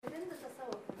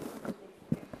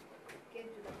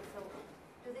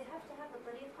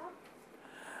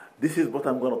this is what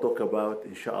I'm going to talk about,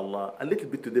 inshallah, a little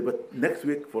bit today, but next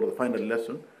week for the final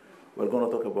lesson, we're going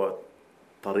to talk about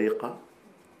tariqah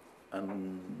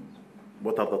and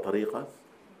what are the tariqahs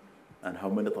and how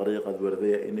many tariqahs were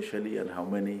there initially and how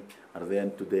many are there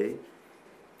today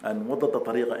and what does the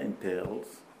tariqah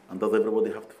entails and does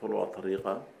everybody have to follow a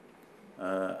tariqah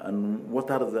and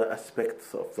what are the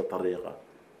aspects of the tariqah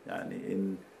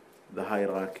in the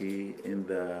hierarchy, in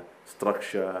the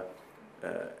structure,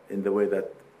 in the way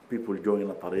that people join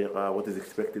a tariqah, what is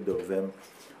expected of them.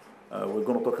 We're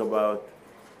going to talk about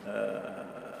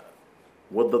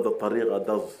what does the tariqah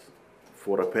does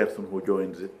for a person who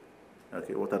joins it.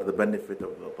 Okay, what are the benefits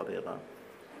of the tariqah?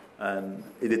 And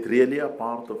is it really a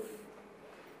part of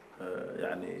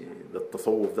the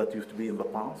tasawwuf that used to be in the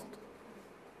past?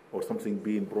 Or something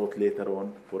being brought later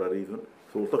on for a reason?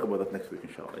 So we'll talk about that next week,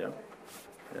 inshallah.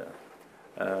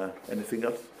 Yeah. Anything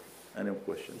else? Any more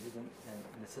questions?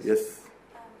 Yes?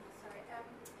 Sorry.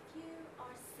 If you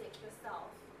are sick yourself,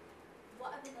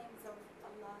 what are the names of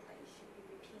Allah that you should be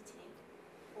repeating?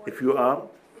 Or If you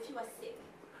are sick.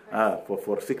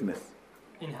 For sickness.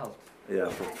 In health.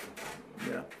 Yeah.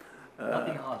 Not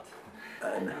in heart.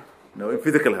 No, in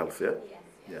physical health, yeah? Yes.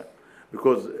 Yeah.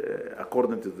 Because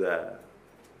according to the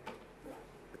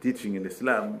teaching in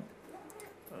Islam,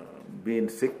 being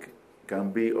sick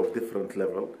can be of different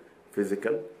level: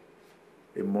 physical,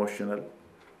 emotional,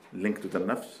 linked to the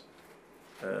nafs,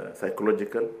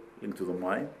 psychological, linked to the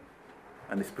mind,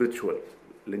 and spiritual,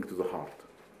 linked to the heart.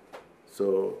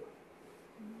 So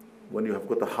when you have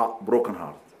got a broken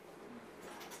heart,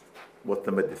 what's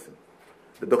the medicine?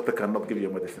 The doctor cannot give you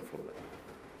a medicine for that.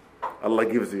 Allah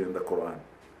gives you in the Quran.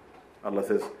 Allah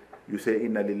says, you say,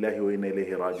 Inna lillahi wa inna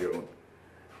ilayhi raji'un.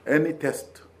 Any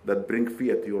test that brings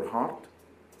fear to your heart,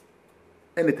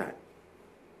 anytime,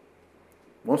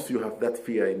 once you have that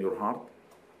fear in your heart,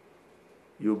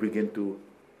 you begin to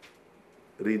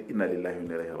read Inna lillahi wa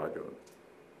inna ilayhi raji'un.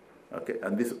 Okay,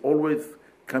 and this always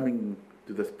coming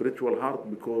to the spiritual heart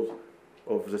because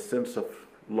of the sense of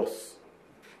loss.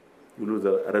 You lose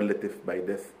a relative by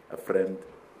death, a friend,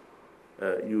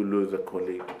 you lose a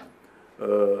colleague,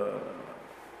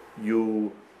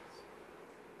 you,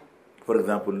 for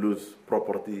example, lose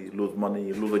property, lose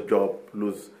money, lose a job,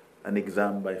 lose an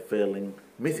exam by failing,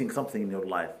 missing something in your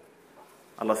life.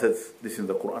 Allah says this in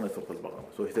the Quran and Surah Al-Baqarah.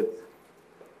 So He said,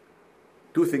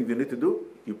 two things you need to do: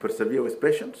 you persevere with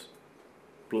patience,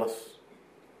 plus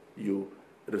you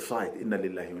recite Inna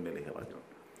lillahi wa inna ilayhi raji'un.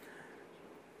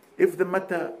 If the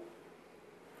matter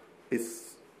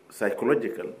is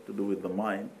psychological, to do with the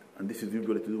mind, and this is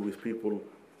usually to do with people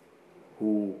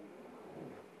who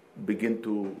begin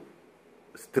to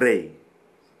stray,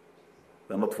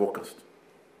 they're not focused,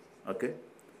 okay?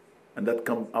 And that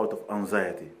comes out of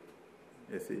anxiety.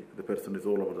 You see, the person is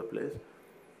all over the place.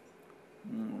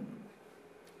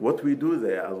 What we do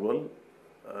there as well,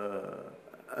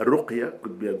 a ruqya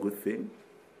could be a good thing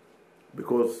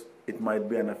because it might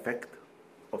be an effect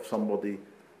of somebody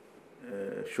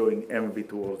showing envy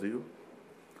towards you.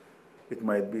 It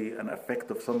might be an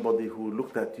effect of somebody who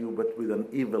looked at you but with an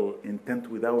evil intent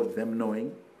without them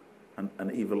knowing,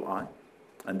 an evil eye.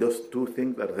 And those two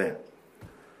things are there.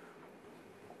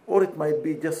 Or it might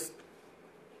be just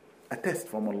a test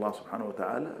from Allah subhanahu wa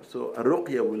ta'ala. So a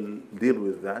ruqya will deal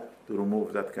with that to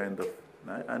remove that kind of...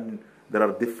 And there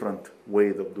are different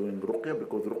ways of doing ruqya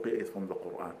because ruqya is from the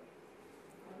Quran.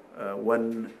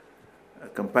 One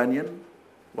companion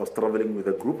was traveling with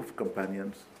a group of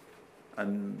companions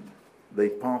and they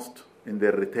passed in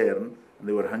their return.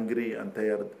 They were hungry and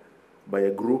tired by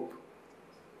a group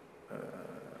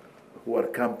who are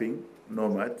camping,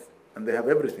 nomads, and they have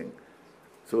everything.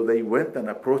 So they went and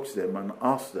approached them and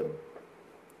asked them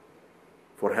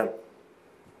for help.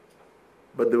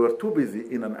 But they were too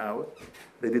busy in and out.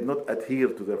 They did not adhere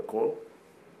to their call.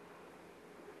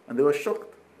 And they were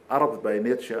shocked. Arabs by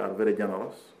nature are very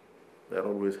generous. They are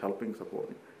always helping,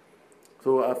 supporting.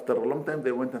 So after a long time,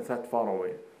 they went and sat far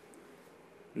away.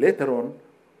 Later on,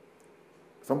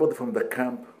 somebody from the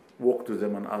camp walked to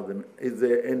them and asked them, is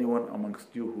there anyone amongst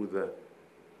you who's a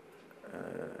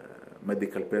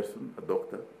medical person, a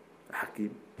doctor, a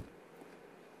hakim?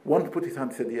 One put his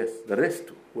hand and said yes. The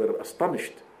rest were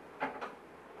astonished.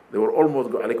 They were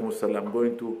almost, alaykum salam,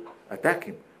 going to attack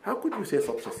him. How could you say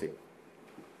such a thing?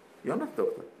 You're not a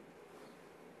doctor.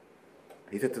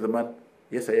 He said to the man,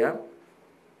 yes, I am.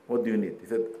 What do you need? He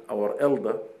said, our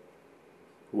elder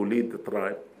who lead the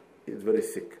tribe is very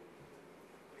sick.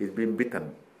 He's been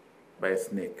bitten by a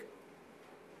snake.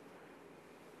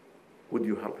 Would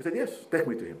you help? He said, yes, take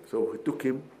me to him. So he took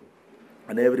him,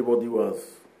 and everybody was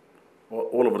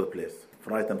all over the place,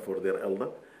 frightened for their elder.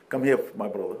 come here, my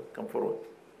brother, come forward.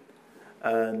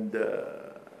 And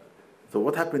so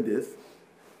what happened is,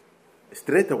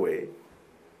 straight away,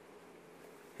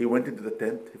 he went into the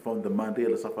tent, he found the man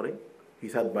really suffering, he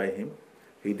sat by him,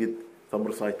 he did some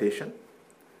recitation,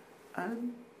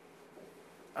 and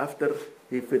after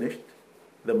he finished,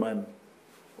 the man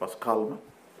was calm,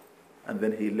 and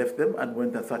then he left them and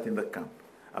went and sat in the camp.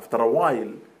 After a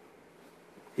while,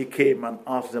 he came and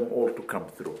asked them all to come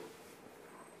through.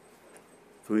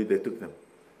 So they took them.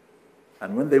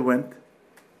 And when they went,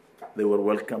 they were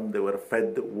welcomed, they were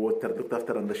fed, water, looked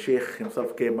after, and the Sheikh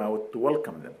himself came out to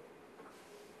welcome them.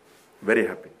 Very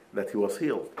happy that he was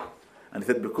healed. And he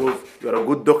said, because you are a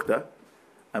good doctor,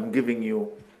 I'm giving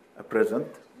you a present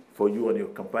for you and your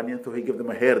companion. So he gave them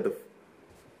a herd of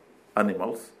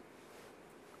animals,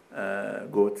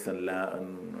 goats and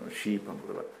sheep and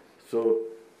whatever. So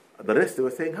the rest, they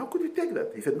were saying, how could you take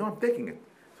that? He said, no, I'm taking it.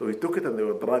 So he took it and they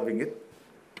were driving it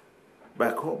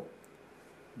back home.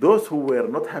 Those who were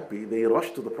not happy, they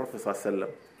rushed to the Prophet ﷺ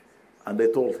and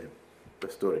they told him the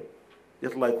story.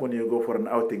 Just like when you go for an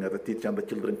outing as a teacher and the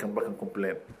children come back and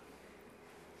complain.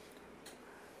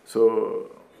 So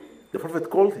the Prophet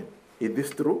called him. Is this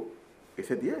true? He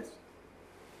said, yes.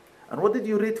 And what did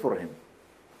you read for him?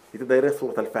 He said, I read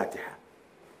Surah Al-Fatiha.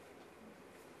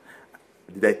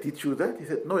 Did I teach you that? He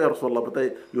said, no, Ya Rasulullah,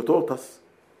 but you taught us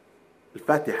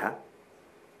Al-Fatiha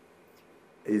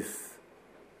is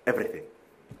everything.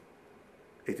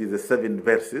 It is the 7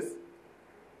 verses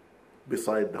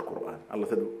beside the Quran. Allah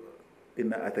said,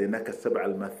 Inna ataynaka sab'a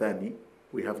al-mathani.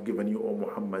 We have given you, O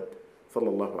Muhammad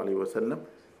sallallahu alayhi wa sallam,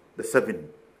 the 7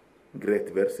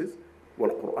 great verses, wal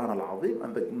Quran al-Azim,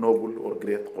 and the noble or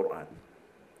great Quran.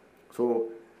 So,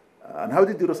 and how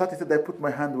did you recite? He said, I put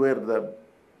my hand where the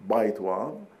bite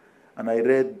was, and I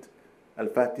read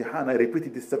Al-Fatiha, and I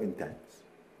repeated it 7 times.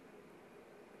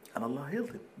 And Allah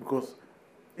healed him. Because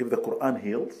if the Quran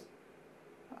heals,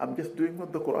 I'm just doing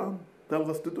what the Quran tells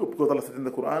us to do. Because Allah said in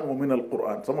the Quran, وَمِنَ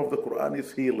الْقُرْآنِ. Some of the Quran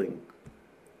is healing,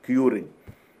 curing,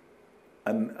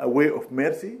 and a way of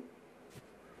mercy,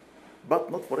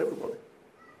 but not for everybody.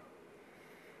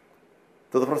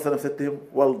 So the Prophet said to him,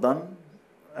 well done.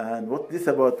 And what this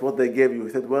about what they gave you?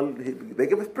 He said, well, they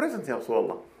gave us presents, Ya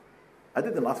Rasulullah. I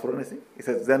didn't ask for anything. He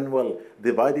said, then, well,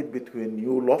 divide it between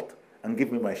you lot and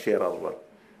give me my share as well.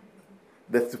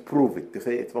 That's to prove it, to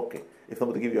say it's okay. If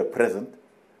somebody gives you a present,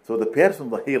 so the person,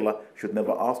 the healer, should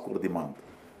never ask or demand.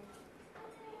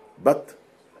 But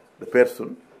the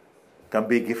person can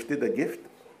be gifted a gift,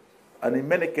 and in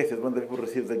many cases, when the people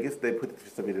receive the gift, they put it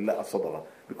fi sabilillah as sadaqah,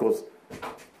 because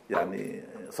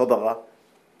sadaqah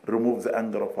removes the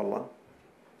anger of Allah.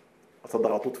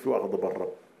 Sadaqah tutfi aghdab al-Rabb.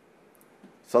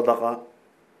 Sadaqah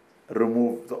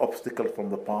removes the obstacle from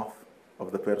the path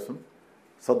of the person.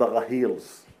 Sadaqah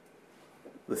heals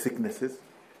the sicknesses,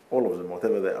 all of them,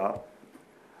 whatever they are.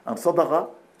 And sadaqah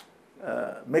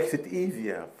makes it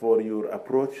easier for your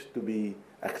approach to be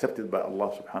accepted by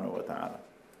Allah subhanahu wa ta'ala.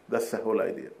 That's the whole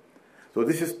idea. So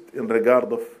this is in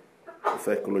regard of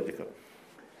psychological.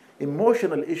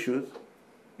 Emotional issues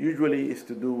usually is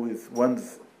to do with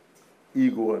one's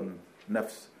ego and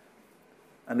nafs.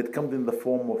 And it comes in the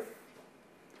form of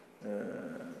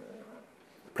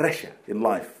pressure in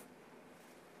life.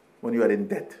 When you are in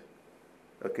debt,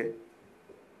 okay?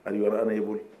 And you are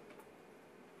unable.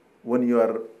 When you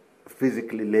are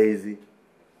physically lazy.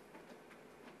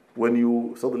 When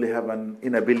you suddenly have an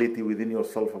inability within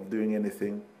yourself of doing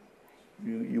anything.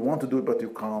 You want to do it, but you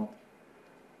can't.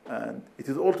 And it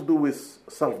is all to do with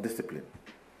self-discipline.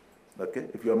 Okay?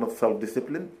 If you are not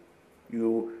self-disciplined,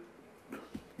 you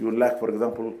lack, for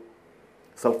example,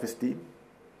 self-esteem,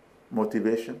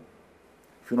 motivation.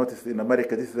 If you notice in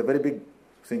America, this is a very big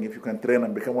thing. If you can train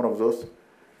and become one of those,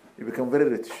 you become very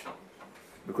rich.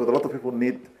 Because a lot of people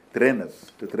need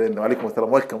trainers to train them. Alaikum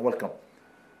assalam, welcome.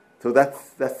 So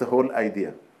that's the whole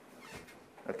idea.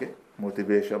 Okay?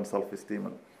 Motivation,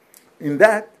 self-esteem. In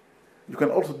that, you can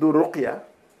also do ruqya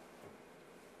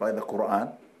by the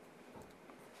Quran,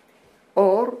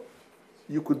 or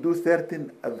you could do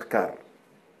certain adhkar.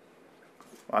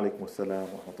 Alaikum assalam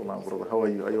wa rahmatullah, brother. How are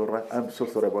you? Are you alright? I'm so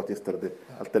sorry about yesterday.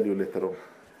 I'll tell you later on.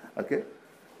 Okay?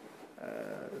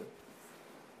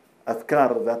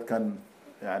 Adhkar that can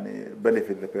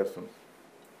benefit the person.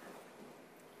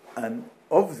 And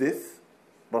of this,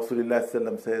 Rasulullah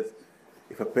says,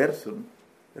 if a person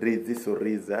reads this or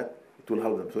reads that, it will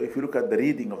help them. So if you look at the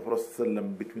reading of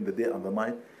Rasulullah between the day and the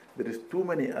night, there is too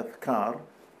many adhkar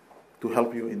to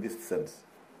help you in this sense.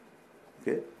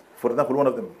 Okay? For example, one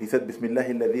of them, he said,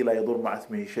 Bismillahi alladhi la yadur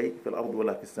ma'asmihi shay fil ard wa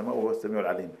la fis sama wa huwa as-sami'ul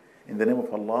alim. In the name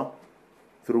of Allah,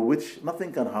 through which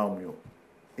nothing can harm you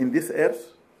in this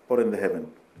earth or in the heaven.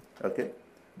 Okay?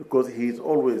 Because he is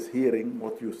always hearing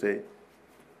what you say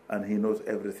and he knows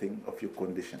everything of your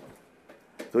condition.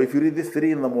 So if you read this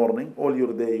 3 in the morning, all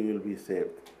your day you will be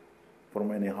saved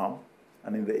from any harm,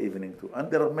 and in the evening too.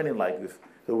 And there are many like this.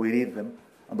 So we read them,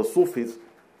 and the Sufis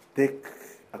take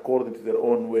according to their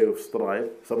own way of strive.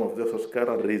 Some of those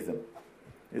Ashkar and read them.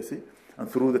 You see? And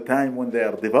through the time when they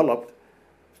are developed,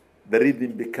 the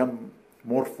reading become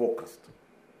more focused.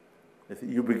 You see,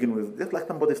 you begin with, just like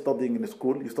somebody studying in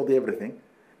school, you study everything.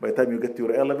 By the time you get to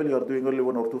your A level, you are doing only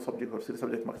 1 or 2 subjects or 3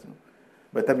 subjects maximum.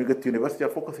 By the time you get to university, you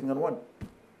are focusing on 1.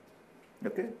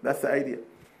 Okay? That's the idea.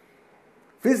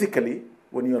 Physically,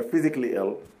 when you are physically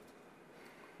ill,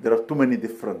 there are too many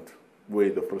different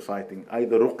ways of reciting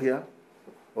either ruqya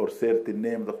or certain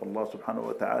names of Allah subhanahu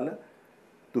wa ta'ala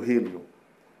to heal you.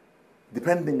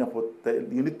 Depending upon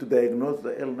you need to diagnose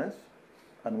the illness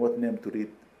and what name to read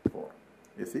for.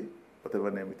 You see?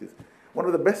 Whatever name it is. One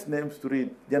of the best names to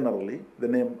read generally, the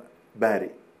name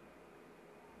Bari.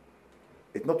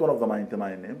 It's not one of the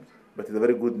 99 names, but it's a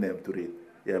very good name to read.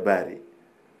 Yeah, Bari.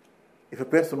 If a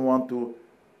person wants to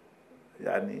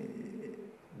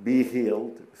be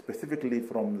healed, specifically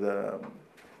from the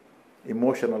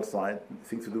emotional side,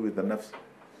 things to do with the nafs,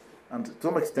 and to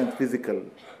some extent physical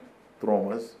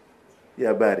traumas,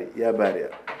 Ya Bari, Ya Bari.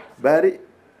 Bari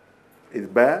is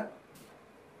Ba,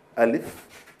 Alif,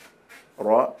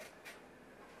 Ra,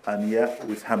 and Ya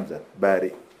with Hamza.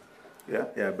 Bari. Yeah,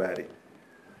 Ya Bari.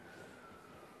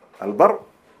 Al-Bar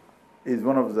is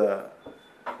one of the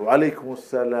Wa alaykum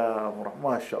as-salam,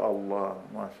 MashaAllah,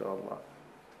 MashaAllah.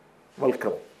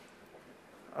 Welcome.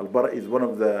 Al-Bar is one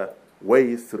of the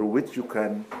ways through which you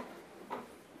can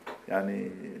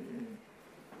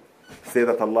say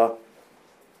that Allah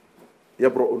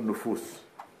يبرأ النفوس.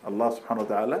 Allah subhanahu wa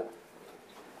ta'ala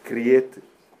create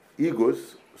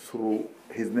egos through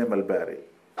his name Al-Bari.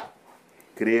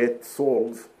 Create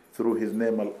souls through his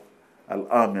name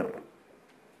Al-Amir.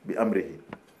 بأمره.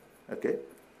 Okay?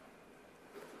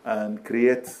 And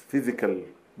creates physical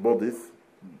bodies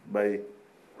by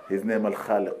his name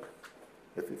Al-Khaliq.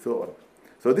 So on.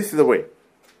 So this is the way.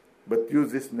 But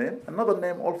use this name. Another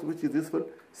name also which is useful,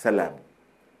 Salam.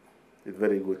 It's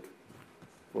very good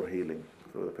for healing.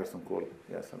 So the person called,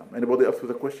 Ya Salam. Anybody else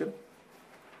with a question?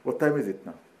 What time is it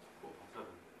now?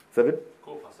 7?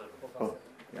 Oh,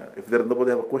 yeah. If there is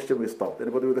nobody have a question, we start.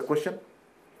 Anybody with a question?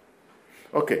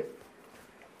 Okay.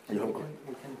 We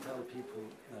can tell people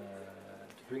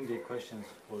to bring their questions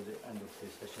for the end of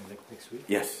the session next week.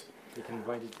 Yes. They can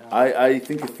write it down. I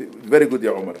think it's very good,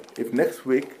 Ya Umar. If next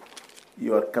week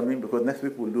you are coming, because next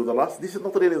week we'll do the last. This is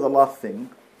not really the last thing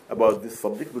about this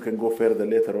subject. We can go further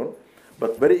later on.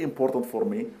 But very important for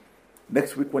me,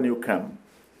 next week when you come,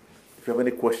 if you have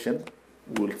any question,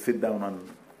 we'll sit down and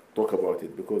talk about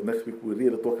it. Because next week we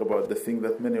really talk about the thing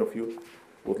that many of you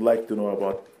would like to know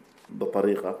about, the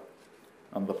tariqah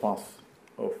and the path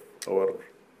of our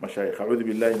mashayikh. أعوذ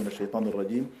بالله من الشيطان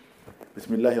الرجيم.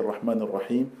 بسم الله الرحمن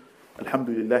الرحيم. الحمد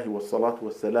لله والصلاة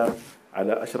والسلام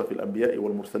على أشرف الأنبياء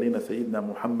والمرسلين سيدنا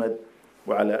محمد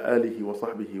وعلى آله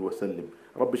وصحبه وسلم.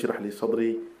 رب اشرح لي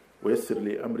صدري ويسر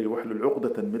لي أمري واحلل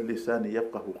عقدة من لساني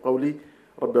يفقه قولي.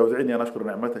 رب أوزعني أن أشكر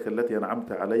نعمتك التي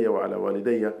أنعمت علي وعلى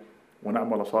والدي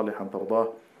ونعمل صالحا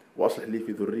ترضاه وأصلح لي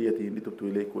في ذريتي إني تبت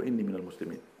إليك وإني من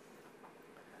المسلمين.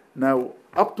 Now,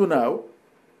 up to now,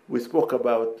 we spoke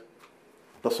about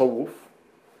tasawwuf,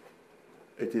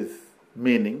 it is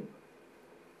meaning,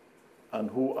 and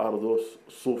who are those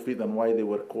Sufis and why they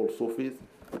were called Sufis,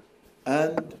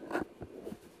 and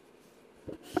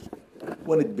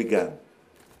when it began,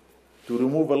 to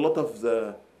remove a lot of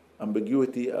the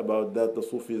ambiguity about that the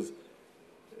Sufis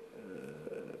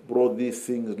brought these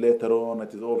things later on,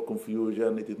 it is all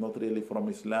confusion, it is not really from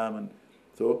Islam, and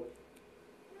so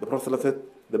the Prophet said,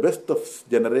 the best of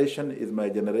generation is my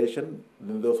generation,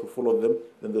 then those who follow them,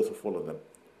 then those who follow them.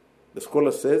 The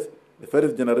scholar says, the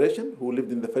first generation who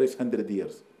lived in the first 100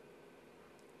 years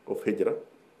of Hijrah.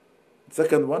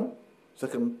 Second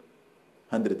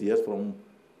 100 years from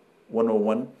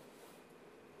 101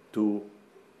 to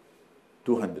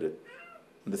 200.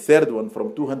 And the third one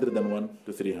from 201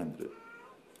 to 300.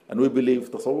 And we believe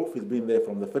Tasawwuf has been there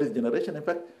from the first generation. In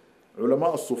fact, Ulama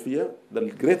al-Sufiya, the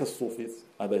greatest Sufis,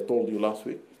 as I told you last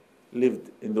week,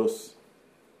 lived in those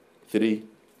 3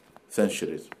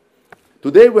 centuries.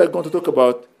 Today we are going to talk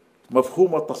about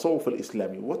Mafhum al-Tasawwuf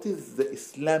al-Islami. What is the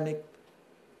Islamic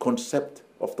concept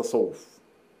of Tasawwuf?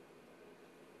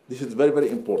 This is very, very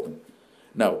important.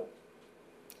 Now,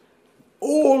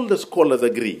 all the scholars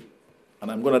agree,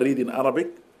 and I'm going to read in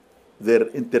Arabic their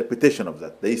interpretation of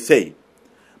that. They say,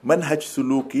 Manhaj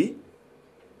Suluki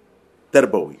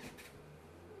Tarbawi.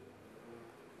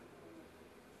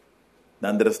 the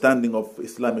understanding of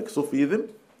Islamic Sufism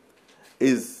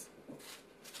is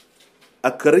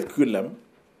a curriculum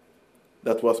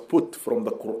that was put from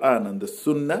the Quran and the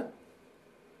Sunnah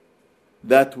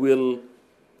that will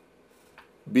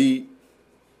be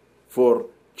for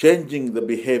changing the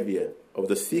behavior of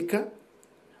the seeker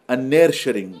and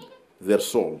nurturing their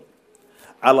soul.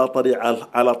 على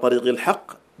طريق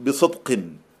الحق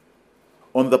بصدق,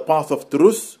 on the path of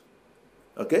truth,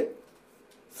 okay,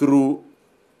 through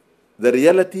the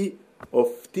reality of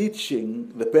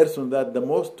teaching the person that the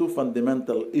most two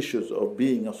fundamental issues of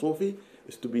being a Sufi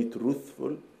is to be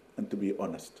truthful and to be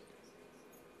honest.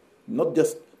 Not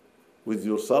just with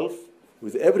yourself,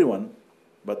 with everyone,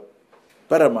 but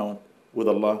paramount with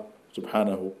Allah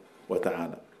subhanahu wa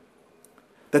ta'ala.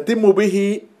 تتم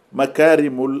به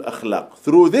مكارم الأخلاق.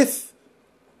 Through this,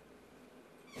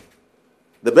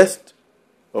 the best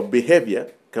of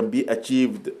behavior can be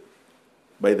achieved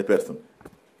by the person.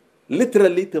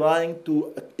 Literally trying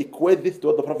to equate this to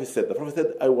what the Prophet said. The Prophet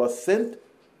said, I was sent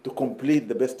to complete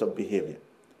the best of behavior.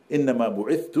 إنما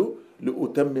بعثت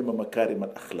لأتمم مكارم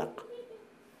الأخلاق.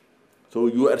 So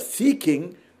you are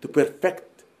seeking to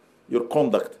perfect your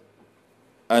conduct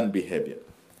and behavior.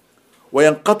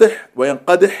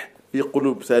 وينقدح في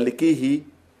قلوب سالكيه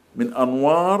من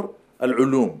أنوار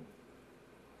العلوم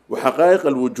وحقائق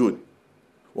الوجود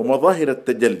ومظاهر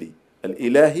التجلي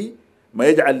الإلهي ما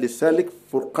يجعل للسالك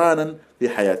فرقانا في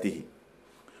حياته.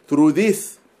 Through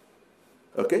this,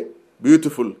 okay,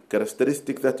 beautiful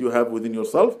characteristic that you have within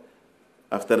yourself,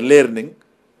 after learning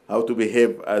how to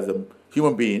behave as a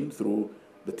human being through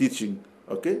the teaching,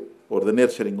 okay, or the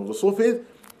nurturing of the Sufis,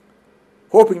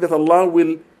 hoping that Allah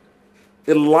will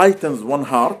enlighten one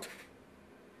heart,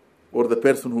 or the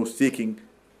person who's seeking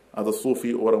as a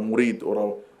Sufi or a murid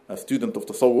or a student of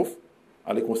Tasawwuf.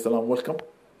 Alaykum assalam, welcome.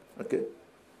 Okay.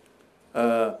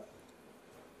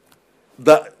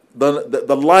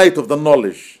 The light of the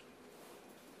knowledge.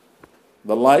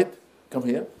 The light, come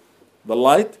here. The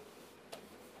light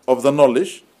of the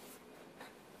knowledge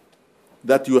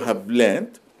that you have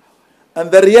learned,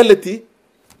 and the reality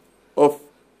of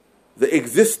the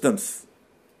existence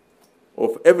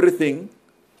of everything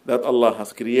that Allah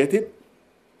has created,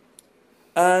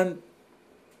 and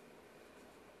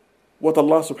what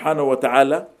Allah subhanahu wa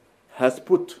ta'ala has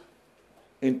put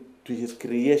into His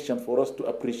creation for us to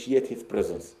appreciate His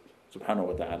presence subhanahu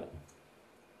wa ta'ala.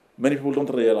 Many people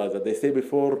don't realize that. They say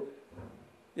before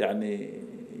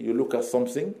you look at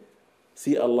something,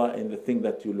 see Allah in the thing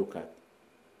that you look at.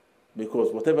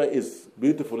 Because whatever is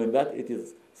beautiful in that, it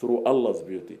is through Allah's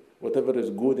beauty. Whatever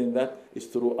is good in that is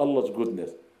through Allah's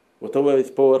goodness. Whatever is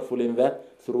powerful in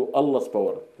that, through Allah's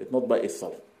power. It's not by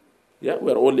itself. Yeah,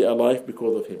 we are only alive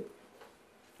because of Him.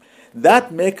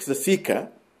 That makes the seeker,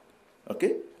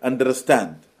 okay,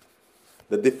 understand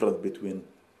the difference between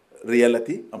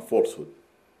reality and falsehood,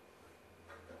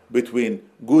 between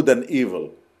good and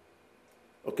evil,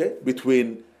 okay,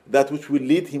 between that which will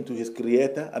lead him to his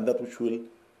Creator and that which will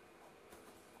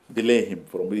delay him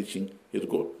from reaching his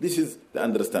goal. This is the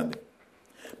understanding.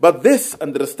 But this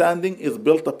understanding is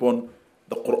built upon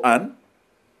the Quran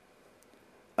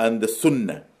and the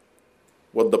Sunnah,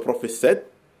 what the Prophet said,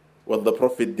 what the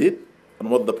Prophet did, and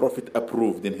what the Prophet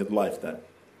approved in his lifetime.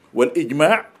 Well,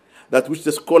 ijma', that which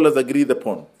the scholars agreed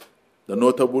upon, the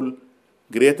notable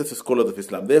greatest scholars of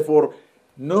Islam. Therefore,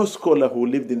 no scholar who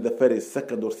lived in the first,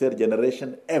 second, or third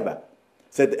generation ever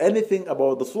said anything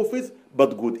about the Sufis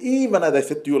but good. Even as I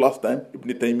said to you last time, Ibn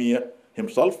Taymiyyah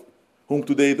himself, whom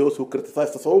today those who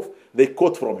criticize Tasawwuf, they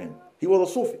quote from him. He was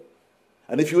a Sufi.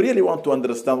 And if you really want to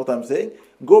understand what I'm saying,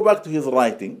 go back to his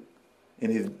writing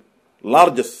in his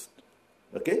largest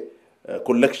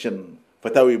collection,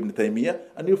 Fatawa Ibn Taymiyyah,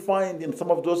 and you find in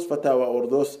some of those Fatawa or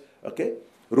those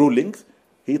rulings,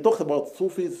 he talks about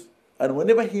Sufis, and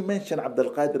whenever he mentions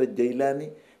Abdul Qadir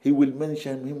al-Jailani, he will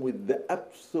mention him with the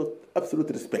absolute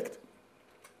respect.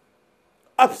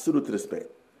 Absolute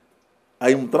respect. I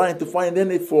am trying to find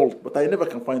any fault, but I never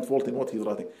can find fault in what he's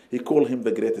writing. He called him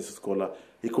the greatest scholar.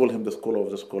 He called him the scholar of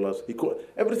the scholars. He called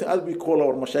everything as we call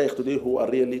our mashayikh today, who are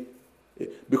really,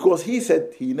 because he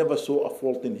said he never saw a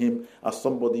fault in him as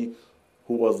somebody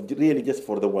who was really just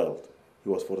for the world. He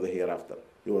was for the hereafter.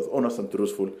 He was honest and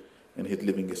truthful in his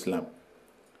living Islam.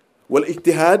 Well,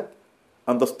 ijtihad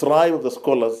and the strive of the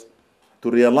scholars to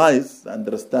realize the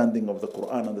understanding of the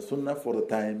Quran and the Sunnah for the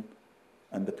time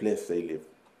and the place they live.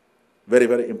 Very,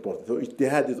 very important. So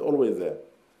ijtihad is always there.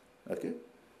 Okay?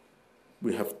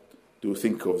 We have to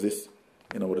think of this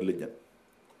in our religion.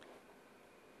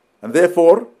 And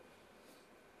therefore,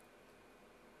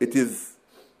 it is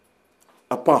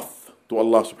a path to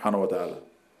Allah subhanahu wa ta'ala.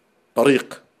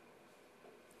 Tariq.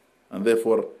 And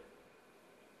therefore,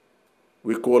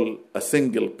 we call a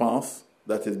single path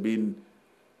that has been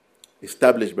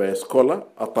established by a scholar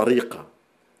a tariqah.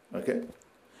 Okay?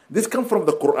 This comes from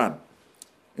the Quran.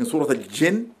 In Surah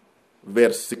Al-Jinn,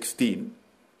 verse 16,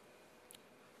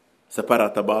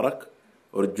 Sapara Tabarak,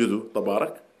 or Judu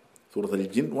Tabarak, Surah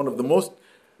Al-Jinn, one of the most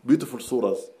beautiful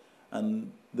surahs,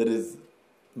 and there is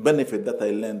benefit that I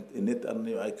learned in it, and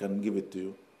I can give it to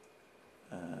you.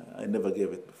 I never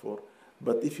gave it before.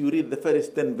 But if you read the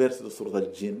first 10 verses of Surah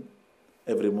Al-Jinn,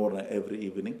 every morning, every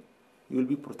evening, you will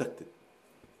be protected.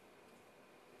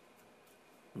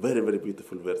 Very, very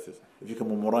beautiful verses. If you can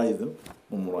memorize them,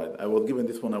 memorize. I was given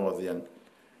this when I was young.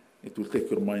 It will take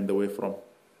your mind away from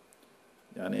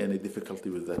any difficulty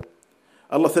with that.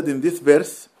 Allah said in this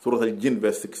verse, Surah Al-Jinn,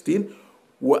 verse 16,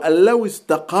 وَأَن لَوْ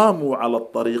اسْتَقَامُوا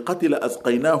عَلَى الطَّرِيقَةِ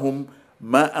لَأَسْقَيْنَاهُم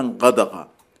مَاءً غَدَقًا.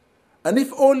 And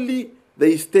if only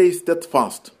they stay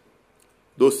steadfast,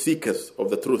 those seekers of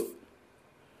the truth,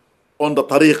 on the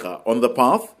tariqah, on the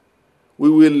path, we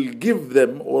will give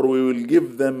them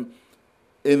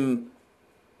in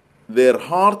their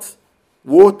hearts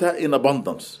water in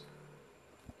abundance.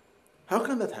 How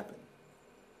can that happen?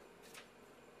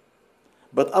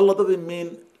 But Allah doesn't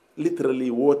mean literally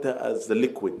water as the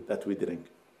liquid that we drink.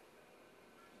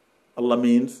 Allah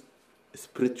means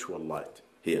spiritual light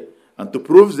here. And to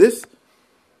prove this,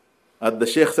 as the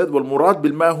Shaykh said, وَالْمُرَاد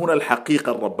بِالْمَاء هُنَا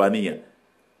الْحَقِيقَة الرَّبَّانِيَّة.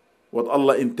 What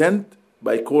Allah intend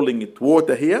by calling it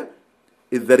water here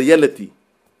is the reality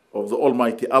of the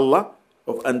Almighty Allah,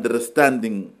 of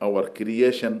understanding our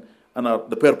creation and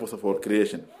the purpose of our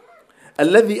creation.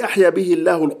 الَّذِي أَحْيَا بِهِ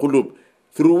اللَّهُ الْقُلُوبِ,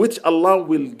 through which Allah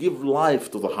will give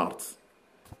life to the hearts.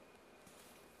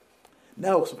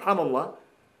 Now, subhanAllah,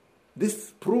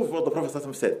 this proves what the Prophet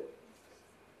ﷺ said.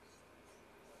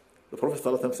 The Prophet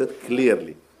ﷺ said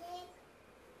clearly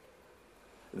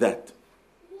that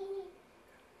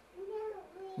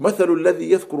مثل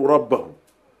الذي يذكر ربه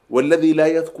والذي لا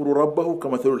يذكر ربه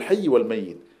كمثل الحي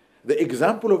والميت. The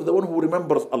example of the one who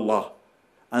remembers Allah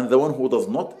and the one who does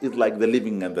not is like the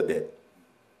living and the dead.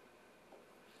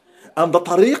 And the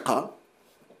tariqah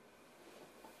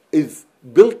is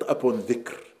built upon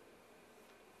dhikr,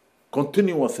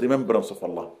 continuous remembrance of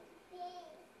Allah.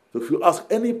 So if you ask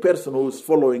any person who is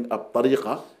following a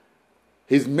tariqah,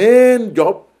 his main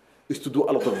job is to do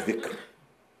a lot of dhikr.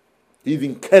 He is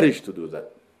encouraged to do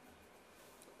that.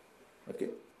 Okay?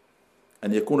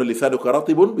 And يكون لسانك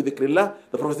رطب بذكر الله.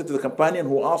 The Prophet said to the companion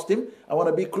who asked him, I want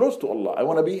to be close to Allah, I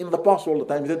want to be in the past all the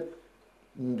time. He said,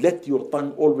 let your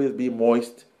tongue always be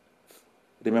moist,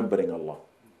 remembering Allah,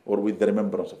 or with the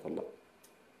remembrance of Allah.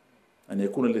 And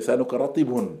يكون لسانك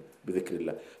رطب بذكر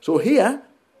الله. So here,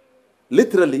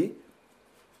 literally,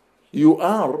 you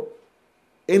are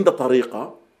in the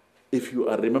tariqah if you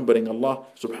are remembering Allah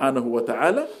subhanahu wa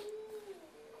ta'ala.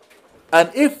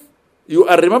 And if you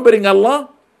are remembering Allah,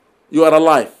 you are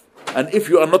alive. And if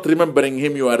you are not remembering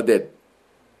Him, you are dead.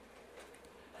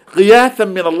 غياثا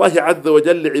من الله عز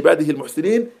وجل لعباده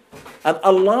المحسنين. And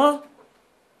Allah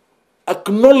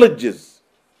acknowledges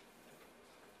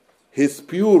His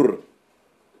pure,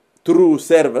 true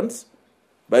servants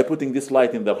by putting this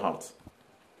light in their hearts.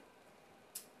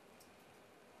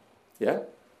 Yeah?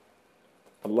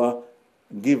 Allah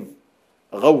give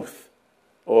غوث,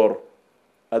 or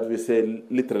as we say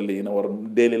literally in our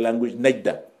daily language,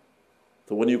 najda.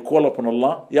 So when you call upon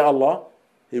Allah, Ya Allah,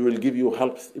 He will give you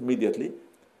help immediately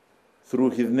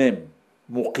through His name,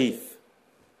 Muqith.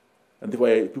 And that's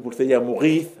why people say, Ya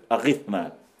Mughith,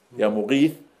 aghithna. Ya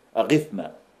Mughith,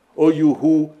 aghithna. O you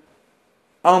who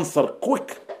answer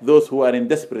quick those who are in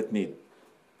desperate need.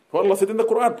 For Allah said in the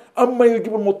Quran, أَمَّا يُجِبُ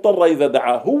الْمُضْطَرَّ إِذَا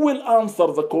دَعَى. Who will answer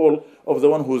the call of the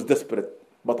one who is desperate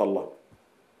but Allah?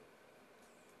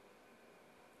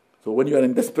 So when you are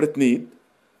in desperate need,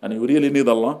 and you really need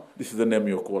Allah, this is the name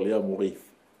you call, Ya Mughith.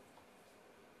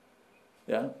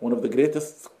 Yeah, one of the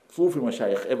greatest Sufi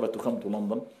Mashayikh ever to come to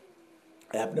London.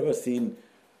 I have never seen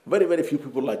very, very few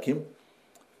people like him.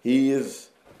 He is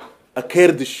a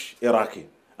Kurdish Iraqi.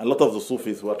 A lot of the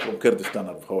Sufis who are from Kurdistan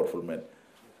are powerful men.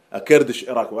 A Kurdish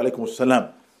Iraqi. Wa alaikum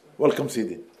assalam. Welcome,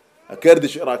 Sidi. A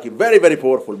Kurdish Iraqi, very, very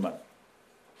powerful man.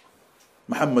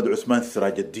 Muhammad Usman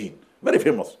Siraj ad-Din. Very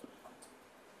famous.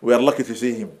 We are lucky to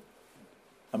see him.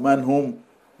 A man whom,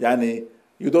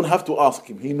 you don't have to ask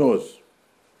him. He knows.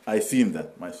 I've seen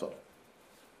that myself.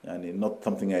 Not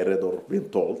something I read or been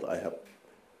told. I have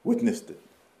witnessed it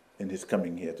in his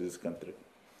coming here to this country.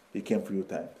 He came a few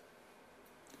times.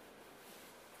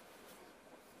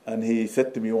 And he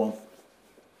said to me once,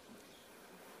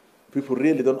 people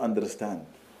really don't understand.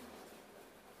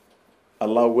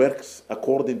 Allah works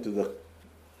according to the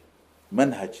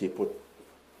manhaj He put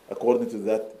according to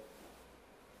that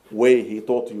way he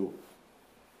taught you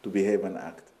to behave and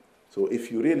act. So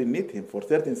if you really need him for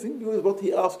certain things, use what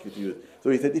he asked you to use. So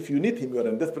he said, if you need him, you are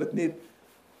in desperate need,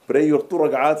 pray your 2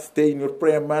 rak'at, stay in your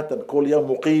prayer mat and call Ya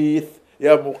Muqith,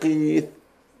 Ya Muqith,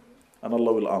 and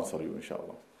Allah will answer you,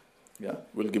 inshallah. Yeah,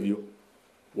 will give you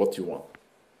what you want.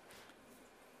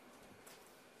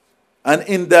 And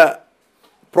in the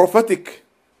prophetic,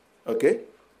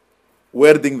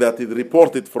 wording that is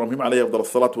reported from him, alayhi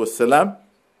salatu wassalam,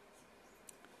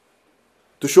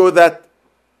 to show that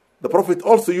the Prophet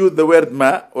also used the word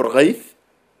ma or ghayth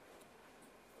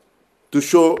to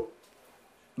show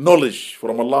knowledge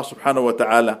from Allah subhanahu wa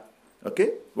ta'ala.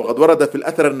 Okay? وقد ورد في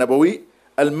الأثر النبوي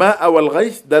الماء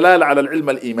والغيث دلالة على العلم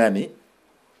الإيماني.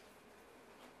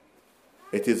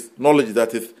 It is knowledge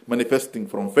that is manifesting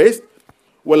from faith.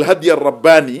 والهدي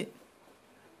الرباني,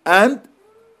 and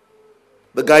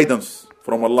the guidance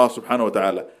from Allah subhanahu wa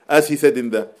ta'ala. As he said in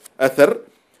the Athar,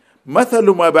 مثل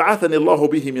ما بعثني الله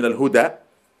به من الهدى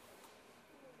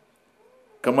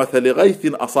كمثل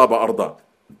غيث أصاب أرضا.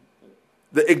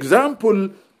 The example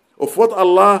of what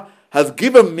Allah has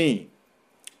given me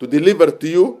to deliver to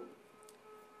you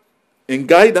in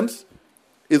guidance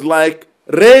is like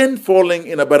rain falling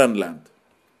in a barren land.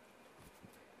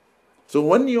 So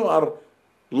when you are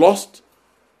lost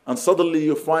and suddenly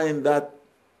you find that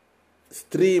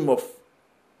stream of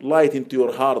light into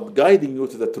your heart guiding you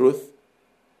to the truth,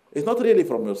 it's not really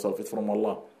from yourself, it's from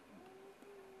Allah.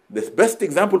 The best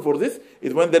example for this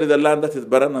is when there is a land that is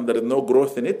barren and there is no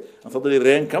growth in it, and suddenly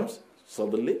rain comes,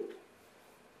 suddenly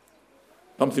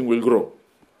something will grow.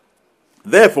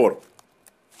 Therefore,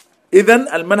 إذن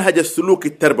المنهج السلوكي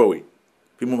التربوي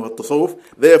في مفهوم التصوف,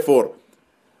 therefore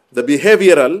the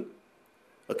behavioral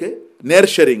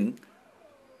nurturing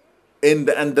in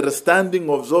the understanding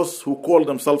of those who call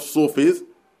themselves Sufis,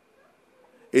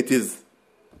 it is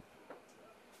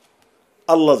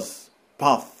Allah's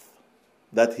path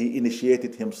that he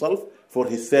initiated himself for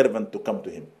his servant to come to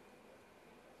him.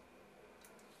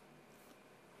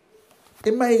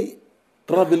 In my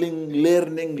traveling,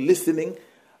 learning, listening,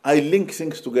 I link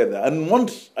things together. And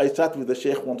once I sat with the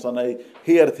Shaykh once and I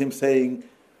heard him saying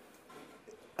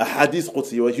a hadith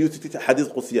Qudsi, or he used to teach a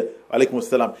hadith Qudsi, alaykum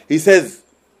as-salam. He says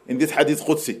in this hadith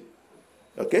Qudsi,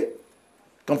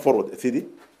 come forward, Sidi,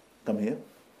 come here.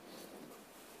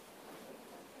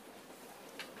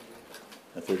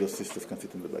 And so those sisters can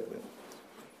sit in the back there.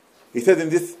 He said in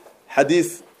this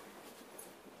hadith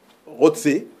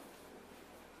Qudsi,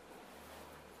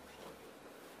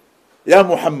 Ya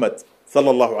Muhammad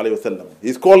sallallahu alayhi wa sallam.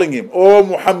 He's calling him, Oh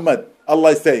Muhammad.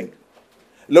 Allah is saying,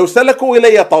 لو سلكوا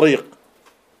إلي طريق.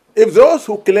 If those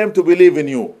who claim to believe in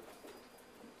you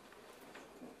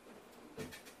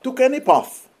took any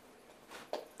path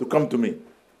to come to me,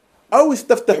 أو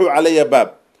استفتحوا علي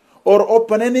باب, or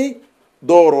open any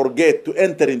door or gate to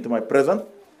enter into my presence,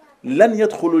 لن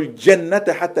يدخلوا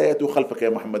الجنة حتى يأتوا خلفك يا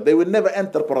محمد. They will never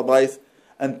enter paradise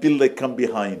until they come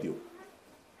behind you.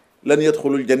 لن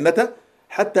يدخلوا الجنة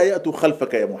حتى يأتوا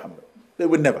خلفك يا محمد. They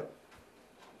will never.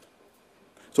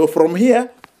 So from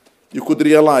here you could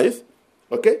realize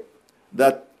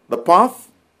that the path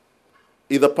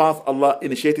is the path Allah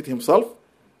initiated himself,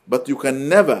 but you can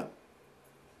never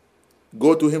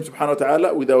go to him subhanahu wa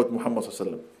ta'ala without Muhammad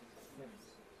sallallahu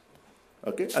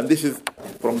alaihi wasallam. And this is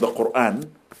from the Quran.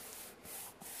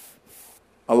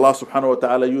 Allah subhanahu wa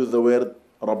ta'ala used the word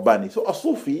Rabbani. So a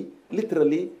Sufi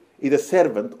literally is a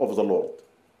servant of the Lord.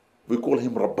 We call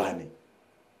him Rabbani.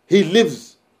 He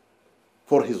lives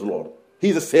for his Lord.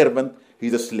 He's a servant,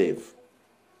 he's a slave.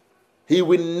 He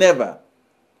will never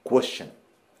question.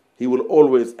 He will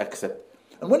always accept.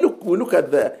 And when we look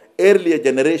at the earlier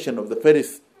generation of the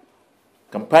first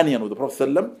companion of the Prophet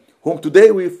ﷺ, whom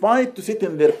today we find to sit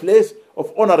in their place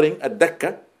of honoring at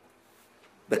Dakka,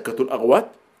 Dakkatul Aghwat,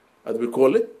 as we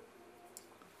call it,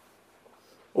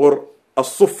 or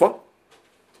As-Suffa,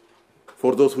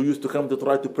 for those who used to come to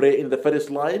try to pray in the first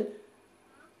line,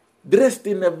 dressed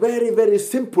in a very, very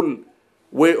simple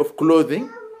way of clothing,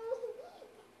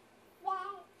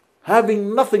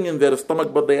 having nothing in their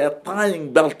stomach, but they are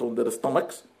tying belt on their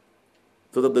stomachs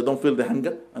so that they don't feel the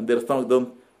hunger and their stomach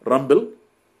don't rumble.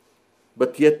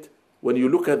 But yet, when you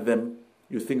look at them,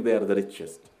 you think they are the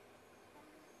richest.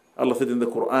 Allah said in the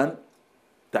Quran,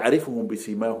 تعرفهم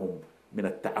بسيماهم من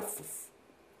التعفف.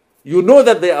 You know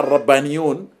that they are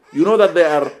Rabbaniyun, you know that they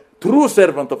are true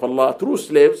servants of Allah, true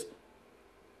slaves,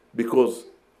 because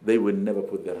they will never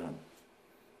put their hand.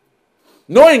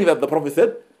 Knowing that the Prophet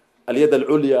said, اليد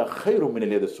العليا خير من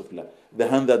اليد السفلى. The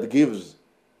hand that gives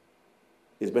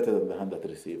is better than the hand that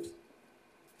receives.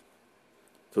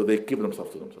 So they keep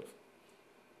themselves to themselves.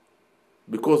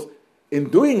 Because in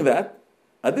doing that,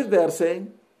 and this they are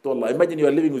saying to Allah, imagine you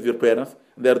are living with your parents,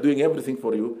 they are doing everything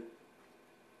for you,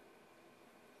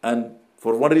 and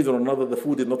for one reason or another, the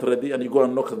food is not ready, and you go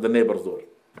and knock at the neighbor's door.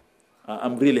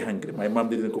 I'm really hungry. My mom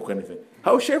didn't cook anything.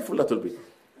 How shameful that will be.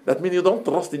 That means you don't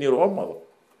trust in your own mother.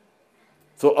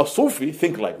 So a Sufi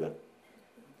think like that.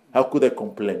 How could I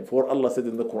complain? For Allah said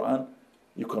in the Quran,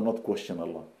 you cannot question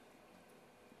Allah.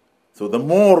 So the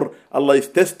more Allah is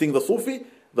testing the Sufi,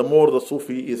 the more the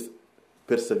Sufi is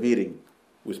persevering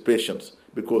with patience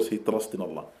because he trusts in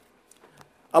Allah.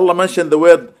 Allah mentioned the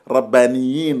word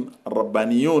Rabbaniyin,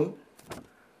 Rabbaniyun,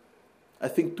 I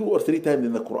think 2 or 3 times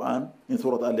in the Quran, in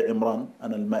Surah Al-Imran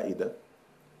and Al-Ma'idah,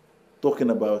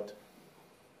 talking about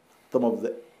some of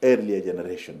the earlier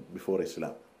generation before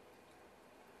Islam.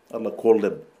 Allah called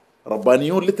them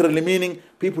Rabbaniyun, literally meaning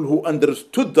people who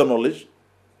understood the knowledge,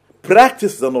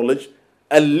 practiced the knowledge,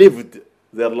 and lived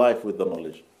their life with the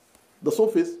knowledge. The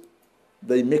Sufis,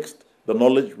 they mixed the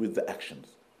knowledge with the actions.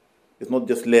 It's not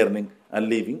just learning and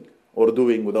leaving or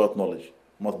doing without knowledge.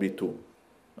 Must be two.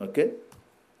 Okay?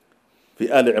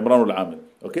 في آل عمران العامل.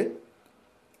 Okay?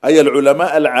 أي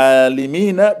العلماء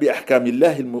العالمين بأحكام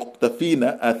الله المقتفين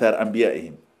آثار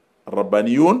أنبيائهم.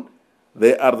 الربانيون,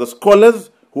 they are the scholars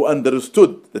who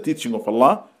understood the teaching of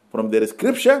Allah from their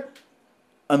scripture,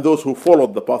 and those who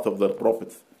followed the path of their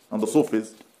prophets. And the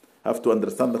Sufis have to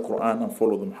understand the Quran and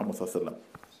follow the Muhammad sallallahu alaihi wasallam.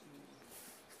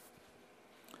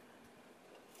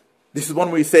 This is when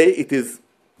we say it is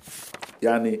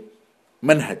يعني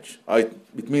manhaj.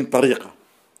 It means طريقة.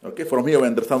 Okay, from here we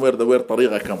understand where the word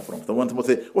طريقة comes from. So one must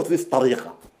say, what's this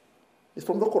طريقة? It's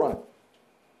from the Quran.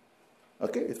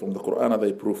 Okay, it's from the Quran, as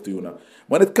I prove to you now.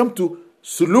 When it comes to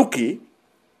suluki,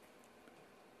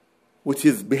 which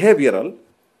is behavioral,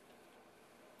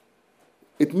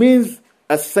 it means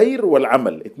السير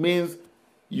والعمل. It means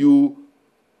you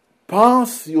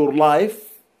pass your life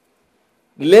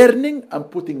learning and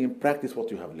putting in practice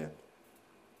what you have learned.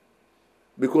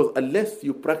 Because unless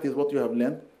you practice what you have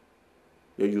learned,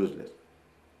 you're useless.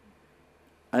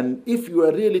 And if you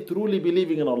are really truly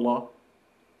believing in Allah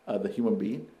as a human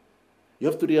being, you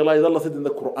have to realize Allah said in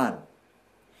the Quran,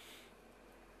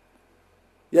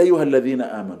 يا أيها الذين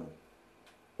آمنوا,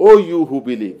 O you who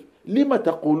believe, لما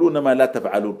تقولون ما لا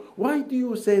تفعلون. Why do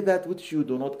you say that which you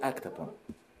do not act upon?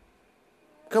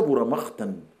 كبر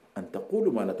مقتا أن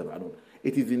تقولوا ما لا تفعلون.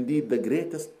 It is indeed the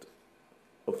greatest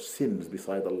of sins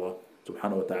beside Allah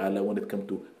subhanahu wa ta'ala when it comes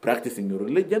to practicing your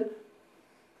religion,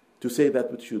 to say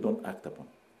that which you don't act upon.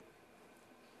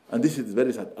 And this is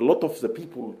very sad. A lot of the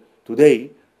people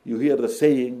today, you hear the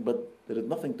saying, but there is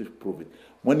nothing to prove it.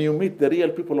 When you meet the real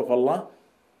people of Allah,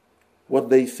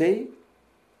 what they say,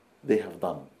 they have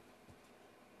done.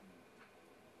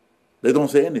 They don't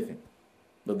say anything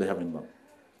that they haven't done.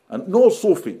 And no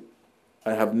Sufi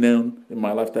I have known in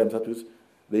my lifetime that is,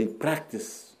 they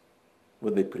practice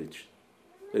what they preach.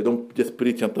 They don't just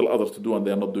preach and tell others to do and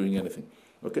they are not doing anything.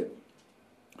 Okay?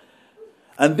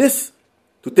 And this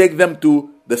to take them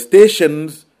to the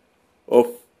stations of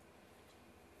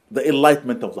the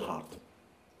enlightenment of the heart.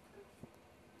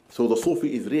 So the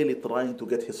Sufi is really trying to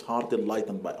get his heart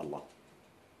enlightened by Allah,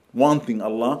 wanting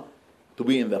Allah to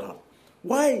be in their heart.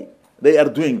 Why they are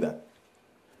doing that?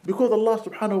 Because Allah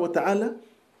subhanahu wa ta'ala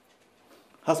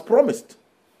has promised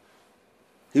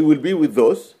He will be with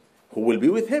those who will be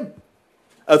with Him.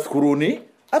 أذكروني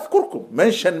أذكركم.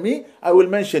 Mention me, I will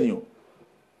mention you.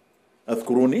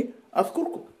 أذكروني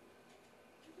أذكركم.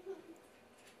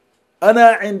 أنا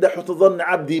عند حسن ظن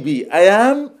عبدي بي. I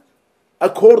am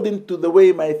according to the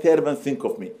way my servants think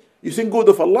of me. You think good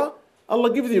of Allah,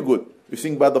 Allah gives you good. You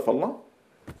think bad of Allah,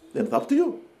 then it's up to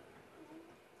you.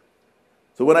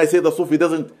 So when I say the Sufi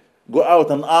doesn't go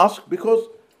out and ask, because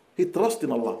he trusts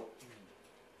in Allah.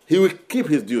 He will keep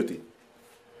his duty.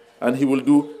 And he will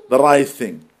do the right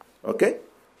thing. Okay?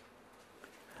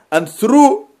 And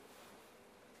through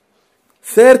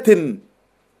certain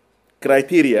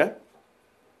criteria,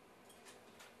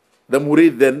 the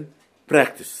murid then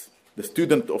practice. The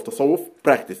student of Tasawwuf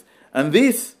practice. And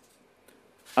these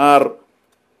are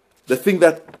the thing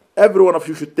that every one of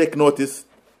you should take notice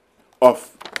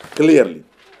of clearly.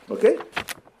 Okay?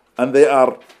 And they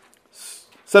are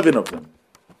 7 of them.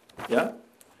 Yeah?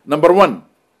 Number 1,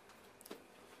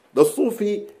 the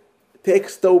Sufi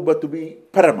takes Tawbah to be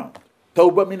paramount.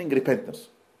 Tawbah meaning repentance.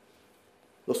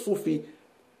 The Sufi,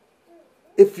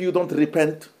 if you don't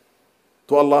repent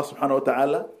to Allah subhanahu wa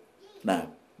ta'ala, nah,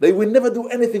 they will never do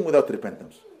anything without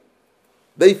repentance.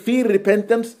 They feel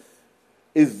repentance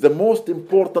is the most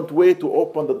important way to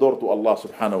open the door to Allah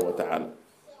subhanahu wa ta'ala.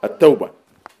 At-Tawbah.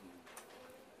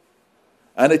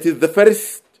 And it is the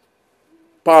first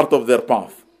part of their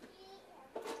path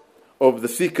of the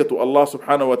seeker to Allah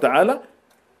subhanahu wa ta'ala.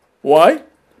 Why?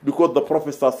 Because the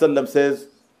Prophet ﷺ says,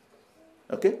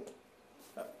 okay,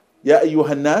 يا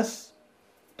أيها الناس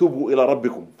توبوا إلى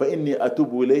ربكم فإني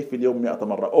أتوب إليه في اليوم 100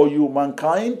 مرة. O you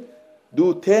mankind,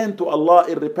 do turn to Allah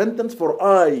in repentance, for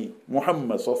I,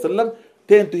 Muhammad ﷺ,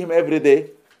 turn to him every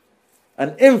day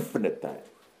an infinite time.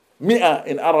 100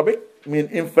 in Arabic mean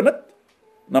infinite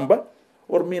number,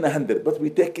 or mean 100, but we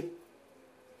take it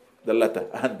the latter,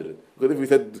 100. Because if we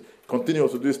said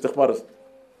continuous to do istighfar,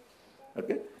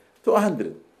 okay, so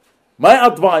 100. My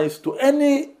advice to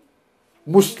any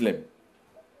Muslim,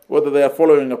 whether they are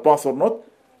following a path or not,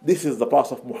 this is the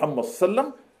path of Muhammad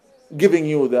sallam, giving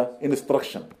you the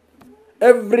instruction.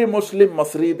 Every Muslim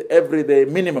must read every day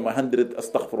minimum 100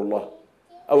 astaghfirullah,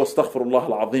 أو أستغفر الله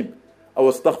العظيم, أو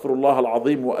أستغفر الله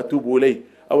العظيم وأتوب إليه,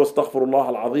 أو أستغفر الله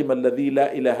العظيم الذي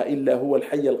لا إله إلا هو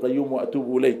الحي القيوم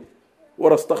وأتوب إليه,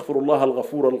 or أستغفر الله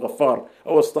الغفور الغفار,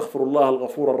 أو أستغفر الله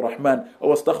الغفور الرحمن,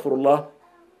 أو أستغفر الله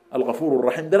الغفور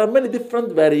الرحيم. There are many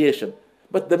different variations,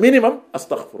 but the minimum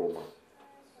astaghfirullah.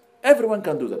 Everyone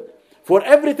can do that. For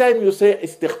every time you say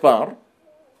istighfar,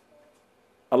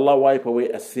 Allah wipe away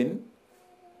a sin,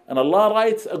 and Allah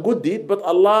writes a good deed, but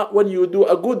Allah, when you do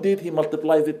a good deed, He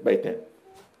multiplies it by 10.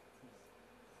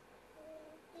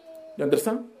 You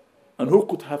understand? And who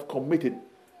could have committed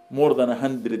more than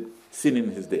 100 sin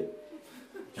in his day?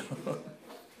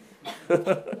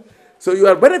 So you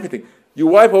are benefiting. You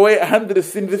wipe away 100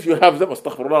 sins if you have them,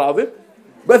 astaghfirullah al-azim.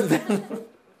 But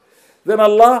then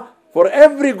Allah, for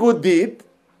every good deed,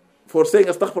 for saying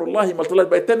astaghfirullah, He multiplied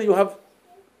by 10, you have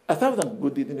 1,000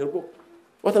 good deeds in your book.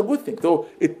 What a good thing. So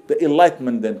the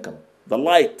enlightenment then come. The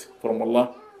light from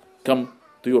Allah come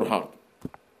to your heart.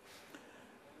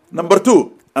 Number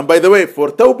 2, and by the way, for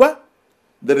tawbah,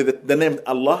 there is the name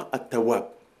Allah at-Tawwab.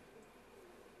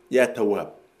 Ya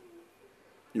Tawwab.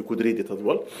 You could read it as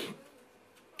well.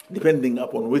 Depending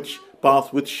upon which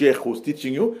path, which sheikh who's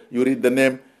teaching you, you read the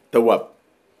name Tawwab.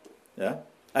 Yeah?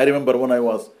 I remember when I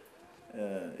was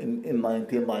in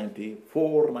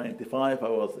 1994, 95, I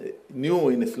was new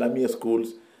in Islamia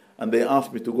schools, and they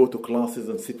asked me to go to classes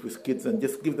and sit with kids and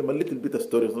just give them a little bit of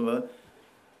stories. And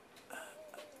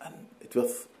it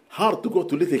was hard to go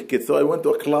to little kids, so I went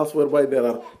to a class whereby there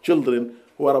are children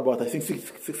who are about, I think,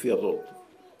 6 years old.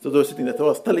 So they were sitting there. So I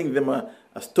was telling them a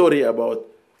story about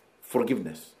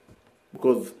forgiveness.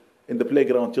 Because in the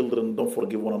playground, children don't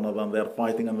forgive one another, and they are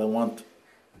fighting, and they want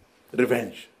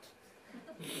revenge.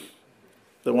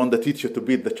 They want the teacher to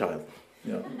beat the child.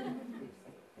 Yeah.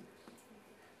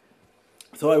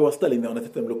 So I was telling them, and I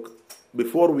said to them, look,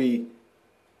 before we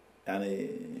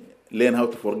learn how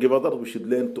to forgive others, we should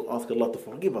learn to ask Allah to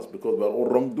forgive us, because we are all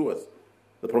wrongdoers.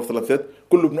 The Prophet said,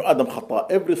 كل ابن آدم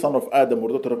خطاء. Every son of Adam or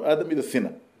daughter of Adam is a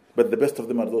sinner, but the best of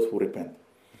them are those who repent.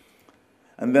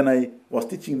 And then I was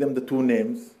teaching them the 2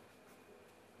 names.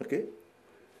 Okay?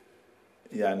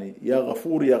 يعني يا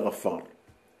غفور يا غفار.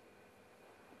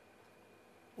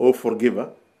 O forgiver,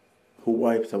 who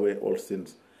wipes away all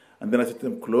sins. And then I said to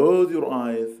them, close your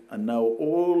eyes, and now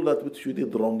all that which you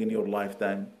did wrong in your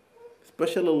lifetime,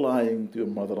 especially lying to your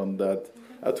mother and dad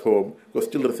at home, because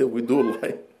children say we do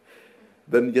lie,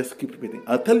 then just keep repeating.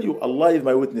 I'll tell you, Allah is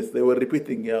my witness. They were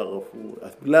repeating, Ya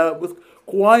Ghafoor,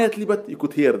 quietly, but you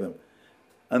could hear them.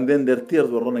 And then their tears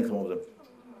were running, some of them.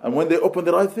 And when they opened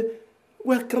their eyes, they said,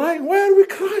 we're crying. Why are we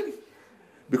crying?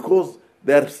 Because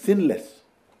they are sinless.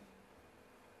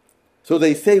 So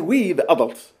they say, we, the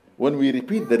adults, when we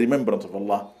repeat the remembrance of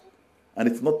Allah, and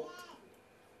it's not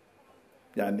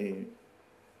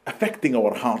affecting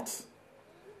our hearts,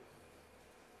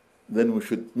 then we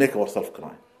should make ourselves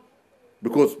cry.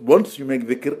 Because once you make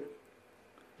dhikr,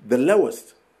 the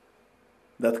lowest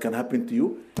that can happen to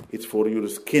you is for your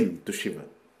skin to shiver,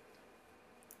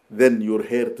 then your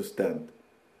hair to stand,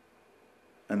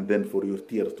 and then for your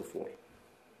tears to fall.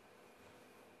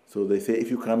 So they say, if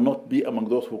you cannot be among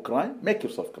those who cry, make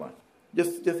yourself cry.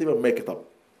 Just even make it up.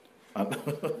 And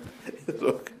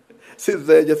look, since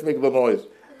they just make the noise,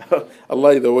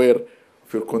 Allah is aware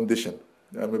of your condition.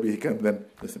 Maybe He can then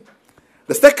listen.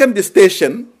 The second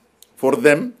station for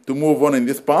them to move on in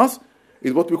this path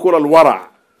is what we call al-wara'.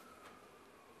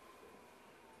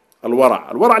 Al-wara'.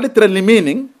 Al-wara' literally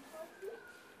meaning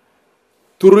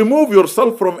to remove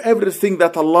yourself from everything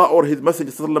that Allah or His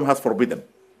Messenger has forbidden.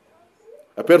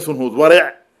 A person who's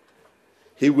wari',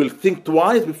 he will think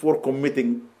twice before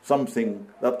committing something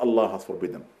that Allah has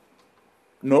forbidden.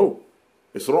 No,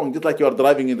 it's wrong. Just like you are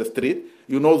driving in the street,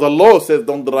 you know the law says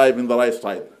don't drive in the right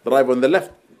side, drive on the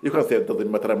left. You can say it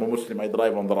doesn't matter, I'm a Muslim, I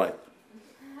drive on the right.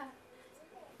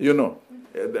 You know,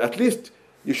 at least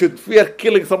You should fear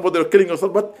killing somebody or killing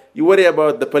yourself, but you worry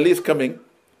about the police coming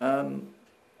and,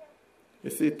 you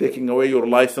see, taking away your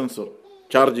license or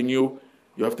charging you.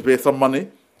 You have to pay some money.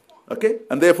 Okay?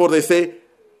 And therefore they say,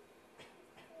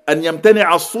 أن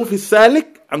يمتنع الصوفي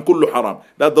السالك عن كل حرام.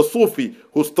 That the Sufi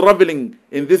who's traveling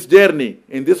in this journey,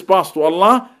 in this path to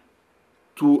Allah,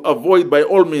 to avoid by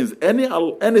all means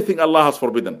anything Allah has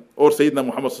forbidden or Sayyidina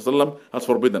Muhammad sallallahu alaihi wasallam has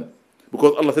forbidden.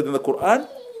 Because Allah said in the Quran,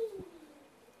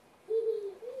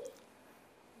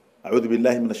 أعوذ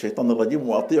بالله من الشيطان الرجيم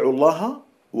وأطيعوا الله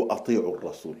وأطيعوا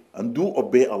الرسول. And do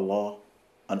obey Allah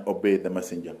and obey the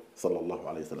Messenger sallallahu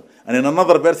alaihi wasallam. And in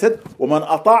another verse said, ومن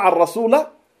أطاع الرسول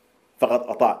فقد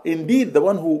أطاع. Indeed, the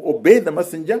one who obeyed the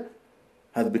Messenger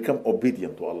has become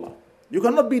obedient to Allah. You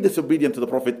cannot be disobedient to the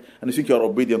Prophet and you think you are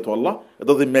obedient to Allah. It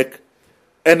doesn't make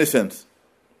any sense.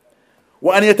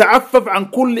 وأن يتعفف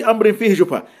عن كل أمر فيه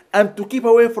شبهة. And to keep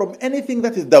away from anything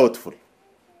that is doubtful.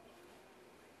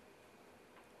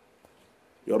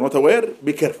 You are not aware?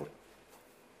 Be careful.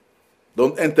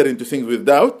 Don't enter into things with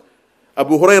doubt.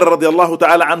 Abu Hurairah radiallahu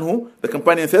ta'ala anhu, the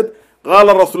companion said, قال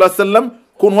الرسول صلى الله عليه وسلم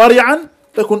كن ورعا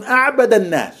تكن أعبد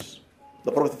الناس.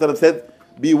 The Prophet said,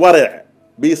 be wari'.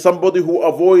 Be somebody who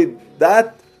avoid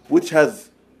that which has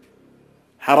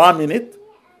haram in it.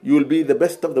 You will be the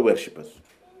best of the worshippers.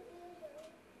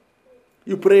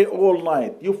 You pray all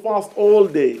night. You fast all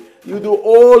day. You do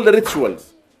all the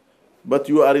rituals. But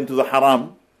you are into the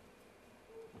haram.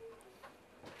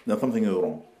 Then something is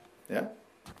wrong. Yeah?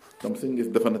 Something is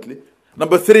definitely.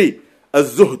 Number 3,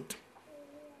 az-zuhd.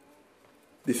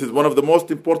 This is one of the most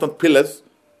important pillars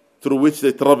through which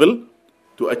they travel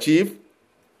to achieve.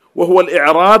 وهو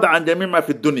الإعراض عن جميع ما في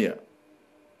الدنيا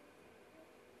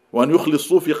وأن يخلي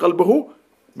الصوفي قلبه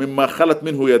مما خلت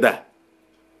منه يداه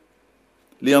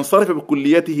لينصرف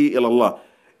بكليته إلى الله.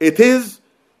 It is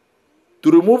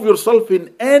to remove yourself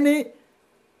in any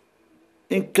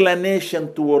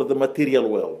inclination toward the material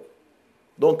world.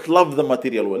 Don't love the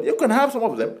material world. You can have some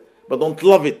of them, but don't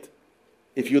love it.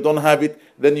 If you don't have it,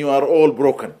 then you are all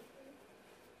broken.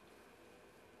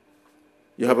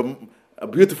 You have a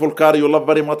beautiful car you love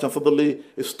very much and suddenly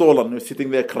it's stolen. You're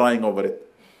sitting there crying over it.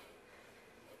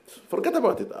 Forget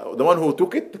about it. The one who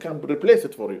took it can replace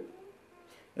it for you.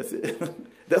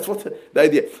 That's what the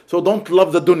idea. So don't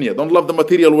love the dunya. Don't love the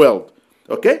material world.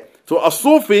 Okay? So a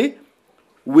Sufi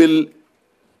will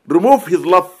remove his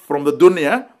love from the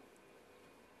dunya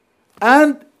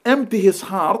and empty his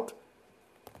heart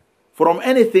from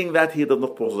anything that he does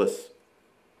not possess.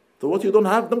 So what you don't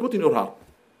have, don't put in your heart.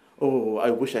 Oh, I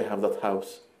wish I have that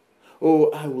house. Oh,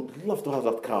 I would love to have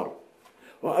that car.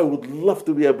 Oh, I would love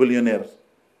to be a billionaire.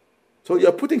 So you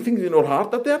are putting things in your heart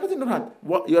that they are not in your heart.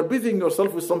 You are busying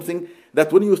yourself with something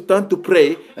that when you stand to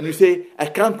pray and you say, I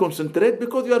can't concentrate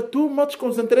because you are too much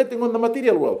concentrating on the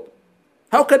material world.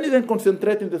 How can you then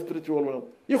concentrate in the spiritual world?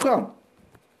 You can't.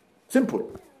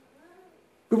 Simple.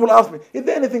 People ask me, is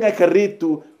there anything I can read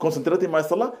to concentrate in my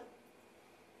salah?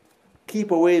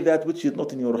 Keep away that which is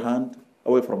not in your hand,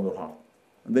 away from your heart.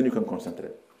 And then you can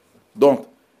concentrate. Don't.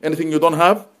 Anything you don't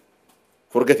have,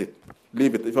 forget it.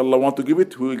 Leave it. If Allah wants to give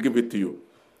it, He will give it to you.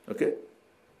 Okay?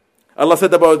 Allah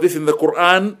said about this in the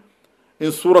Quran,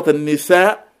 in Surah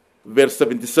An-Nisa, verse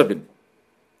 77.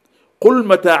 قُلْ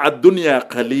مَتَاعَ الدُّنْيَا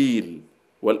قَلِيلٌ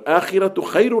وَالْآخِرَةُ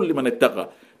خَيْرٌ لِمَنِ اتَّقَى.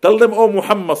 Tell them, O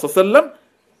Muhammad sallallahu alaihi wasallam,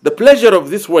 the pleasure of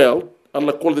this world,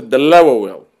 Allah called it the lower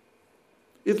world,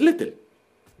 is little.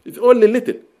 It's only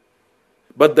little.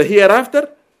 But the hereafter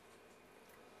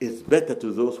is better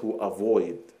to those who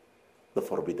avoid the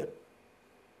forbidden.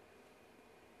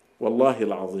 Wallahi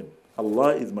al-azim.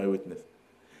 Allah is my witness.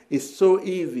 It's so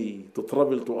easy to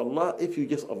travel to Allah if you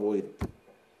just avoid it.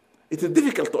 It is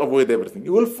difficult to avoid everything.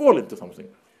 You will fall into something.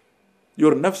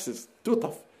 Your nafs is too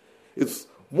tough. It's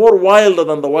more wilder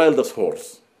than the wildest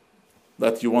horse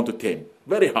that you want to tame.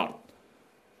 Very hard.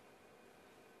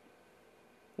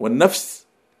 والنفس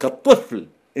كالطفل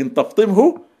إن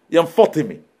تفطمه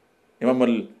ينفطم. Imam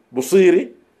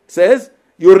al-Busiri says,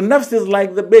 your nafs is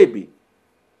like the baby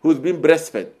who's been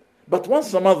breastfed. But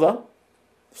once the mother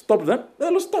stops them, they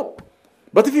will stop.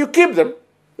 But if you keep them,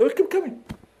 they will keep coming.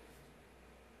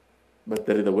 But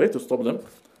there is a way to stop them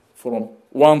from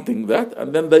wanting that,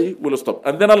 and then they will stop.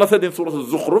 And then Allah said in Surah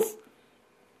Al-Zukhruf,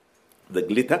 the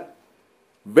glitter,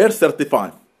 verse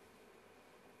 35.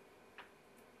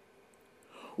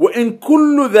 وإن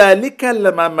كل ذلك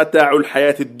لما متاع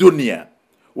الحياة الدنيا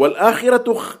والآخرة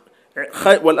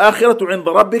عند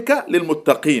ربك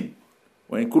للمتقين.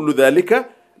 وإن كل ذلك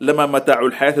لما متاع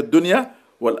الحياة الدنيا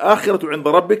والآخرة عند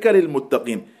ربك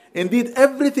للمتقين. Indeed,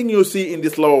 everything you see in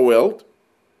this lower world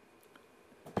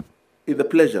is the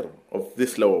pleasure of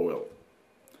this lower world.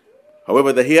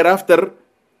 However, the hereafter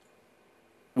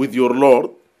with your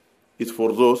Lord is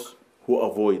for those who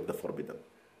avoid the forbidden.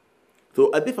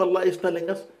 So as if Allah is telling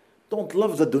us, don't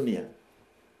love the dunya.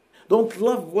 Don't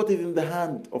love what is in the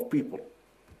hand of people.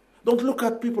 Don't look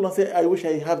at people and say, I wish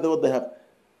I have what they have.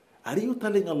 Are you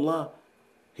telling Allah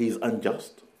He is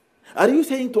unjust? Are you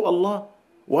saying to Allah,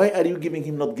 why are you giving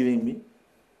him, not giving me?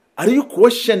 Are you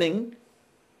questioning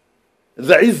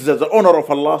the izzah, the honor of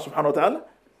Allah subhanahu wa ta'ala?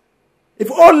 If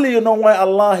only you know why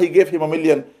Allah, He gave him $1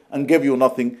 million and gave you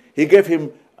nothing. He gave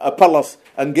him a palace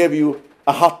and gave you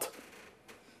a hut.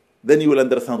 Then you will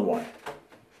understand why.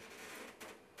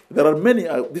 There are many,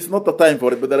 this is not the time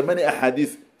for it, but there are many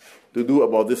ahadith to do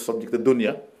about this subject, the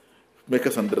dunya, make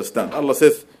us understand. Allah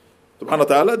says, subhanahu wa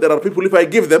ta'ala, there are people, if I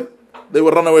give them, they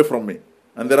will run away from me.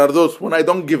 And there are those, when I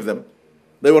don't give them,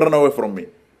 they will run away from me.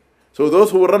 So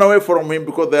those who will run away from Him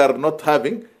because they are not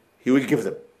having, He will give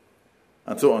them.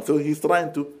 And so on. So He's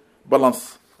trying to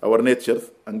balance our natures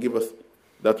and give us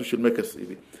that which will make us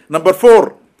easy. Number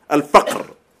 4,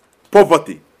 al-faqr,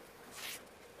 poverty.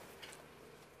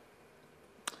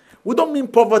 We don't mean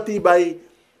poverty by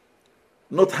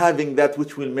not having that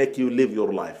which will make you live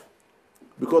your life.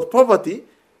 Because poverty,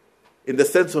 in the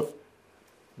sense of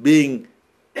being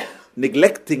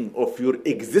neglecting of your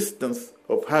existence,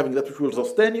 of having that which will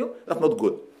sustain you, that's not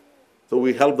good. So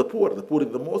we help the poor. The poor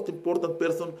is the most important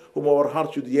person whom our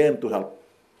heart should yearn to help.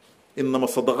 إنما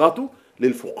الصدقات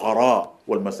للفقراء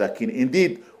والمساكين.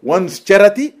 Indeed, one's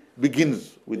charity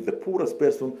begins with the poorest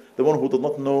person, the one who does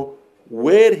not know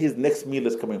where his next meal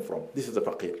is coming from. This is the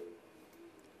faqir.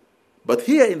 But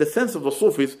here, in the sense of the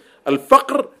Sufis,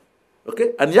 al-faqr,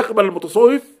 okay, أن يقبل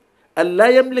المتصوف أن لا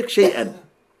يملك شيئا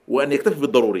وأن يكتفي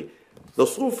بالضروري. The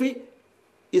Sufi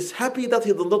is happy that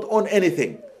he does not own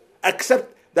anything,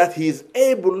 except that he is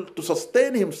able to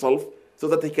sustain himself so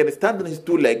that he can stand on his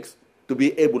 2 legs to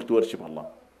be able to worship Allah,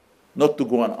 not to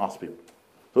go and ask people.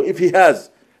 So if he has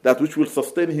that which will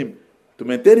sustain him to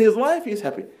maintain his life, he is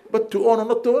happy. But to own or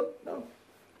not to own, no.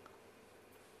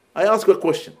 I ask you a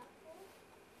question.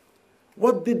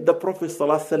 What did the Prophet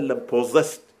ﷺ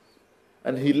possess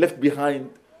and he left behind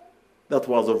that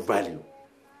was of value?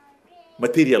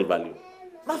 Material value.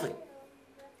 Nothing.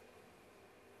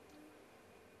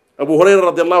 Abu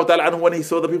Hurairah radiallahu ta'ala anhu, when he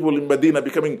saw the people in Medina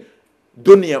becoming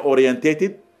dunya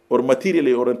orientated or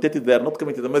materially orientated, they are not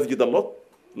coming to the masjid a lot,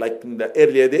 like in the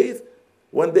earlier days.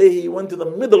 One day he went to the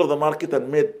middle of the market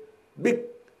and made big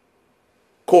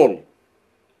call.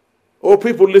 Oh,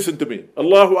 people, listen to me.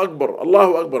 Allahu Akbar,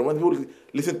 Allahu Akbar. When people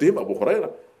listen to him, Abu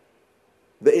Hurairah,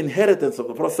 the inheritance of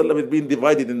the Prophet ﷺ is being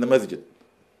divided in the masjid.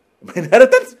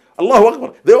 Inheritance? Allahu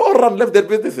Akbar. They all ran, left their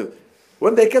businesses.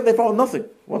 When they came, they found nothing.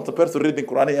 Once a person reading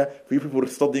Quran here, few people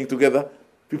studying together,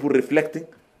 people reflecting.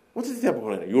 What is it, Abu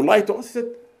Hurairah? You lied to us? He said,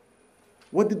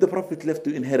 what did the Prophet left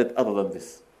to inherit other than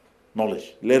this?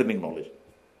 Knowledge, learning knowledge.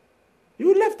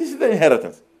 You left, this is the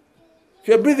inheritance. If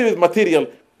you're busy with material,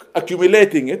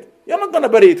 accumulating it, you're not going to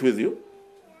bury it with you.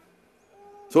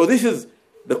 So this is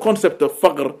the concept of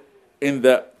faqr in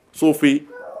the Sufi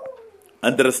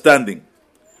understanding.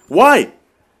 Why?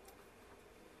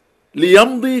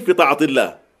 لِيَمْضِي فِي طَاعَةِ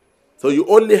اللَّهِ. So you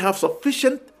only have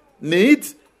sufficient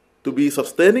needs to be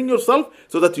sustaining yourself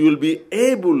so that you will be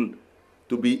able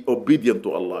to be obedient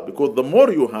to Allah. Because the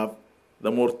more you have,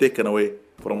 the more taken away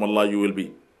from Allah you will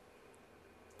be.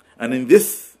 And in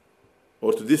this,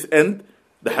 or to this end,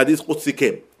 the Hadith Qudsi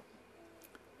came.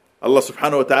 Allah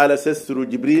subhanahu wa ta'ala says through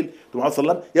Jibreel to Muhammad sallallahu alayhi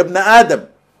wa sallam, Ya ibn Adam,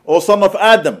 O son of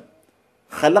Adam,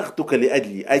 خلقتك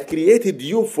لأجلي. I created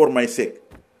you for my sake.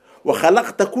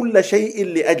 وخلقت كل شيء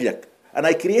لأجلك. And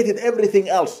I created everything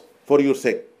else for your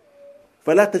sake.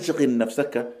 فلا تشغل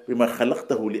نفسك بما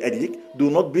خلقته لأجلك.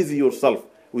 Do not busy yourself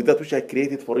with that which I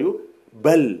created for you.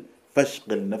 بل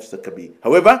فاشغل نفسك بي.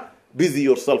 However, busy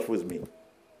yourself with me.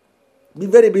 Be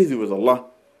very busy with Allah,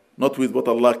 not with what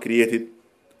Allah created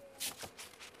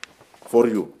for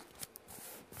you.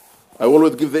 I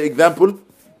always give the example.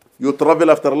 You travel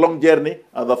after a long journey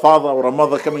as a father or a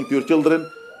mother coming to your children.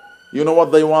 You know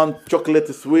what they want, chocolate,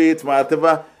 sweets,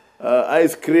 whatever,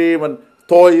 ice cream and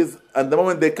toys. And the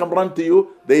moment they come run to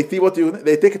you, they see what you,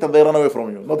 they take it and they run away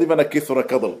from you. Not even a kiss or a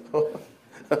cuddle.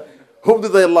 Whom do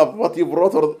they love? What you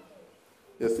brought? Or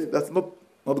you see, that's not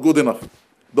good enough.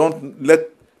 Don't let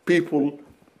people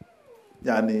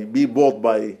be bought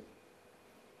by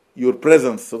your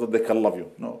presence so that they can love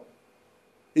you. No.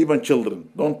 Even children,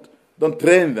 don't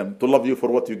train them to love you for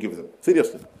what you give them.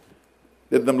 Seriously.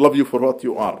 Let them love you for what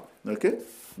you are. Okay?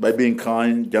 By being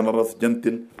kind, generous,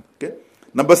 gentle. Okay?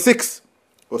 Number 5.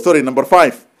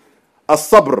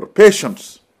 As-sabr,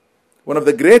 patience. One of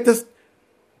the greatest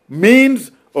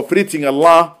means of reaching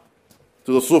Allah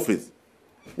to the Sufis.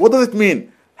 What does it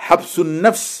mean? حبس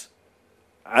النفس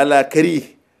على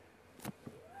كريه.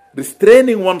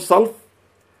 Restraining oneself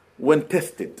when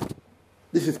tested.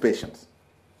 This is patience.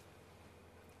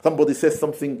 Somebody says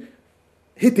something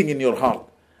hitting in your heart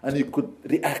and you could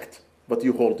react, but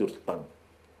you hold your tongue.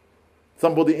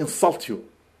 Somebody insults you,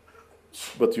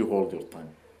 but you hold your tongue.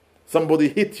 Somebody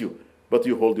hit you, but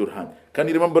you hold your hand. Can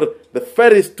you remember the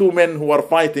first two men who were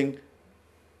fighting,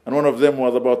 and one of them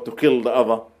was about to kill the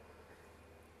other?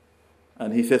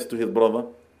 And he says to his brother,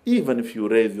 even if you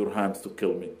raise your hands to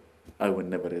kill me, I will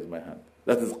never raise my hand.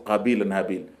 That is Qabil and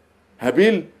Habil.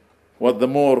 Habil was the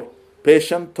more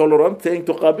patient, tolerant, saying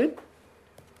to Qabil,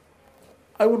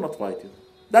 I will not fight you.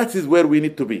 That is where we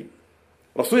need to be.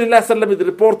 Rasulullah sallallahu is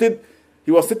reported,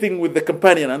 he was sitting with the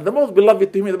companion, and the most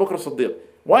beloved to him is Abu Bakr Siddiq.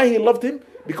 Why he loved him?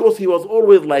 Because he was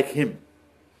always like him.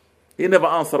 He never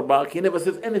answered back. He never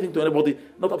says anything to anybody,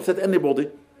 not upset anybody.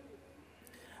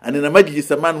 And in a majlis,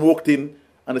 a man walked in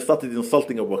and started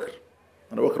insulting Abu Bakr.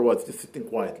 And Abu Bakr was just sitting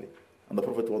quietly. And the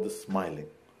Prophet was just smiling.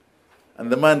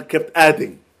 And the man kept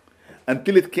adding.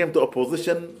 Until it came to a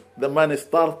position, the man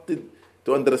started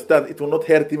to understand it will not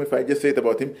hurt him if I just say it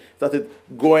about him. Started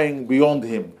going beyond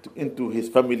him into his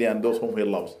family and those whom he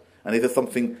loves. And he said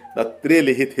something that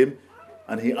really hit him.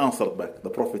 And he answered back. The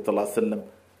Prophet ﷺ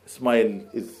smile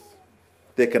is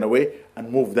taken away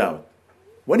and moved out.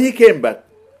 When he came back,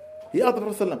 he asked the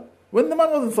Prophet ﷺ, when the man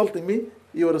was insulting me,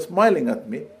 you were smiling at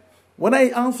me. When I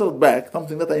answered back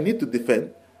something that I need to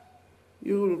defend,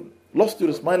 you lost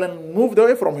your smile and moved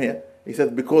away from here. He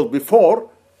said, because before,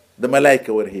 the Malaika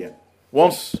were here.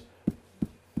 Once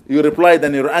you replied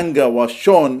and your anger was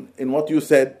shown in what you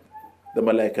said, the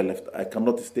Malaika left. I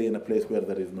cannot stay in a place where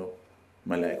there is no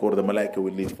Malaika, or the Malaika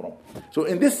will leave from. So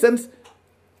in this sense,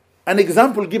 an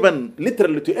example given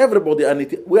literally to everybody,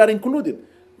 and we are included.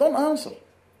 Don't answer.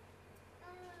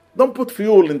 Don't put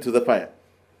fuel into the fire.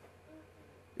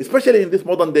 Especially in these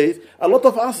modern days, a lot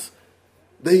of us,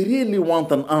 they really want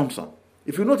an answer.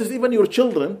 If you notice, even your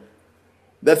children,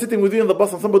 they're sitting with you in the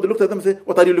bus and somebody looked at them and said,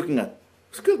 what are you looking at?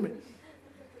 Excuse me.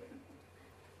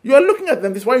 You are looking at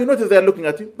them. This is why you notice they are looking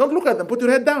at you. Don't look at them. Put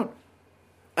your head down.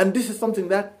 And this is something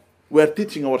that we are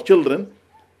teaching our children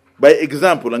by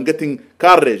example and getting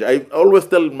courage. I always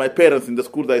tell my parents in the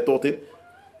school that I taught in,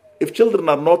 if children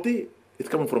are naughty, it's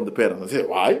coming from the parents. I say,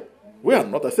 why? We are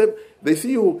not. I said, they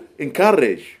see you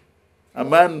encourage. A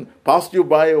man passed you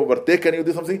by, overtaken you,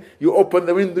 do something, you open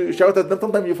the window, you shout at them,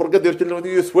 sometimes you forget your children,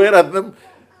 you swear at them.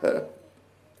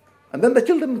 And then the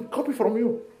children copy from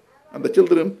you. And the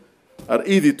children are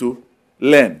easy to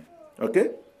learn. Okay?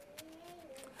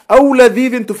 أو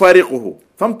لذيذ تفارقه.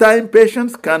 Sometimes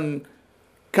patience can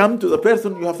come to the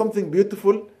person, you have something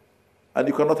beautiful and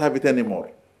you cannot have it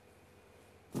anymore.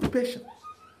 Be patient.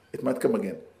 It might come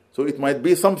again. So it might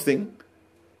be something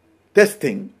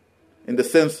testing in the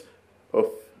sense of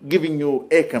giving you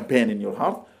a campaign in your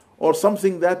heart, or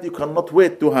something that you cannot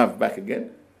wait to have back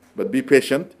again. But be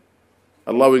patient.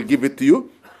 Allah will give it to you.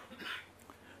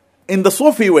 In the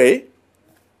Sufi way,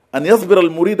 أن يصبر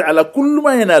المريد على كل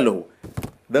ما يناله.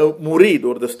 The murid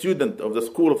or the student of the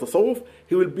school of Tasawwuf,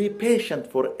 he will be patient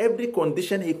for every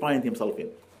condition he finds himself in.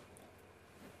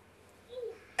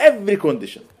 Every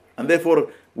condition. And therefore,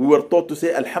 we were taught to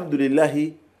say,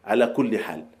 Alhamdulillahi ala kulli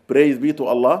hal. Praise be to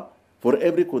Allah for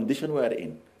every condition we are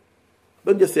in.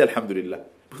 Don't just say Alhamdulillah.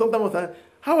 Sometimes we say,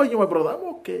 how are you, my brother? I'm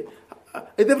okay.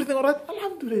 Is everything all right?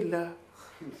 Alhamdulillah.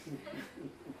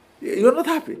 You're not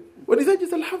happy. When you say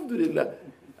just Alhamdulillah,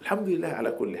 Alhamdulillah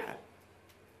ala kulli hal.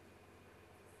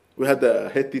 We had a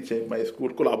head teacher in my school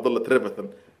called Abdullah Trevathan.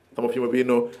 Some of you maybe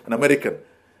know, an American.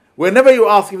 Whenever you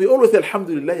ask him, he always say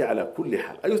Alhamdulillah ala kulli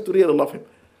hal. I used to really love him.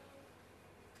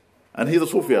 And he's a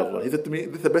Sufi Allah. He said to me,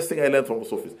 this is the best thing I learned from the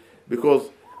Sufis. Because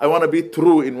I want to be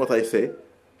true in what I say.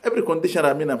 Every condition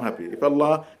I'm in, I'm happy. If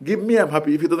Allah give me, I'm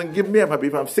happy. If He doesn't give me, I'm happy.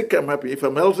 If I'm sick, I'm happy. If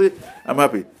I'm healthy, I'm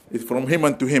happy. It's from Him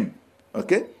and to Him.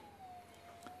 Okay?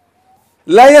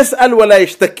 لا يسأل ولا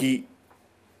يشتكي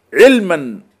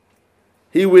علما.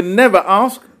 He will never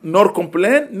ask nor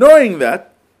complain, knowing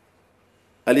that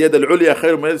اليد العليا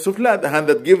خير من اليد السفلى, the hand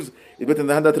that gives is better than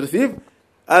the hand that receives,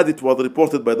 as it was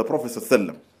reported by the Prophet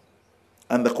ﷺ.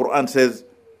 And the Quran says,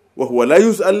 وهو لا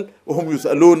يسأل وهم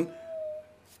يسألون.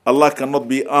 Allah cannot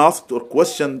be asked or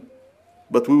questioned,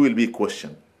 but we will be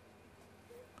questioned.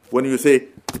 When you say,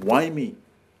 why me?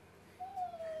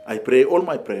 I pray all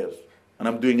my prayers and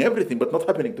I'm doing everything but not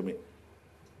happening to me.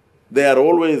 They are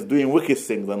always doing wicked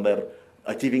things and they're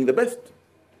achieving the best.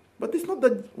 But it's not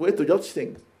the way to judge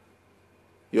things.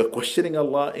 You are questioning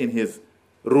Allah in His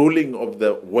ruling of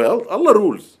the world. Allah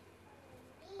rules.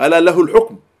 أَلَا لَهُ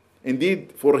الْحُكْمِ.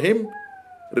 Indeed, for Him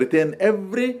retain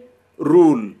every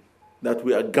rule that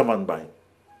we are governed by.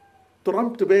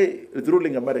 Trump today is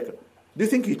ruling America. Do you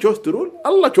think he chose to rule?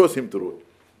 Allah chose him to rule.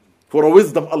 For a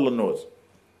wisdom Allah knows.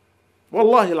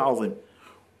 Wallahi al-azim.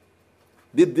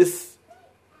 Did this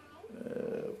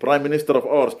Prime Minister of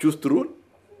ours choose to rule?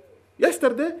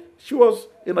 Yesterday, she was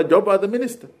in a job as a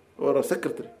minister or a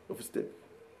secretary of state.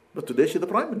 But today she's the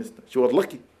Prime Minister. She was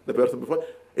lucky, the person before.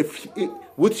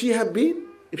 Would she have been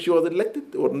if she was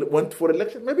elected or went for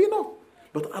election? Maybe not.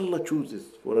 But Allah chooses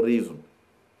for a reason.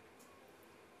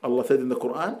 Allah said in the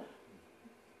Quran,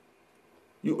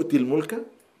 يُؤْتِي الْمُلْكَ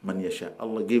مَنْ يَشَاءُ.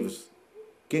 Allah gives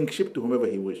kingship to whomever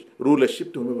He wishes,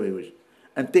 rulership to whomever He wishes,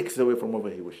 and takes away from whomever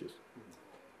He wishes.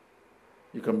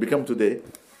 You can become today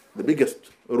the biggest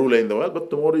ruler in the world, but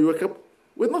tomorrow you wake up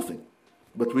with nothing.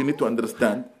 But we need to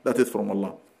understand that is from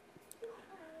Allah.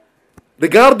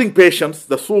 Regarding patience,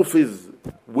 the Sufis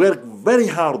work very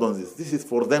hard on this. This is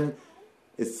for them,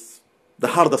 it's the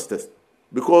hardest test.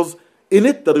 Because in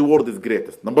it, the reward is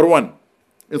greatest. Number one,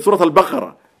 in Surah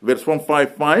Al-Baqarah, verse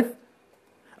 155,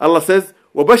 Allah says,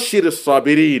 وَبَشِّرِ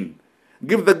الصَّابِرِينَ.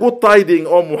 Give the good tidings,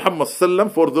 O Muhammad sallam,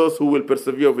 for those who will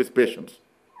persevere with patience.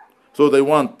 So they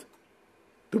want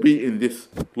to be in this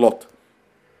lot.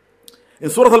 In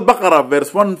Surah Al-Baqarah,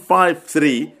 verse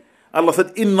 153, Allah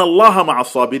said, إِنَّ اللَّهَ مَعَ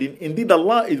الصَّابِرِينَ. Indeed,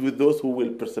 Allah is with those who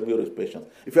will persevere with patience.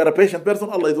 If you are a patient person,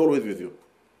 Allah is always with you.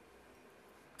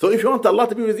 So if you want Allah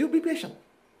to be with you, be patient.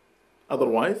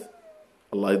 Otherwise,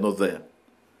 Allah is not there.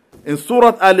 In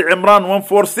Surah Ali Imran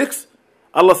 146,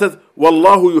 Allah says,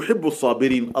 وَاللَّهُ يُحِبُّ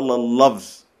الصَّابِرِينَ. Allah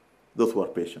loves those who are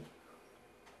patient.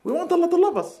 We want Allah to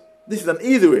love us. This is an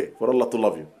easy way for Allah to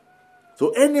love you.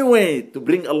 So any way to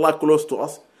bring Allah close to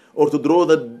us, or to draw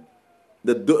the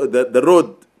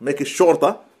road, make it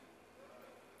shorter,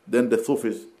 then the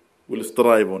Sufis will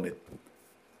strive on it.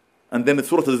 And then in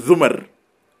Surah Al-Zumar,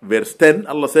 verse 10,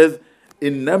 Allah says,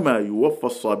 إِنَّمَا يُوَفَّ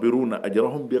الصَّابِرُونَ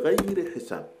أَجْرَهُمْ بِغَيْرِ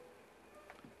حِسَابٍ.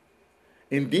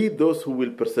 Indeed, those who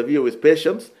will persevere with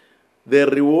patience, their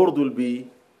reward will be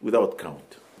without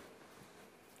count.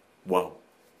 Wow.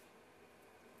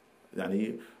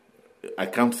 I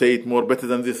can't say it more better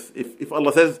than this. If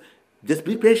Allah says, just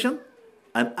be patient,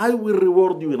 and I will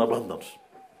reward you in abundance.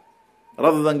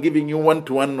 Rather than giving you 1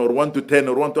 to 1 or 1 to 10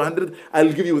 or 1 to 100,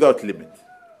 I'll give you without limit.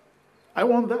 I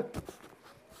want that.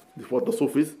 This is what the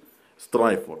Sufis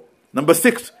strive for. Number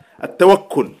 6,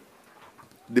 at-tawakkul,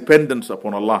 dependence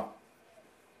upon Allah.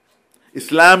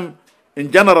 Islam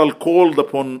in general called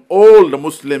upon all the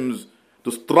Muslims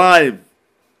to strive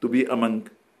to be among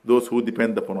those who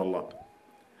depend upon Allah.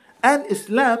 And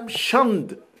Islam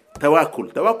shunned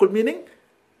tawakkul. Tawakkul meaning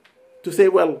to say,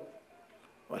 well,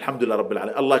 Alhamdulillah Rabbil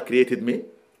Alamin, Allah created me.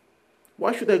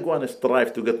 Why should I go and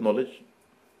strive to get knowledge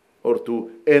or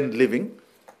to earn living?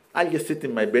 I'll just sit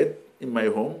in my bed, in my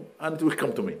home, and it will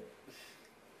come to me.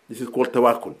 This is called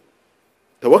tawakkul.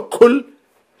 Tawakkul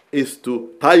is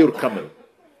to tie your camel.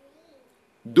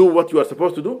 Do what you are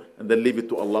supposed to do, and then leave it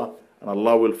to Allah, and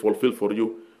Allah will fulfill for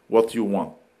you what you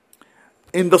want.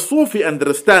 In the Sufi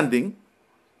understanding,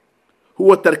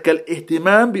 هو ترك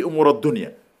الاهتمام بأمور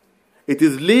الدنيا. It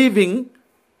is leaving,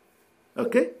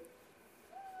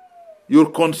 your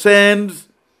concerns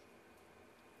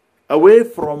away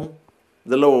from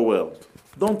the lower world.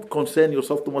 Don't concern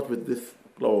yourself too much with this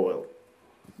lower world.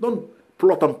 Don't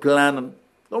plot and plan, and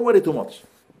don't worry too much.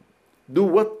 Do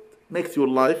what makes your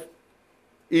life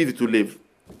easy to live.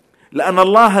 لأن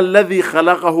الله الذي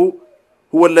خلقه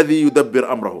هو الذي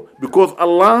يدبر أمره. Because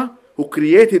Allah, who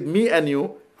created me and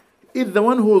you, is the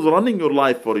one who is running your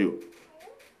life for you.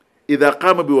 إذا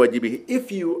قام بواجبه,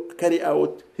 if you carry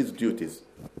out his duties.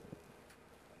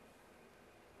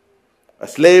 A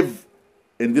slave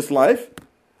in this life,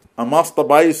 a master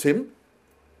buys him,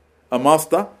 a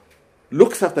master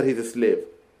looks after his slave.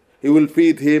 He will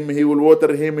feed him, he will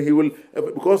water him,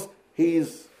 because he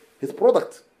is his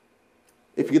product.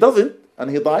 If he doesn't, and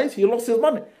he dies, he lost his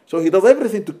money. So he does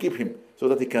everything to keep him, so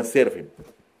that he can serve him.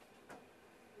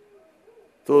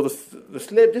 So the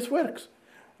slave just works.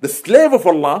 The slave of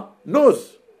Allah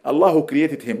knows Allah who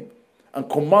created him and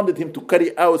commanded him to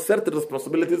carry out certain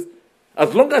responsibilities.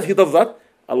 As long as he does that,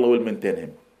 Allah will maintain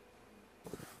him.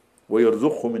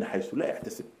 وَيَرْزُقْهُ مِنْ حَيْثُ لَا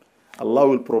يَحْتَسِبُ. Allah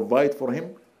will provide for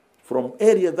him from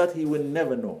areas that he will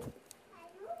never know.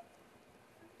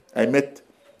 I met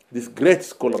this great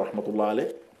scholar, rahmatullah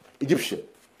alayh, Egyptian,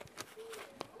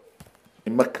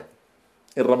 in Mecca,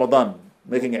 in Ramadan,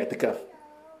 making i'tikaf.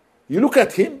 You look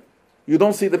at him, you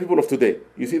don't see the people of today.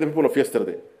 You see the people of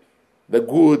yesterday. The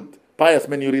good, pious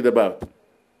men you read about.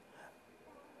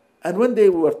 And one day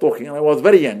we were talking, and I was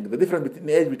very young. The difference in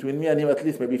age between me and him, at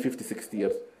least maybe 50, 60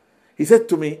 years. He said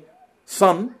to me,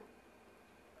 son,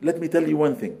 let me tell you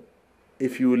one thing.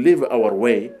 If you live our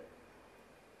way,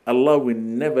 Allah will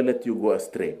never let you go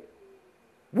astray.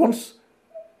 Once,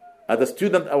 as a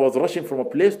student, I was rushing from a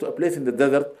place to a place in the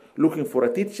desert looking for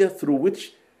a teacher through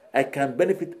which I can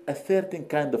benefit a certain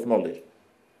kind of knowledge.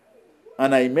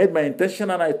 And I made my intention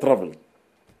and I traveled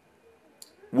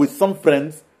with some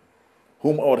friends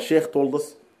whom our sheikh told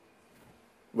us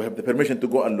we have the permission to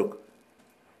go and look.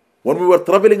 When we were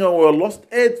traveling and we were lost,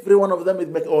 every one of them is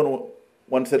making, oh no.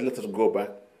 One said, let us go back.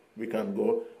 We can't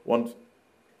go.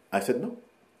 I said, no.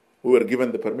 We were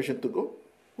given the permission to go.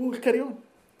 We will carry on.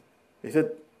 He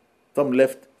said, some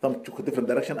left, some took a different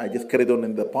direction. I just carried on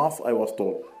in the path I was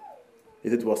told. He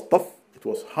said, it was tough. It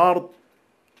was hard.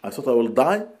 I thought I will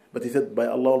die. But he said, by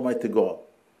Allah Almighty, go.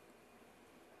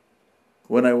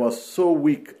 When I was so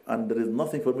weak and there is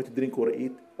nothing for me to drink or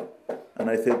eat, and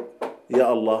I said, Ya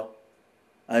Allah,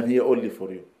 I'm here only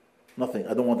for you. Nothing.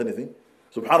 I don't want anything.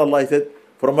 SubhanAllah, he said,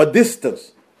 from a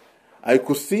distance, I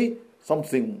could see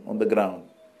something on the ground.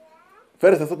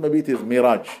 First I thought maybe it is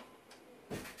mirage,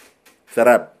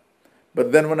 sarab.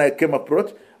 But then when I came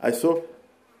approach, I saw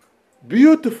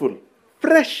beautiful,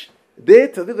 fresh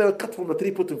dates as if they were cut from a tree,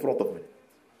 put in front of me.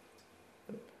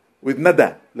 With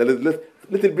nada, little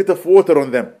bit of water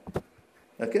on them.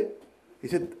 Okay? He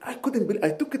said, I couldn't believe, I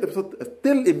took it,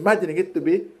 still imagining it to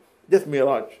be just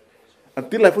mirage.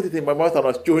 Until I put it in my mouth and I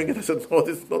was chewing it, I said, no,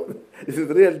 this is not, this is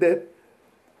real death.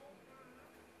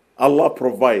 Allah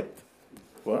provide.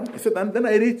 Well, he said, and then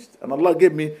I reached, and Allah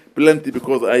gave me plenty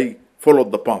because I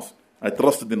followed the path. I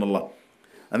trusted in Allah.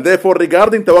 And therefore,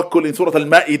 regarding tawakkul in Surah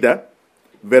Al-Ma'idah,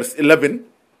 verse 11,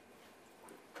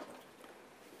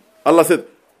 Allah said,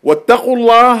 وَاتَّقُوا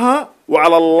اللَّهَ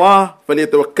وَعَلَى اللَّهِ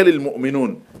فَلْيَتَوَكَّلِ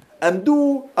الْمُؤْمِنُونَ. And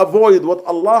do avoid what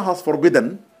Allah has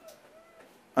forbidden,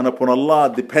 and upon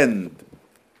Allah depend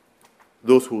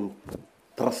those who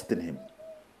trust in Him.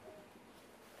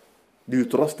 Do you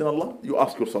trust in Allah? You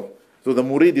ask yourself. So the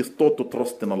murid is taught to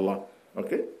trust in Allah.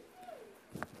 Okay?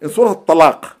 In Surah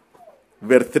Al-Talaq,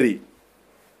 verse 3.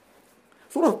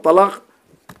 Surah Al-Talaq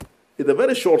is a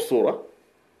very short surah.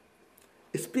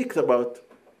 It speaks about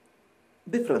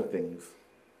different things.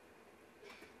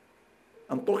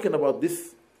 I'm talking about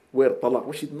this word talaq,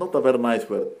 which is not a very nice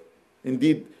word.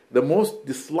 Indeed, the most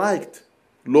disliked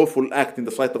lawful act in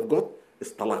the sight of God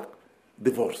is talaq,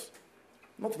 divorce.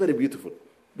 Not very beautiful,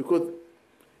 because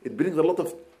it brings a lot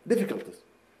of difficulties.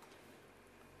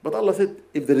 But Allah said,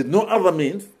 if there is no other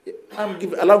means, I'm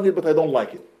allowing it, but I don't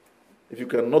like it. If you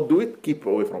cannot do it, keep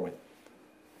away from it.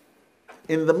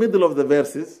 In the middle of the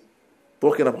verses,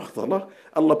 talking about talaq,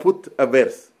 Allah put a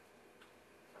verse,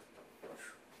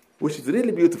 which is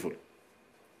really beautiful.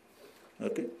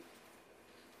 Okay?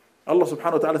 Allah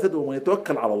subhanahu wa ta'ala said, وَمَنْ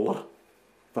يَتَوَكَّلْ عَلَى اللَّهِ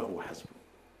فَهُوَ حَسْبُهُ.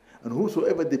 And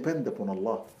whosoever depend upon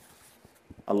Allah,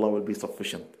 Allah will be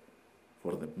sufficient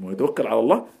for them. وَمَنْ يَتَوَكَّلْ عَلى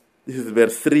اللَّهِ. This is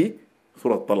verse 3,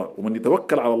 Surah Al-Talaq. وَمَنْ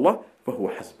يَتَوَكَّلْ عَلى اللَّهِ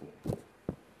فَهُوَ حَسْبُهُ.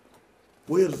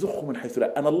 وَيَرْزُقْهُ مِنْ حَيْثُ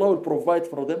لَا. And Allah will provide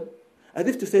for them. As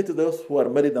if to say to those who are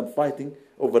married and fighting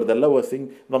over the lower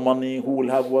thing, the money, who will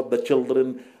have what, the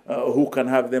children, who can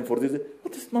have them for this.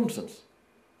 What is nonsense?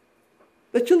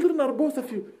 The children are both of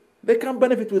you. They can't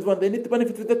benefit with one, they need to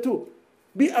benefit with the two.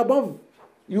 Be above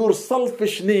your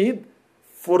selfish need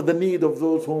for the need of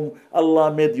those whom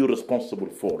Allah made you responsible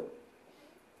for.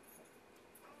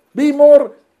 Be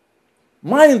more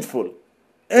mindful.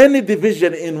 Any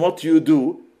division in what you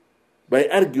do by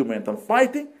argument and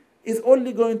fighting is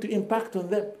only going to impact on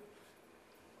them.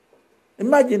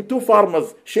 Imagine two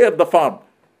farmers shared the farm,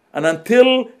 and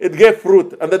until it gave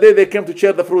fruit, and the day they came to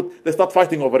share the fruit, they start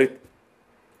fighting over it.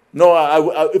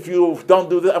 No, if you don't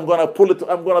do this, I'm going to pull it,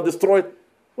 I'm going to destroy it.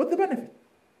 What's the benefit?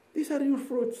 These are your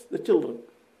fruits, the children.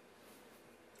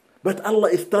 But Allah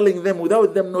is telling them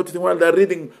without them noticing while they're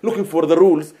reading, looking for the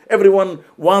rules. Everyone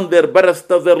wants their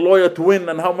barrister, their lawyer to win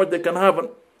and how much they can have. And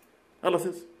Allah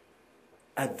says,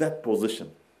 at that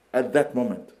position, at that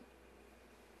moment,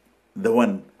 the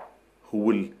one who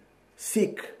will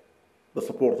seek the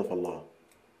support of Allah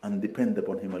and depend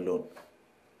upon Him alone,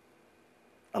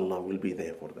 Allah will be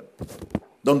there for them.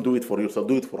 Don't do it for yourself,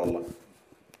 do it for Allah.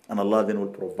 And Allah then will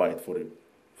provide for you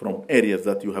from areas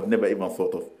that you have never even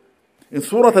thought of. In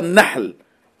Surah Al-Nahl,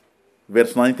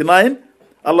 verse 99,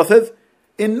 Allah says,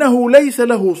 إِنَّهُ لَيْسَ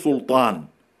لَهُ سُلْطَانٌ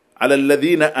عَلَى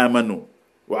الَّذِينَ آمَنُوا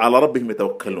وَعَلَى رَبِّهِمْ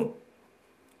يَتَوَكَّلُونَ.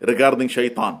 Regarding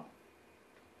shaitan.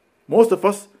 Most of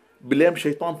us blame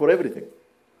shaitan for everything.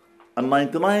 And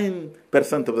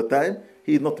 99% of the time,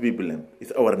 he is not to be blamed.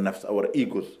 It's our nafs, our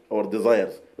egos, our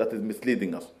desires that is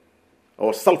misleading us.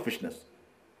 Our selfishness.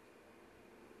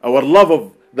 Our love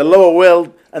of the lower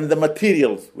world and the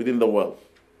materials within the world.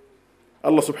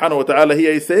 Allah subhanahu wa ta'ala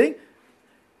here is saying,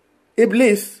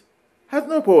 Iblis has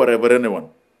no power over anyone.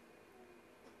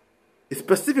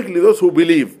 Specifically those who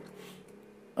believe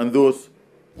and those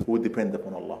who depend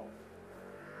upon Allah.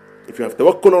 If you have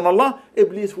tawakkul on Allah,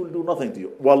 Iblis will do nothing to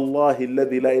you. Wallahi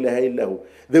alladhi la ilaha illahu.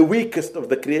 The weakest of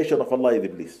the creation of Allah is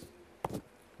Iblis.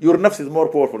 Your nafs is more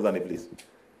powerful than Iblis.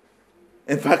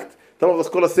 In fact, some of the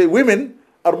scholars say women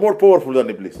are more powerful than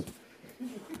Iblis.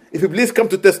 If Iblis come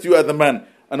to test you as a man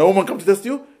and a woman come to test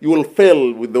you, you will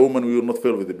fail with the woman, you will not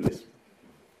fail with Iblis.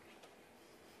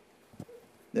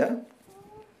 Yeah?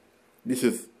 This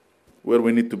is where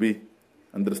we need to be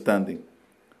understanding.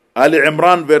 Ali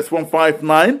Imran verse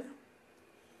 159,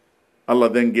 Allah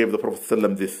then gave the Prophet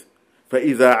ﷺ this.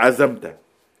 فَإِذَا عَزَمْتَ,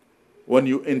 when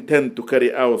you intend to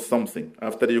carry out something,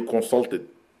 after you consulted,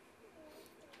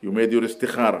 you made your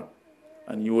istikhara,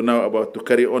 and you are now about to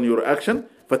carry on your action,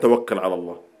 فَتَوَكَّلْ عَلَى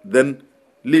اللَّهِ, then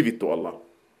leave it to Allah.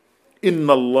 إِنَّ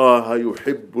اللَّهَ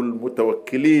يُحِبُّ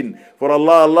الْمُتَوَكِّلِينَ, for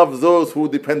Allah loves those who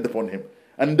depend upon Him.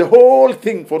 And the whole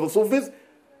thing for the Sufis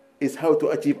is how to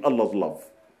achieve Allah's love.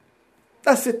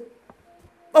 That's it.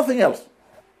 Nothing else.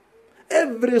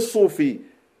 Every Sufi,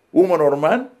 woman or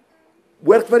man,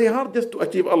 worked very hard just to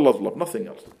achieve Allah's love. Nothing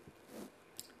else.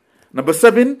 Number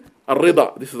 7,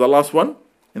 Al-Rida. This is the last one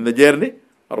in the journey.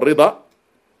 Al-Rida,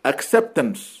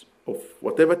 acceptance of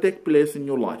whatever takes place in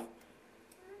your life.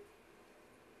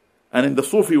 And in the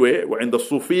Sufi way, وعند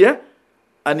الصوفية,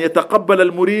 أن يتقبل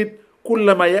المريد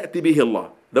كل ما يأتي به الله.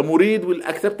 The murid will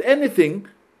accept anything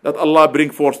that Allah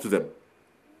bring forth to them,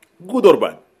 good or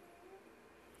bad.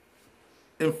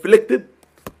 Inflicted,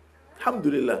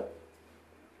 alhamdulillah.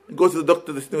 He goes to the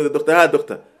doctor, the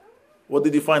doctor, what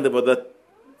did you find about that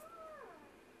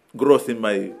growth in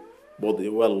my body?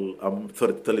 Well, I'm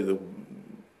sorry to tell you the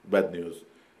bad news.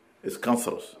 It's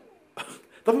cancerous.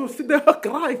 The people sit there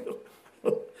cry.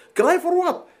 Cry for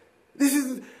what? This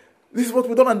is what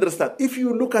we don't understand. If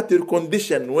you look at your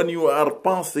condition when you are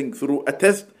passing through a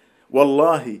test,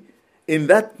 wallahi, in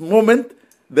that moment,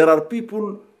 there are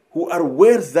people who are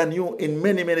worse than you in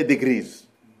many, many degrees.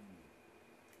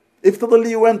 If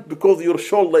totally you went because your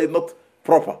shoulder is not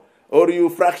proper, or you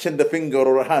fractured the finger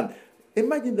or a hand,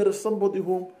 imagine there is somebody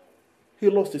whom he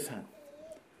lost his hand.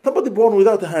 Somebody born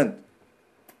without a hand.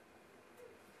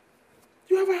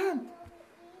 You have a hand.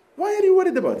 Why are you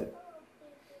worried about it?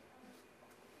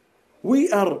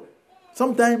 We are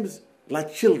sometimes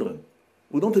like children.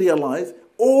 We don't realize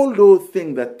all those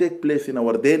things that take place in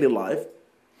our daily life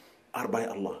are by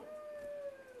Allah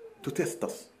to test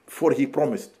us. For He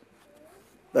promised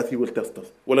that He will test us.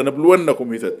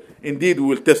 وَلَنَبْلُوَنَّكُمْ, He said. Indeed, we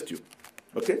will test you.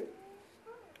 Okay?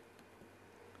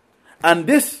 And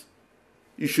this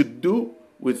you should do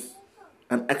with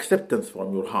an acceptance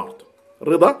from your heart.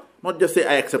 Rida, not just say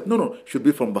I accept. No, should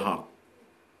be from the heart.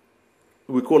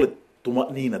 We call it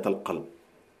طمأنينة القلب.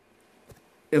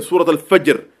 In Surah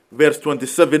Al-Fajr, verse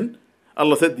 27,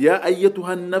 Allah said, يا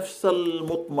أيتها النفس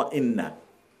المطمئنة.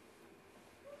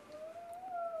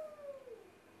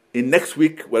 In next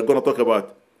week, we're going to talk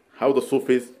about how the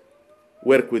Sufis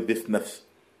work with this nafs.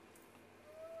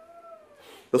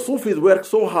 The Sufis work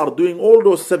so hard doing all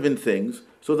those 7 things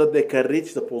so that they can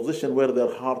reach the position where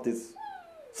their heart is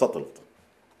settled.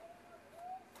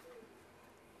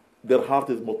 Their heart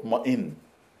is mutma'in,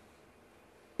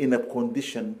 in a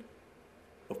condition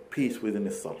of peace within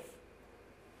itself.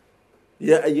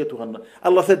 Ya ayyatuha.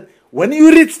 Allah said, when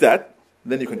you reach that,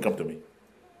 then you can come to me.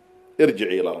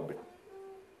 Irji'i ila rabbik.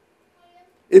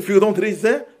 If you don't reach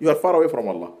there, you are far away from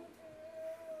Allah.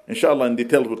 Inshallah, in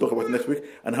detail, we'll talk about next week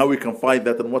and how we can find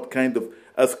that and what kind of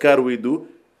azkar we do,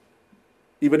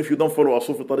 even if you don't follow a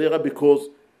Sufi tariqah, because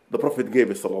the Prophet gave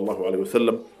it, sallallahu alayhi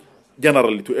wasallam,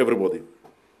 generally to everybody.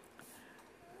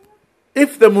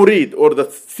 If the murid or the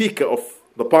seeker of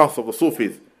the path of the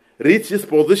Sufis reach this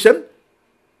position,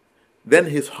 then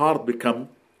his heart becomes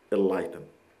enlightened,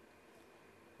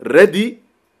 ready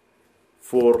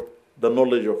for the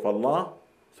knowledge of Allah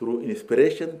through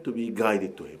inspiration to be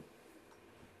guided to Him.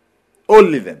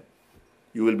 Only then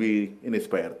you will be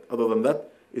inspired. Other than that,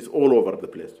 it's all over the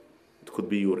place. It could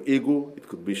be your ego, it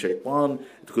could be shaitan,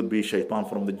 it could be shaitan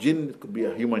from the jinn, it could be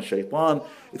a human shaitan,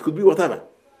 it could be whatever.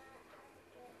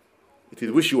 It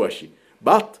is wishy-washy.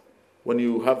 But when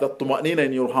you have that tuma'nina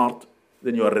in your heart,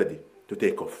 then you are ready to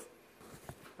take off.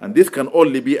 And this can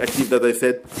only be achieved, as I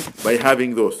said, by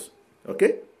having those.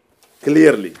 Okay?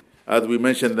 Clearly, as we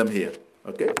mentioned them here.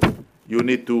 Okay? You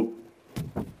need to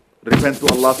repent to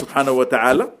Allah subhanahu wa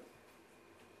ta'ala.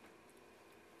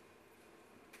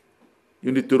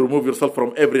 You need to remove yourself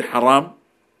from every haram.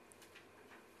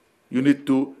 You need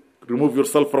to remove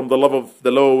yourself from the love of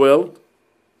the lower world.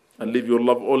 and leave your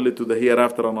love only to the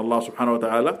hereafter and Allah subhanahu wa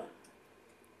ta'ala.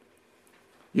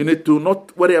 You need to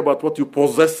not worry about what you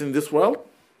possess in this world,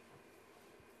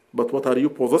 but what are you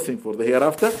possessing for the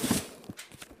hereafter.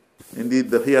 Indeed,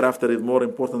 the hereafter is more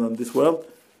important than this world.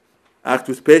 Act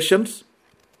with patience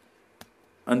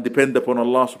and depend upon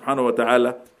Allah subhanahu wa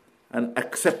ta'ala and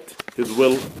accept His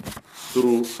will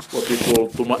through what we call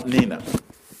tuma'nina.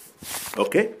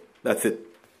 Okay? That's it.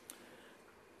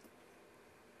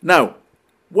 Now,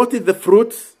 what is the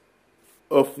fruits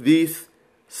of these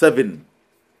 7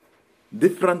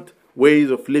 different ways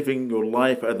of living your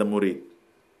life as a murid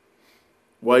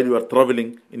while you are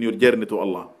traveling in your journey to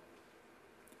Allah?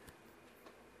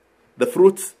 The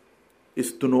fruits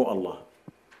is to know Allah.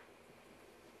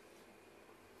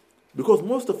 Because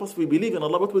most of us, we believe in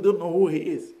Allah, but we don't know who He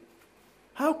is.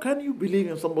 How can you believe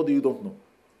in somebody you don't know?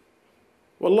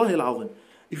 Wallahi al-azim.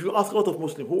 If you ask a lot of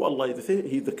Muslims who Allah is, they say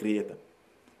He is the Creator.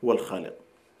 Huwa al-Khaliq.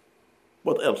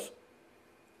 What else?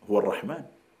 Huwa al-Rahman.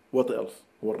 What else?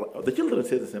 The children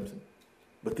say the same thing.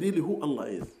 But really who Allah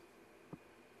is,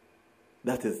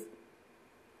 that is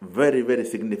very, very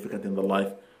significant in the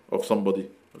life of somebody.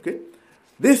 Okay?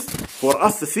 This, for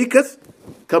us the seekers,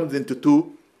 comes into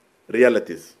 2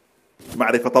 realities.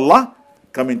 Ma'rifat Allah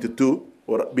come into 2,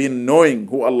 or being knowing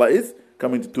who Allah is,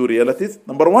 come into 2 realities.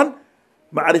 Number 1,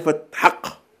 ma'rifat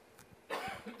haqq,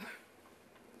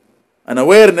 an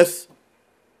awareness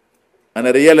and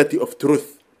a reality of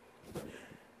truth.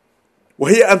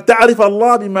 وهي أن تعرف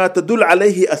الله بما تدل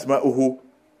عليه أسماؤه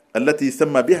التي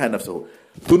يسمى بها نفسه.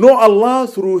 To know Allah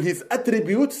through His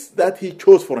attributes that He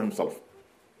chose for Himself.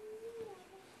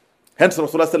 Hence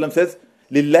Rasulullah ﷺ says,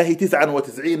 لله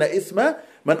 99 اسما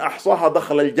من أحصاها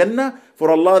دخل الجنة. For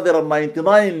Allah there are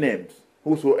 99 names.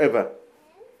 Whosoever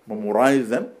memorize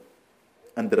them,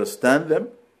 understand them,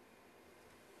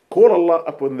 call Allah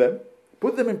upon them,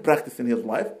 put them in practice in his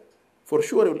life, for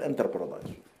sure he will enter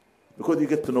paradise. Because you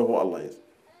get to know who Allah is.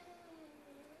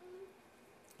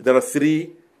 There are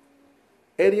 3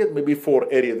 areas, maybe 4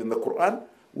 areas in the Quran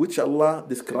which Allah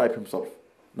describes Himself.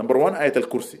 Number 1, Ayat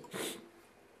al-Kursi.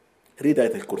 Read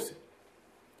Ayat al-Kursi.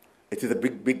 It is a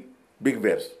big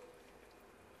verse.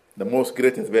 The most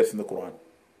greatest verse in the Quran.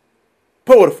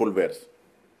 Powerful verse.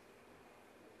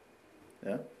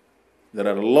 Yeah? There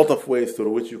are a lot of ways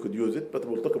through which you could use it, but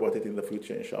we'll talk about it in the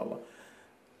future, inshallah.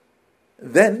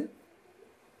 Then,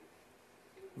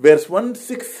 verse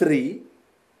 163,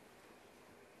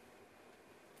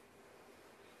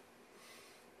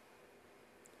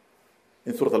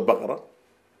 in Surah Al-Baqarah,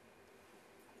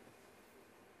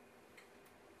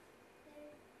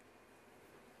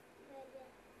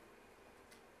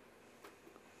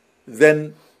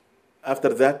 then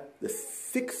after that, the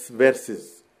 6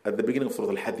 verses at the beginning of Surah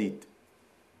Al-Hadid,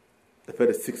 the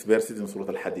first 6 verses in Surah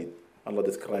Al-Hadid, Allah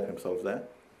describes Himself there.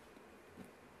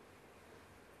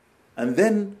 And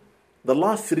then the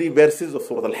last 3 verses of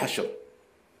Surah Al-Hashr,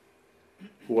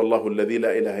 هو الله الذي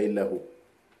لا إله إلا هو.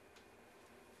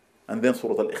 And then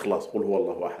Surah Al-Ikhlas, قل هو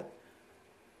الله أحد.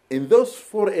 In those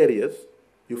 4 areas,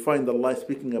 you find Allah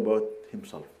speaking about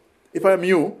Himself. If I am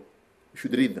you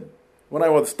should read them. When I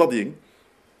was studying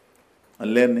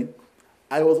and learning,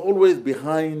 I was always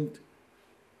behind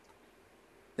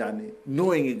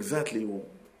knowing exactly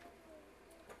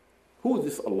who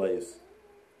this Allah is.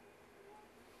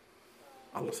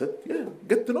 Allah said, yeah,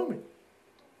 get to know me.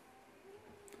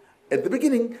 At the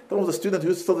beginning, there was a student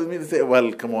who studied me. They say,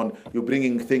 well, come on, you're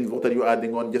bringing things. What are you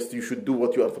adding on? Just you should do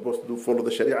what you are supposed to do. Follow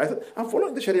the Sharia. I said, I'm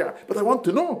following the Sharia, but I want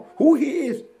to know who He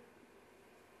is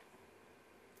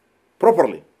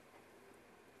properly.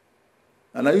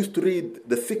 And I used to read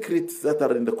the secrets that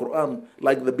are in the Quran,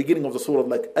 like the beginning of the surah,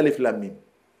 like Alif Lam Mim.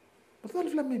 What's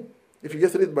Alif Lam Mim? If you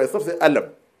just read by itself, say Alam.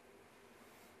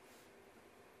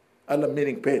 Alam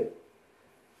meaning pain.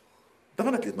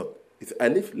 Definitely it's not. It's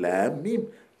Alif Lam Mim.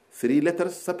 3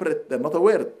 letters separate, they're not a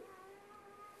word.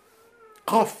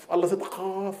 Qaf, Allah said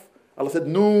Qaf. Allah said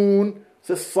Noon,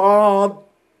 says Sad.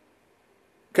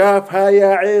 Kaf, Ha,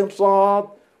 Ya, Ain, Sad.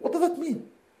 What does that mean?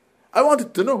 I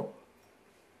wanted to know.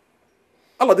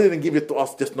 Allah didn't give it to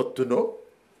us just not to know.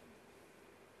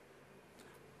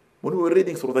 When we were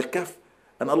reading Surah Al-Kahf,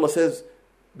 and Allah says,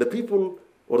 the people,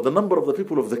 or the number of the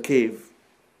people of the cave,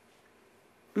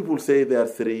 people say they are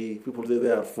 3, people say they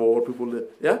are 4, people,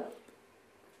 yeah?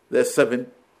 They are 7.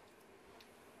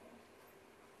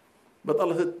 But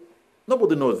Allah said,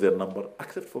 nobody knows their number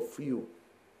except for few.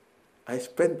 I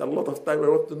spent a lot of time, I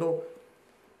want to know,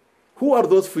 who are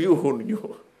those few who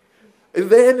knew? Is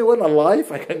there anyone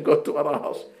alive I can go to our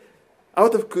house?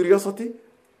 Out of curiosity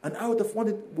and out of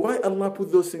wanting, why Allah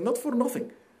put those things? Not for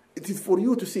nothing. It is for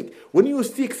you to seek. When you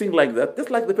seek things like that, just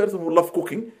like the person who loves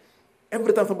cooking,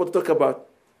 Every time somebody talk about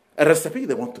a recipe,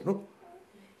 they want to know.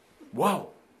 Wow,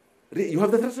 you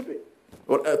have that recipe?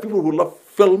 Or people who love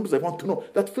films, they want to know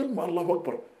that film. Allahu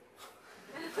Akbar.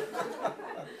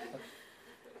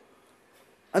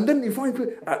 And then you find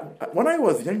people, when I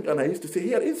was young, and I used to say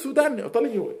here in Sudan, I'm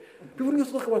telling you, people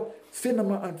used to talk about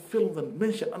cinema and films and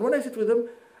mention. And when I sit with them,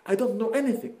 I don't know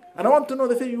anything. And I want to know,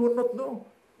 they say, you will not know.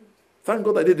 Thank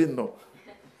God I didn't know.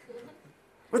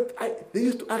 But they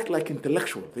used to act like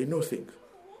intellectual. They know things.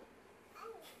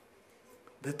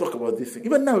 They talk about these things.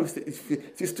 Even now, if you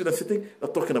see students sitting, they're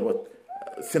talking about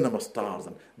cinema stars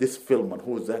and this film and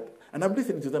who's that. And I'm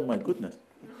listening to them, my goodness.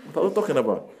 What are they talking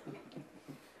about?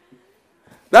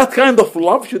 That kind of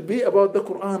love should be about the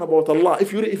Quran, about Allah.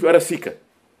 If you are a seeker,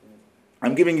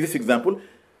 I'm giving this example.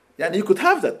 Yeah, you could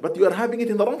have that, but you are having it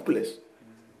in the wrong place.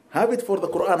 Have it for the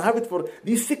Quran. Have it for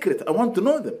these secrets. I want to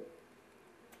know them.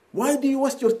 Why do you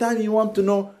waste your time? You want to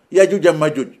know Yajuj and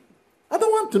Majuj? I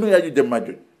don't want to know Yajuj and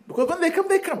Majuj, because when they come,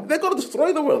 they come. They're going to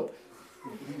destroy the world.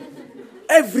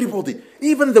 Everybody,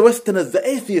 even the Westerners, the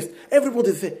atheists,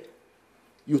 everybody say,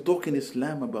 you talk in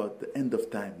Islam about the end of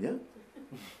time, yeah?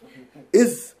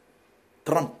 Is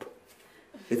Trump,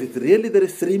 is it really there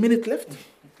is 3 minutes left?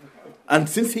 And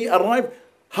since he arrived,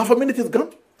 half a minute is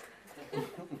gone?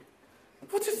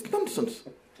 What is nonsense?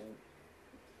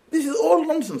 This is all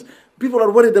nonsense. People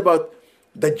are worried about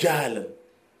Dajjal,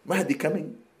 Mahdi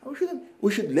coming.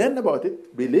 We should learn about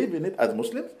it, believe in it as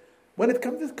Muslims. When it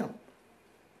comes, it comes.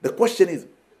 The question is,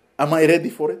 am I ready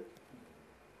for it?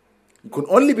 You can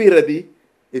only be ready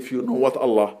if you know what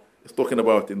Allah is talking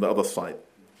about in the other side.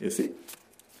 You see?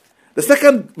 The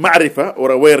second معرفة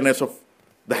or awareness of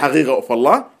the حقيقة of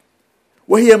Allah,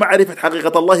 وهي معرفة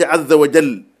حقيقة الله عز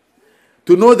وجل.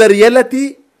 To know the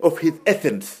reality of His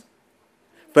essence.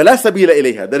 فلا سبيل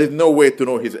إليها. There is no way to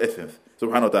know His essence.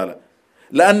 سبحانه وتعالى.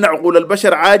 لأن عقول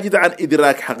البشر عاجزة عن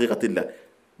إدراك حقيقة الله.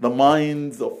 The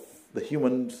minds of the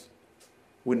humans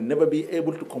will never be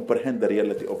able to comprehend the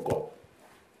reality of God.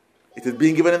 It is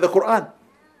being given in the Quran.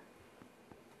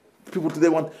 People today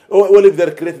want, well, if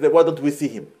they're created, why don't we see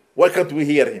Him? Why can't we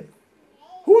hear Him?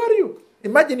 Who are you?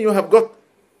 Imagine you have got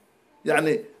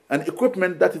an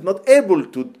equipment that is not able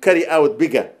to carry out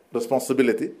bigger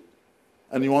responsibility,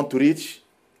 and you want to reach.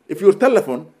 If your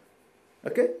telephone,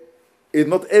 is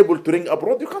not able to ring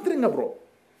abroad, you can't ring abroad.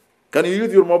 Can you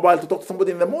use your mobile to talk to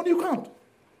somebody in the moon? You can't.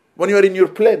 When you are in your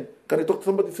plane, can you talk to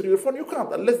somebody through your phone? You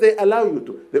can't, unless they allow you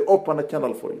to. They open a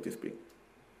channel for you to speak.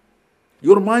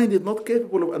 Your mind is not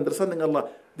capable of understanding Allah.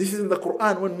 This is in the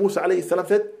Quran when Musa alayhi salam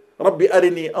said, Rabbi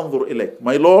arini anzur ilayk.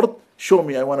 My Lord, show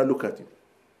me, I want to look at you.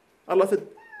 Allah said,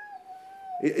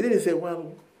 He didn't say,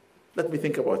 well, let me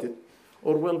think about it.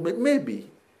 Or, well, maybe,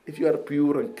 if you are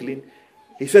pure and clean.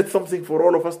 He said something for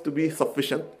all of us to be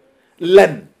sufficient.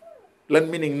 Lan.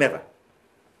 Lan meaning never.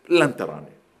 Lan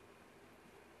tarani.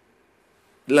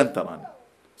 Lan tarani.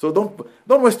 So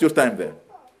don't waste your time there.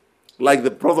 Like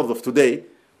the brothers of today,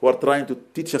 who are trying to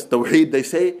teach us Tawheed, they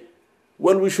say,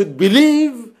 well, we should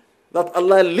believe that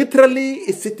Allah literally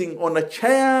is sitting on a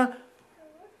chair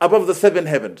above the 7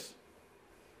 heavens.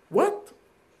 What?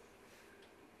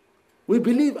 We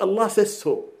believe Allah says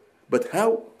so. But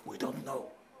how? We don't know.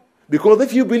 Because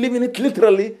if you believe in it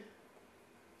literally,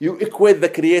 you equate the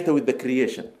creator with the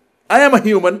creation. I am a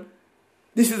human,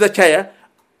 this is a chair,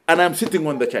 and I'm sitting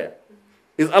on the chair.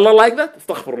 Is Allah like that?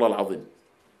 Astaghfirullah al-azim.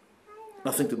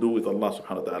 Nothing to do with Allah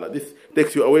subhanahu wa ta'ala. This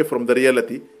takes you away from the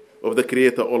reality of the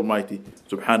Creator Almighty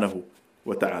subhanahu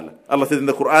wa ta'ala. Allah says in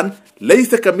the Quran, لَيْسَ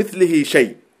كَمِثْلِهِ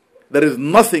شَيْءٍ. There is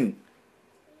nothing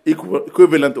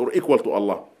equivalent or equal to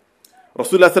Allah.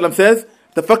 Rasulullah sallam says,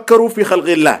 تَفَكَّرُوا فِي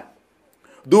خَلْقِ اللَّهِ.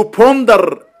 Do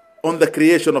ponder on the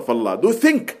creation of Allah. Do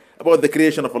think about the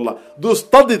creation of Allah. Do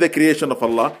study the creation of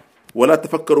Allah. وَلَا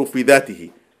تَفَكَّرُوا فِي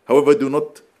ذَاتِهِ. However, do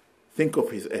not think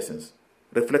of His essence.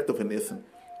 Reflect of His essence.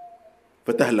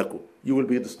 فَتَهْلَكُوا. You will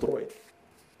be destroyed.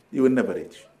 You will never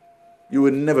reach. You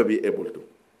will never be able to.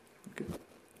 Okay.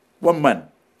 One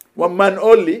man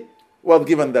only was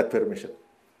given that permission.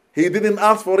 He didn't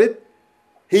ask for it.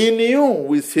 He knew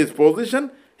with his position,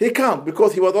 he can't,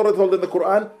 because he was already told in the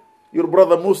Quran, your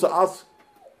brother Musa asked,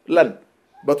 Lan,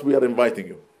 but we are inviting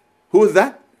you. Who is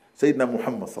that? Sayyidina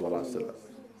Muhammad sallallahu alaihi wasallam.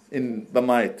 In the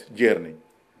night journey.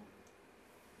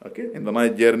 Okay, in the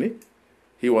night journey,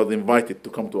 he was invited to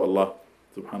come to Allah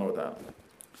subhanahu wa ta'ala.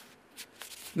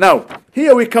 Now,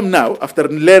 here we come now, after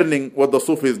learning what the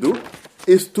Sufis do,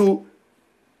 is to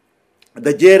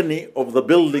the journey of the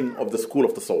building of the school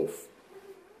of Tasawwuf.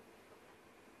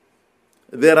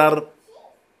 There are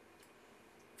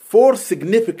 4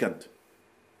 significant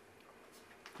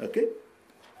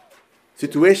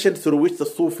situations through which the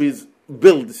Sufis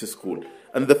build this school.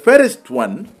 And the first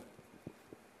one,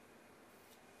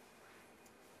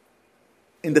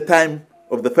 in the time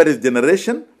of the first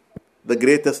generation, the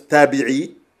greatest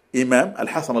tabi'i Imam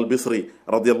Al-Hasan Al-Bisri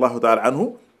radiyallahu ta'ala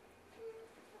anhu,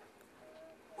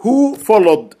 who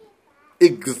followed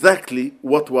exactly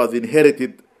what was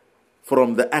inherited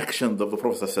from the actions of the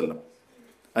Prophet ﷺ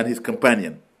and his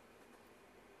companion.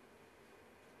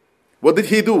 What did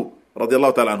he do?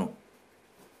 Radiyallahu ta'ala anhu.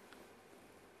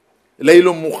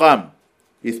 Laylun muqam.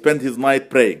 He spent his night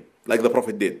praying, like the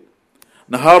Prophet did.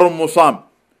 Naharun musam.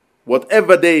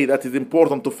 Whatever day that is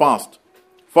important to fast.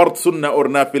 Fard sunnah or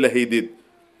nafila he did.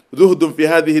 Zuhdun fi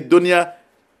hadhihi dunya,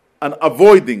 and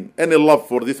avoiding any love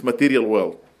for this material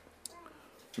world.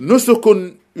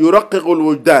 نسك يرقق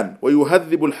الوجدان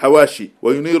ويهذب الحواشي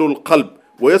وينير القلب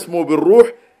ويسمو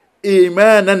بالروح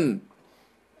إيمانا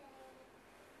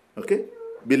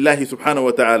بالله سبحانه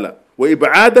وتعالى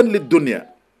وإبعادا للدنيا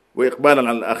وإقبالا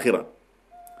على الآخرة,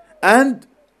 and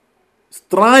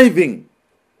striving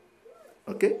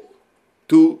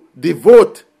to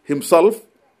devote himself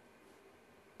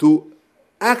to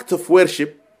acts of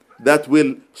worship that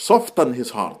will soften his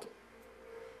heart,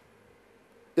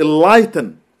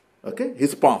 enlighten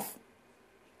his path,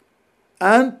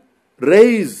 and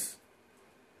raise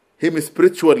him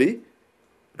spiritually,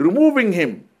 removing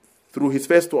him through his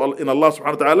faith to Allah, in Allah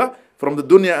subhanahu wa ta'ala, from the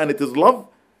dunya and it is love,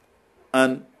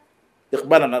 and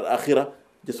iqbalan al-akhirah,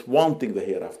 just wanting the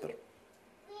hereafter,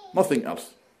 nothing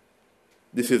else.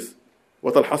 This is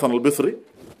what Al-Hasan Al-Bisri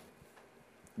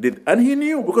did, and he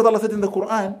knew, because Allah said in the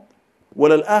Quran,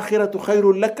 وَلَلْآخِرَةُ خَيْرٌ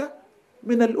لَكَ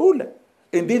مِنَ الْأُولَى.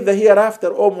 Indeed, the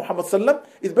hereafter, O Muhammad sallam,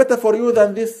 is better for you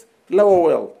than this lower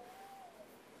world.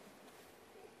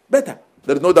 Better.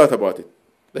 There is no doubt about it.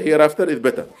 The hereafter is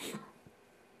better.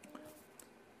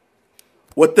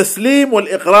 والتسليم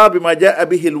والإقرار بما جاء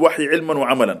به الوحي علما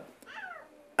وعملا,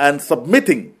 and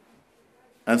submitting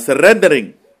and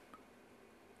surrendering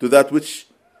to that which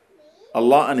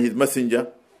Allah and His Messenger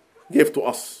gave to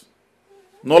us,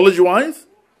 knowledge-wise,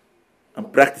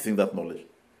 and practicing that knowledge.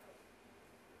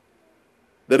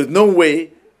 There is no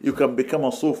way you can become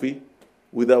a Sufi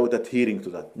without adhering to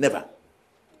that. Never.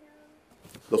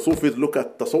 The Sufis look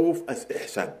at tasawwuf as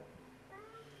ihsan.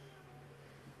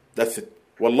 That's it.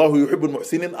 Wallahu yuhibbul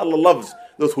muhsinin. Allah loves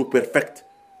those who perfect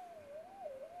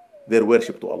their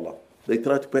worship to Allah. They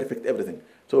try to perfect everything.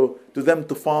 So to them,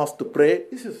 to fast, to pray,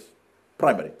 this is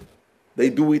primary. They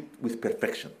do it with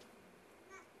perfection.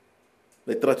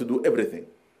 They try to do everything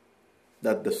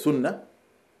that the Sunnah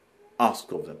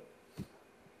asks of them.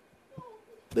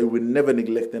 They will never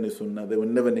neglect any Sunnah. They will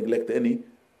never neglect any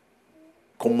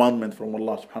commandment from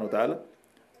Allah subhanahu wa ta'ala.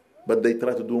 But they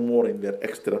try to do more in their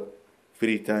extra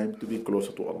free time to be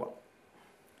closer to Allah.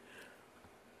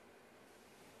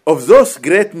 Of those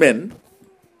great men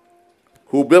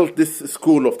who built this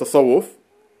school of tasawwuf,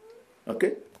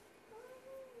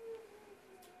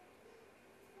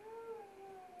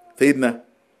 Sayyidina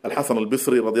Al-Hasan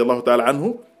Al-Bisri radiyallahu ta'ala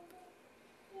anhu,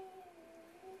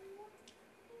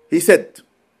 he said,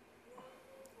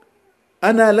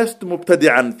 أنا لست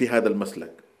مبتدعا في هذا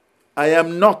المسلك. I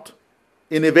am not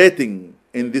innovating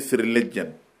in this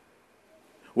religion.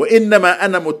 وإنما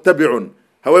أنا متبع.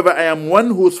 However, I am one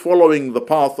who is following the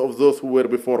path of those who were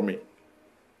before me.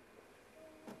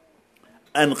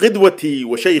 And قدوتي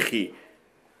وشيخي,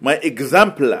 my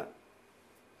exemplar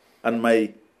and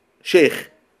my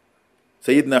sheikh,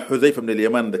 Sayyidina Huzayf ibn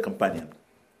al-Yaman, the companion,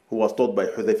 who was taught by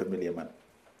Huzayf ibn al-Yaman.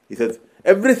 He says,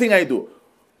 everything I do,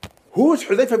 who is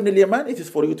Huzayf ibn al-Yaman? It is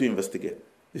for you to investigate.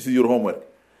 This is your homework.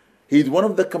 He is one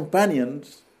of the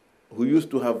companions who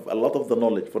used to have a lot of the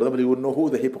knowledge. For example, he would know who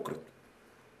the hypocrite.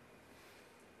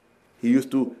 He used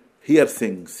to hear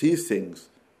things, see things.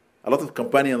 A lot of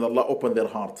companions, Allah opened their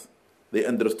hearts. They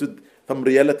understood some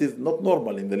realities not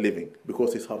normal in the living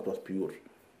because his heart was pure.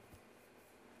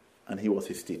 And he was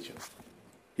his teacher.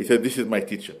 He said, this is my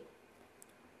teacher.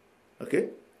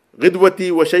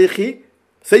 غدوتي وشيخي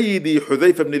سيدي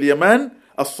حذيفة بن اليمان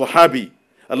الصحابي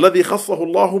الذي خصه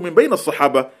الله من بين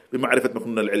الصحابة بمعرفة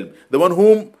مكنون العلم. The one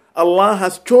whom Allah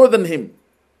has chosen him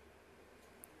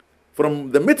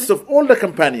from the midst of all the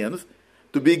companions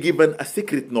to be given a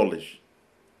secret knowledge.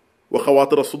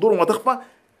 وخواطر الصدور وما تخفى.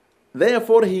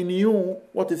 Therefore he knew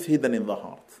what is hidden in the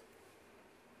heart.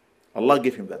 Allah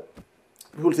gave him that.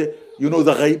 People say, you know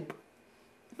the ghaib?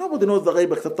 Nobody knows the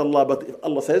ghaib except Allah, but if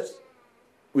Allah says,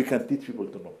 we can teach people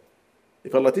to know.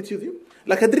 If Allah teaches you,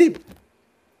 like a dream.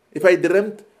 If I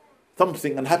dreamt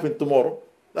something and happened tomorrow,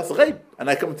 that's ghaib. And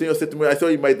I come to you and say to me, I saw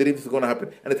in my dream this is going to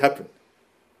happen, and it happened.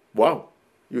 Wow.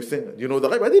 You think, you know the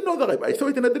ghaib? I didn't know the ghaib. I saw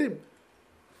it in a dream.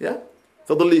 Yeah?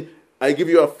 Suddenly, I give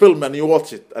you a film and you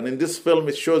watch it, and in this film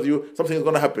it shows you something is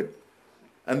going to happen.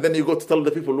 And then you go to tell the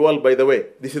people, well, by the way,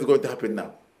 this is going to happen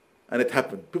now. And it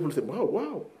happened. People say,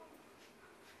 wow.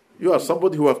 You are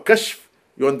somebody who have kashf.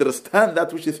 You understand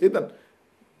that which is hidden.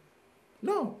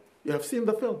 No, you have seen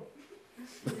the film.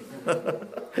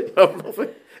 You have nothing.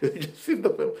 You just seen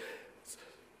the film.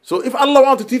 So if Allah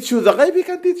wants to teach you the ghaib, He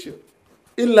can teach you.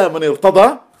 إِلَّا مَنِ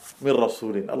ارْتَضَى مِنْ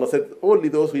رَسُولٍ. Allah said, only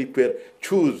those who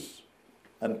choose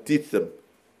and teach them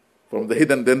from the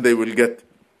hidden, then they will get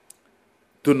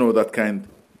to know that kind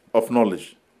of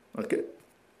knowledge. Okay?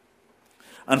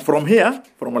 And from here,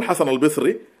 from Al-Hasan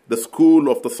al-Bisri, the school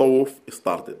of Tasawwuf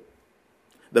started.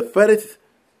 The first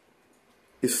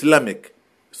Islamic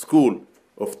school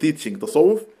of teaching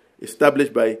Tasawwuf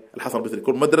established by Al-Hasan al-Bisri,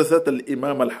 called Madrasat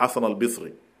al-Imam al-Hasan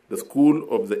al-Bisri, the school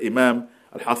of the Imam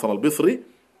al-Hasan al-Bisri.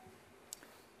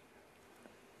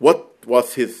 What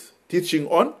was his teaching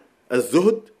on?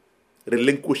 Az-Zuhd,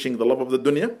 relinquishing the love of the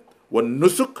dunya,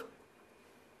 wal-Nusuk,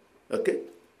 okay,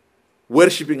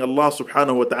 worshipping Allah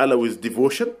subhanahu wa ta'ala with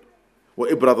devotion,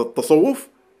 وإبراز التصوف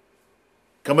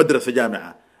كمدرسة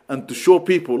جامعة, and to show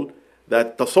people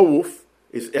that tasawwuf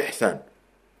is ihsan.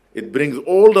 It brings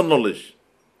all the knowledge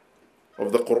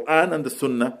of the Quran and the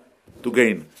Sunnah to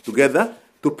gain together,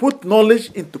 to put knowledge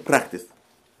into practice.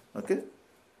 Okay?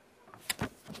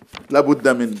 لا بد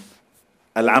من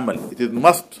العمل. It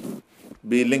must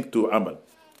be linked to amal.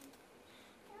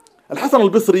 Al-Hasan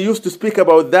al-Bisri used to speak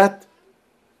about that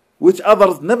which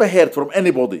others never heard from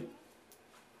anybody.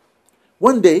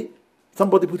 One day,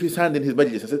 somebody put his hand in his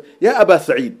majlis and said, Ya Aba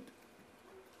Sa'id,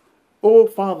 O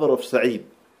father of Sa'id,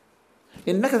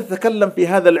 إنك تتكلم في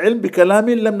هذا العلم بكلام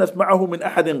لم نسمعه من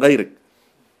أحد غيرك.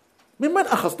 ممن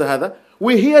أخذت هذا?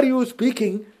 We hear you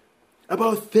speaking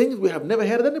about things we have never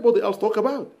heard anybody else talk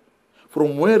about.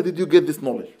 From where did you get this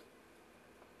knowledge?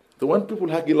 So when people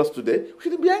haggle us today, we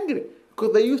shouldn't be angry,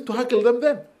 because they used to haggle them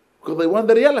then, because they want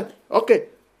the reality. Okay.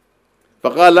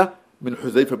 فقال من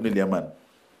حذيفة بن اليمان.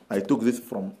 I took this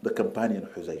from the companion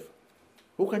Huzaifa.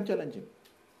 Who can challenge him?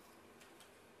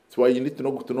 That's why you need to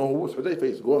know who Huzaifa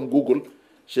is. Go and Google.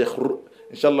 Sheikh,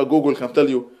 inshallah, Google can tell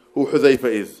you who Huzaifa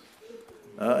is.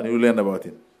 And you learn about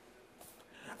him.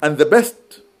 And the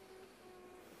best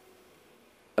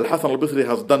Al-Hasan al-Bisri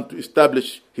has done to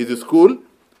establish his school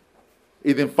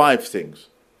is in 5 things.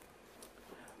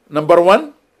 Number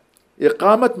 1,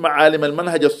 إقامة معالم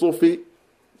المنهج الصوفي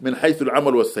من حيث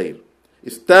العمل والسير.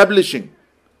 Establishing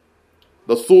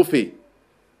the Sufi,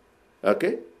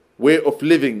 okay, way of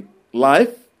living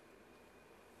life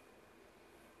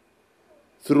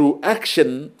through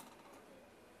action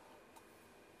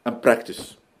and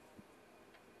practice.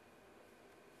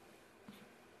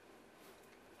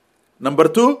 Number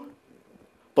 2,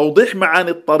 توضيح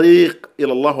معاني الطريق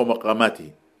إلى الله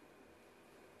ومقاماته.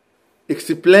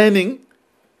 Explaining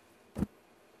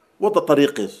what the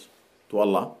tariq is to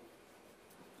Allah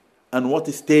and what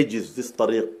stages this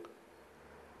tariq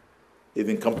is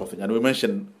encompassing. And we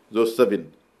mentioned those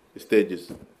 7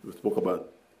 stages we spoke about.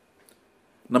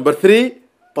 Number 3,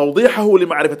 توضيحه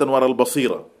لمعرفة أنوار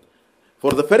البصيرة.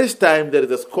 For the first time, there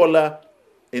is a scholar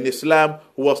in Islam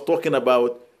who was talking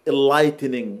about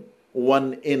enlightening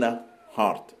one inner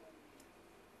heart.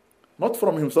 Not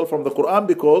from himself, from the Quran,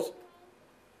 because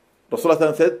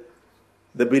Rasulullah said,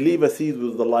 the believer sees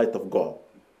with the light of God.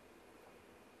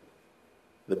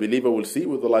 The believer will see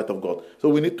with the light of God. So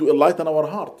we need to enlighten our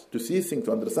heart, to see things,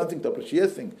 to understand things, to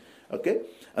appreciate things. Okay?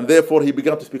 And therefore he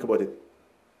began to speak about it.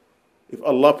 If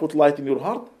Allah put light in your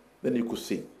heart, then you could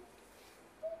see.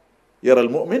 يَرَى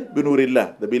الْمُؤْمِنْ بِنُورِ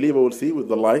اللَّهِ. The believer will see with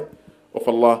the light of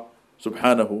Allah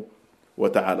subhanahu wa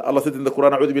ta'ala. Allah said in the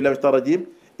Quran, أعوذ بالله من الشيطان الرجيم,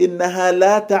 إنها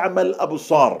لا تعمى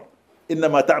الأبصار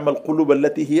إنما تعمى القلوب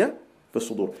التي هي في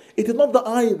الصدور. It is not the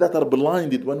eyes that are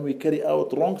blinded when we carry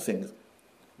out wrong things,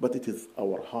 but it is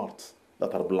our hearts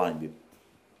that are blinded.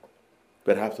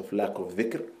 Perhaps of lack of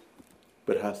dhikr,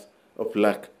 perhaps of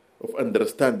lack of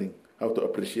understanding how to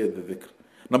appreciate the dhikr.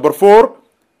 Number 4,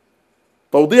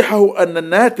 توضيحه أن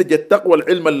الناتج التقوى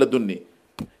العلم اللدني.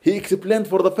 He explained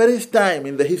for the first time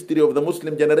in the history of the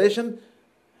Muslim generation,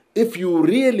 if you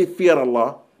really fear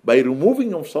Allah by removing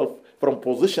yourself from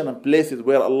position and places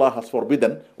where Allah has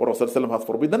forbidden, or Rasulullah has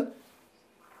forbidden,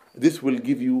 this will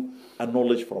give you a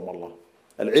knowledge from Allah.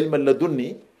 Al-ilm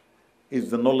al-ladunni is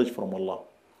the knowledge from Allah.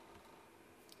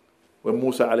 When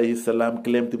Musa alayhi salam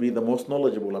claimed to be the most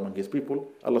knowledgeable among his people,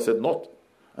 Allah said not,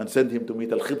 and sent him to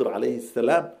meet Al-Khidr alayhi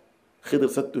salam. Khidr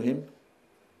said to him,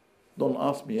 don't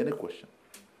ask me any question.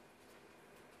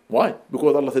 Why?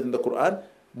 Because Allah said in the Quran,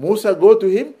 Musa, go to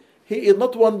him, he is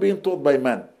not one being taught by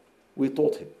man. We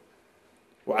taught him.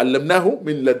 وَعَلَّمْنَاهُ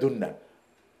مِنْ لَدُنَّا.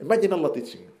 Imagine Allah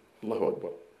teaching you. Allahu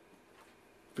Akbar.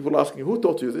 People asking, who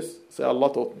taught you this? Say,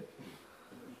 Allah taught me.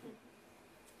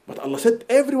 But Allah said,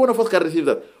 every one of us can receive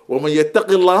that. وَمَنْ يَتَّقِ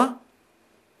اللَّهِ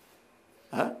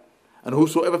And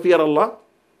whosoever fear Allah,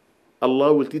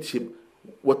 Allah will teach him.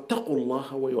 وَاتَّقُوا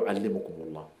اللَّهَ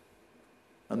وَيُعَلِّمُكُمُ اللَّهِ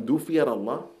And do fear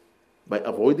Allah. By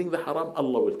avoiding the haram,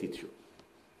 Allah will teach you.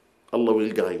 Allah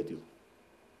will guide you.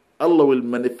 Allah will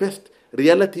manifest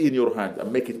reality in your hand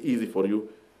and make it easy for you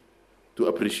to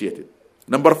appreciate it.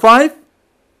 Number 5,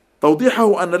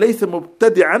 توضيحه أن ليس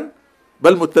مبتدعا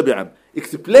بل متبعا.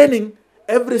 Explaining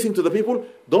everything to the people.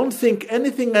 Don't think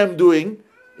anything I'm doing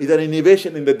is an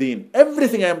innovation in the deen.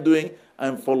 Everything I'm doing,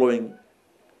 I'm following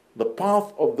the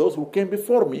path of those who came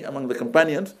before me among the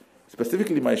companions,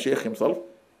 specifically my Shaykh himself.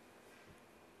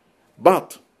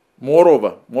 But,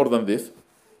 moreover, more than this,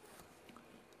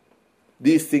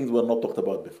 these things were not talked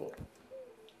about before.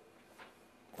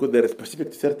 Because they are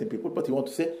specific to certain people, but you want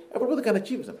to say, everybody can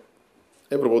achieve them.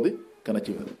 Everybody can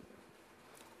achieve them.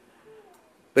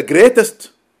 The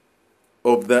greatest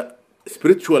of the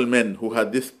spiritual men who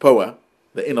had this power,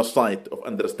 the inner sight of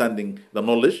understanding the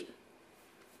knowledge,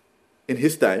 in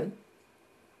his time,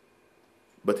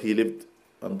 but he lived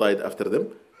and died after them.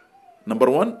 Number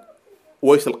 1,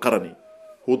 Uwais al-Qarani,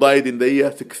 who died in the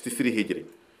year 63 Hijri.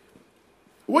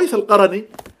 Uwais al-Qarani,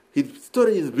 his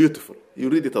story is beautiful. You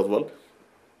read it as well.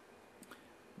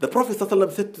 The Prophet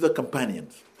ﷺ said to the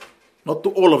companions, not to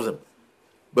all of them,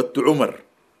 but to Umar,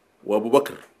 wa Abu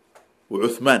Bakr, wa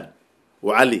Uthman,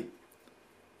 wa Ali.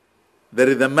 There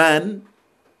is a man,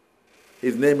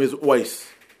 his name is Uwais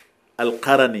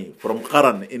al-Qarani, from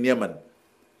Qaran in Yemen.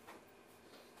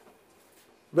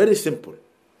 Very simple,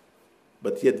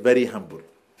 but yet very humble.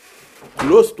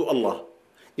 Close to Allah.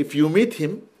 If you meet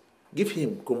him, give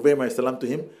him, convey my salam to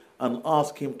him, and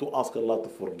ask him to ask Allah to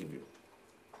forgive you.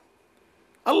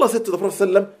 Allah said to the Prophet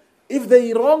ﷺ, if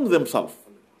they wrong themselves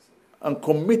and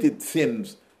committed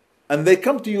sins, and they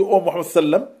come to you, O Muhammad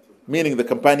ﷺ, meaning the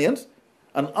companions,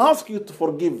 and ask you to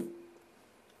forgive,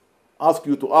 ask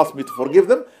you to ask me to forgive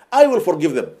them, I will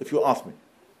forgive them if you ask me.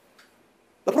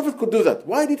 The Prophet could do that.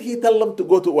 Why did he tell them to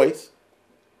go to Uwais?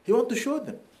 He wanted to show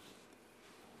them.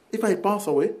 If I pass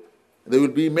away, there will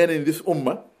be men in this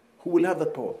ummah who will have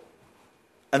that power.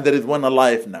 And there is one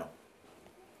alive now.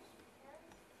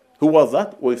 Who was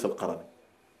that? Uwais al-Qarani.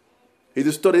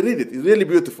 His story, read it. It's really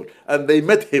beautiful. And they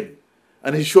met him.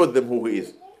 And he showed them who he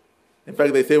is. In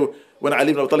fact, they say, when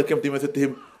Ali ibn Abi Talib came to him and said to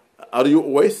him, are you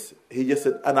Uwais? He just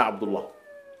said, Ana Abdullah.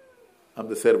 I'm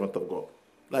the servant of God.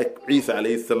 Like Isa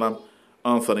alayhi salam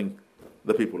answering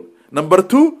the people. Number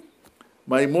 2,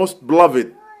 my most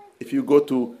beloved, if you go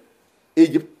to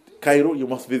Egypt, Cairo, you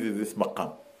must visit this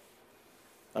maqam.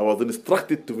 I was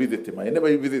instructed to visit him. I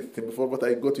never visited him before, but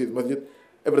I go to his masjid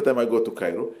every time I go to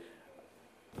Cairo.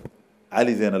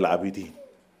 Ali Zain al-Abidin.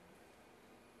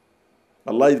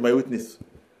 Allah is my witness.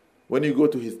 When you go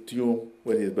to his tomb,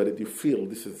 where he is buried, you feel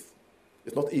this is,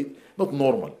 it's not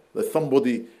normal. There's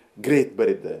somebody great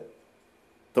buried there.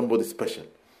 Somebody special.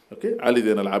 Okay? Ali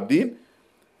Zain al-Abidin,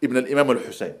 Ibn al-Imam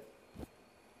al-Hussein,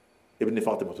 Ibn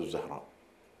Fatimah al-Zahra,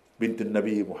 Bint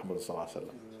al-Nabi Muhammad sallallahu alaihi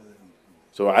wasallam.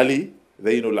 So Ali,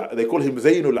 they call him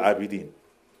Zainul Abidin,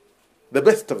 the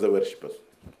best of the worshippers.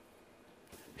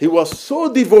 He was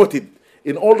so devoted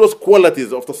in all those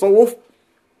qualities of tasawwuf.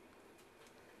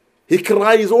 He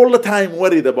cries all the time,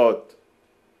 worried about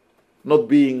not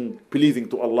being pleasing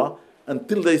to Allah,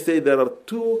 until they say there are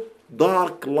 2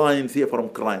 dark lines here from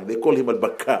crying. They call him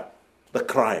al-Bakka, the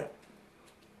crier.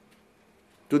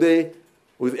 Today,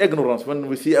 with ignorance, when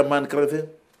we see a man crying, we say,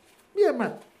 yeah,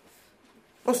 man,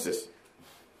 what's this?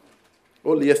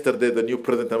 Only yesterday, the new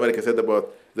president of America said about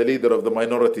the leader of the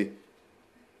minority.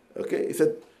 Okay, he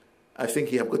said, I think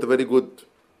he have got a very good,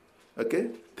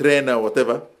 trainer or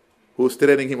whatever, who's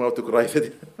training him how to cry.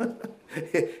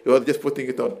 He was just putting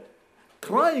it on.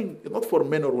 Crying is not for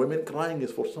men or women. Crying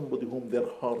is for somebody whom their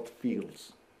heart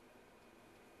feels.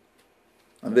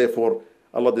 And therefore,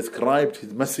 Allah described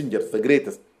His messengers, the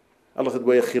greatest. Allah said,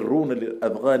 وَيَخِرُّونَ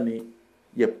لِلْأَذْغَانِ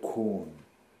يَبْكُونَ.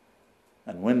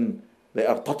 And when they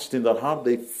are touched in their heart,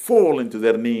 they fall into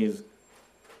their knees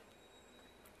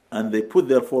and they put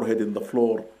their forehead in the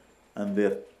floor and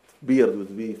their beard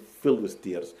would be filled with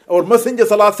tears. Our Messenger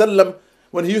ﷺ,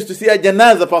 when he used to see a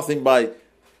janazah passing by,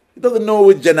 he doesn't know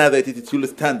which janazah it is. He will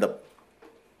stand up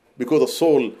because the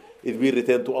soul is being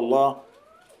returned to Allah.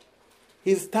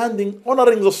 He's standing,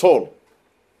 honoring the soul,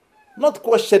 not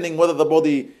questioning whether the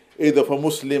body is of a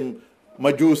Muslim,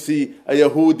 Majusi, a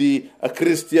Yahudi, a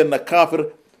Christian, a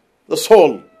Kafir. The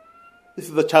soul. This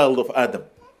is the child of Adam.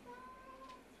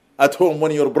 At home,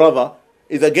 when your brother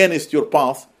is against your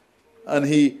path, and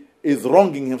he is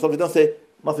wronging himself, he don't say,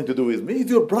 nothing to do with me. He's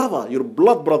your brother, your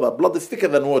blood brother. Blood is thicker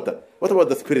than water. What about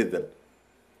the spirit then?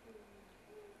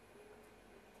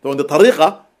 So in the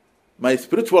tariqah, my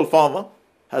spiritual father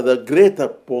has a greater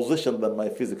position than my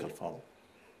physical father.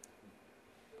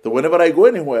 So whenever I go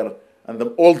anywhere and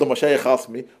all the mashayikh ask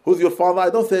me, who's your father? I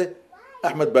don't say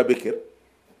Ahmed Babikir.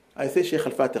 I say Sheikh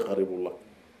Al-Fatih Qaribullah.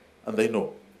 And they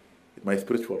know my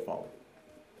spiritual father.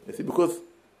 You see, because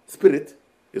spirit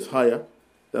is higher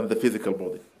than the physical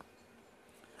body.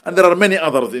 And there are many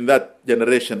others in that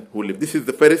generation who live. This is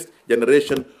the first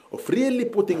generation of really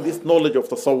putting this knowledge of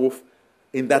tasawwuf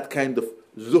in that kind of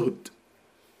zuhd,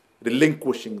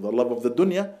 relinquishing the love of the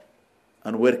dunya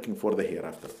and working for the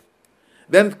hereafter.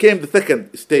 Then came the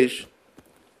second stage,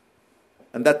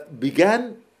 and that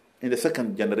began in the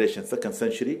second generation, second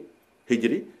century,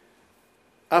 Hijri,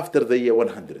 after the year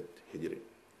 100 Hijri.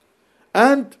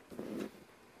 And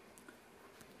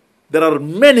there are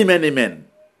many, many men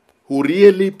who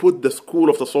really put the school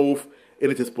of Tasawwuf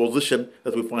in its position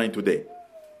that we find today.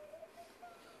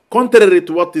 Contrary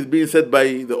to what is being said by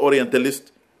the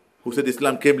Orientalist, who said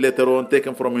Islam came later on,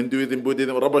 taken from Hinduism,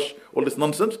 Buddhism, rubbish, all this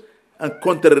nonsense, and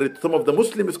contrary to some of the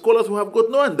Muslim scholars who have got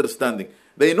no understanding.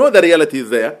 They know the reality is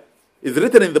there, is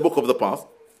written in the book of the past.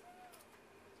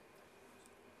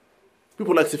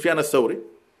 People like Sufyan al-Thawri,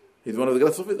 he's one of the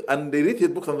great Sufis, and they read his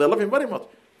books and they love him very much.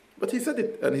 But he said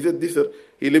it, and he said this,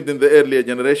 he lived in the earlier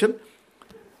generation.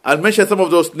 I'll mention some of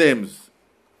those names,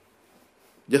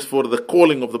 just for the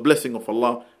calling of the blessing of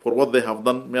Allah, for what they have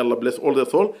done. May Allah bless all their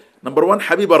soul. Number one,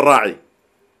 Habib al-Ra'i.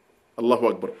 Allahu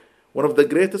Akbar. One of the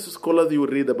greatest scholars you will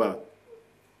read about.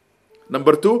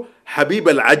 Number two, Habib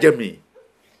al-Ajami.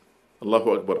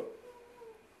 Allahu Akbar.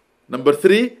 Number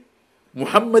three,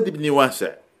 Muhammad ibn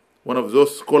Wasi'. One of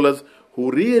those scholars who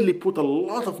really put a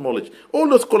lot of knowledge. All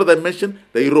those scholars I mentioned,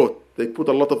 they wrote. They put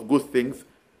a lot of good things.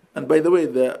 And by the way,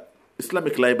 the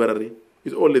Islamic library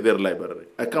is only their library.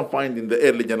 I can't find in the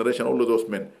early generation all of those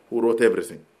men who wrote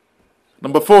everything.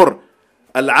 Number four,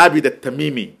 Al-Abid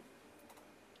al-Tamimi.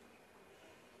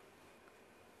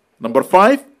 Number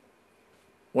five,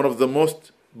 one of the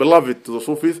most beloved to the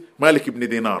Sufis, Malik ibn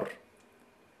Dinar.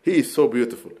 He is so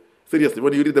beautiful. Seriously,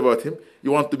 when you read about him,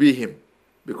 you want to be him,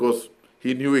 because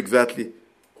he knew exactly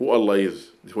who Allah is,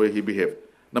 the way he behaved.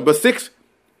 Number six,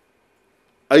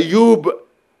 Ayyub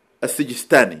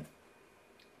al-Sijistani.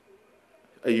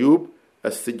 Ayyub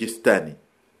al-Sijistani.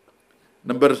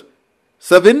 Number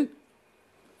seven,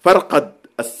 Farqad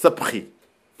al-Sabkhi.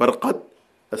 Farqad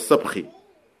al-Sabkhi.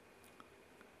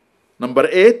 Number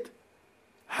eight,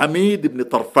 Hamid ibn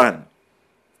Tarfan.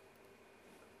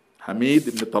 Hamid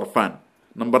ibn Tarfan.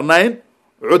 Number nine,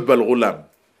 Udba al-Ghulam.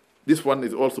 This one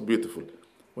is also beautiful.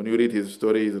 When you read his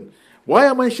stories. Why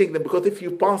am I saying them? Because if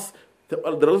you pass, there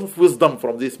are a lot of wisdom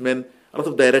from these men, a lot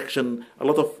of direction, a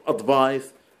lot of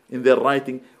advice in their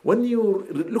writing. When you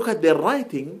look at their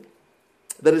writing,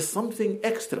 there is something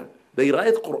extra. They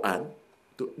write Quran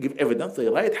to give evidence, they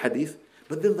write Hadith,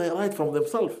 but then they write from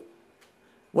themselves.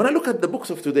 When I look at the books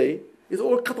of today, it's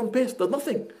all cut and paste, there's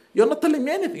nothing. You're not telling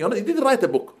me anything. You didn't write a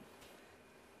book.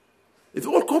 It's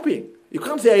all copying. You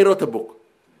can't say I wrote a book.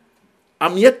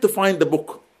 I'm yet to find the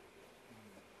book.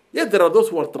 Yes, there are those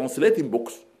who are translating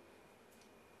books.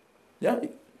 Yeah,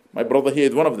 my brother here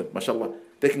is one of them, mashallah.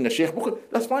 Taking a sheikh book,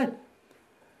 that's fine.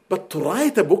 But to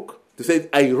write a book, to say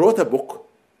I wrote a book,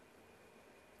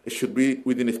 it should be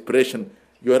with an inspiration.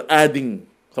 You are adding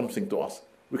something to us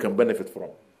we can benefit from.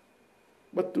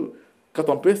 But to cut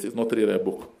and paste is not really a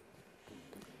book.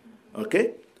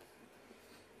 Okay?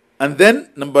 And then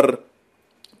number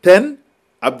 10,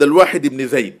 Abdul Wahid ibn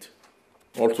Zayd,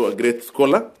 also a great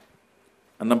scholar.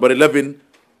 And number 11,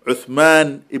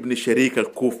 Uthman ibn Sharik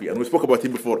al-Kufi. And we spoke about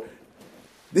him before.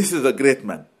 This is a great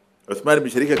man. Uthman ibn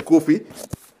Sharik al-Kufi.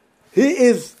 He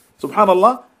is,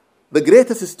 subhanallah, the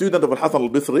greatest student of Al-Hasan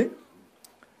al-Bisri.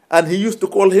 And he used to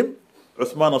call him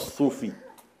Uthman al-Sufi.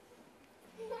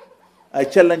 I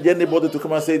challenge anybody to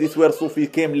come and say this word Sufi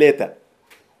came later.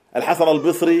 Al-Hasan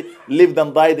al-Bisri lived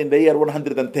and died in the year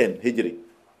 110 Hijri.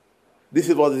 This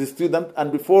was his student,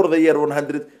 and before the year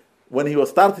 100, when he was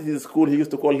started his school, he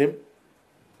used to call him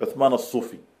Uthman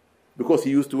al-Sufi, because he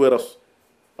used to wear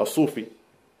a Sufi,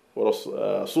 or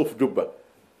a Suf Jubba,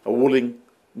 a woolen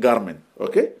garment,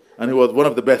 okay? And he was one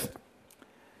of the best.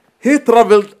 He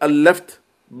traveled and left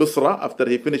Basra after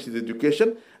he finished his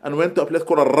education and went to a place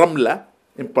called Ramla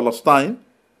in Palestine,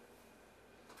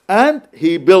 and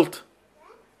he built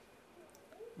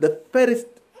the first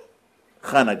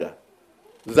Khanaga,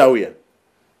 Zawiya,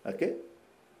 okay?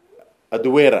 A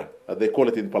Duwera, as they call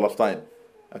it in Palestine,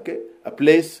 okay? A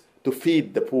place to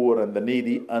feed the poor and the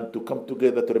needy and to come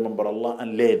together to remember Allah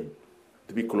and learn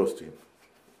to be close to Him.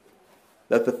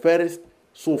 That's the first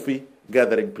Sufi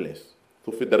gathering place,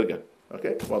 Sufi Dargah,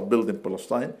 okay, was built in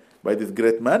Palestine by this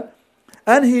great man.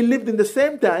 And he lived in the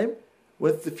same time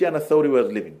when Sufyan al-Thawri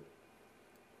was living.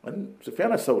 And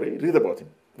Sufyan al-Thawri, read about him,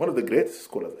 one of the greatest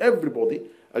scholars. Everybody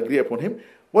agree upon him.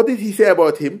 What did he say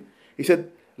about him? He said,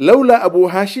 لولا أبو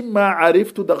هاشم ما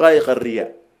عرفت دقائق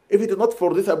الرياء. If it is not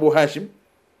for this Abu Hashim,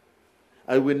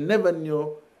 I will never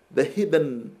know the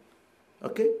hidden,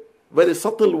 okay, very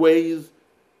subtle ways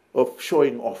of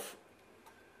showing off.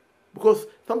 Because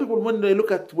some people, when they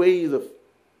look at ways of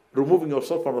removing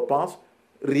yourself from the past,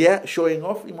 riya, showing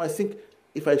off, you might think,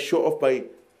 if I show off by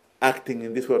acting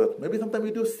in this way, maybe sometimes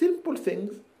you do simple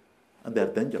things and they are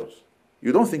dangerous.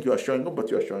 You don't think you are showing off,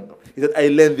 but you are showing off. He said, I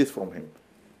learned this from him,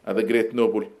 as a great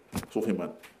noble Sufi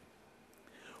man.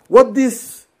 What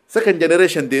this second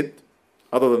generation did,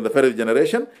 other than the first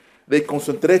generation, they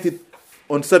concentrated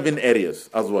on 7 areas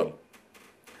as well.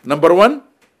 Number 1,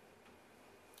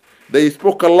 they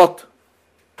spoke a lot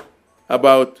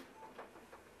about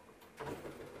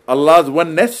Allah's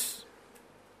oneness,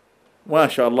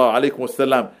 MashaAllah, alaykum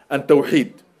assalam, and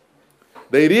Tawheed.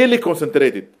 They really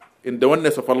concentrated in the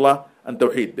oneness of Allah and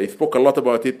Tawheed. They spoke a lot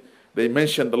about it. They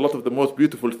mentioned a lot of the most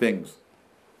beautiful things.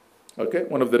 Okay,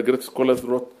 one of their great scholars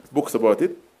wrote books about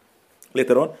it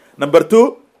later on. Number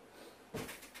 2,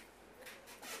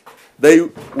 they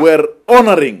were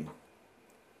honoring,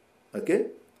 okay,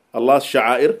 Allah's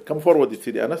sha'air. Come forward,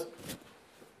 Sidi Anas.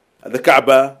 The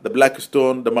Kaaba, the Black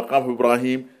Stone, the Maqam of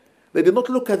Ibrahim. They did not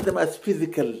look at them as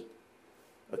physical,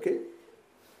 okay,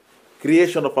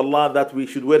 creation of Allah that we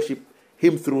should worship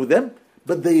Him through them,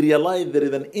 but they realized there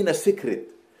is an inner secret.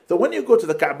 So when you go to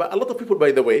the Kaaba, a lot of people,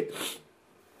 by the way,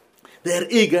 they are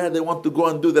eager, they want to go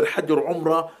and do their Hajj or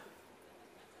Umrah,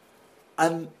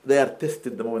 and they are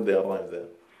tested the moment they arrive there.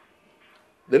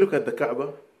 They look at the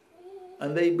Kaaba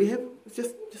and they behave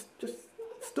just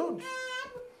stones.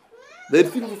 They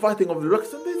feel the fighting of the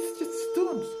rocks and it's just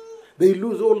stones. They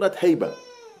lose all that haiba.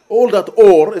 All that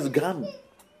ore is gone.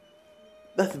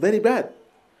 That's very bad.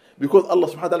 Because Allah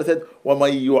subhanahu wa ta'ala said,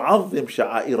 وَمَن يُعَظِّمْ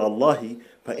شَعَائِرَ اللَّهِ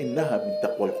فَإِنَّهَا مِن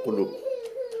تَقْوَى الْقُلُوبِ.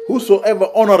 Whosoever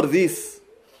honor these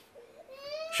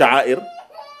sha'air,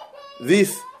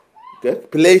 these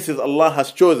places Allah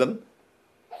has chosen,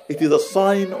 it is a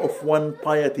sign of one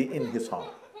piety in his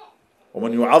heart.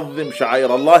 وَمَن يُعَظِّمْ شَعَائِرَ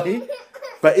اللَّهِ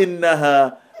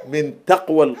فَإِنَّهَا مِن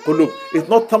تَقْوَى الْقُلُوبِ. It's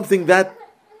not something that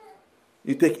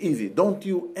you take easy. Don't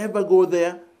you ever go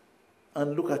there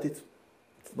and look at it.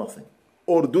 It's nothing.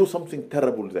 Or do something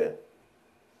terrible there.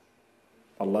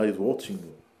 Allah is watching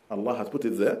you. Allah has put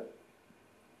it there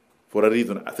for a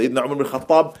reason. Sayyidina Umar bin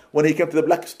Khattab, when he came to the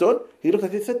black stone, he looked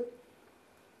at it and said,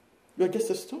 you are just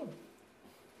a stone.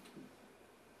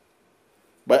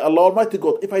 By Allah Almighty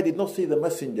God, if I did not see the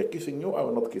messenger kissing you, I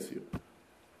will not kiss you.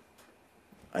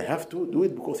 I have to do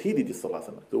it because he did it, so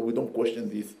we don't question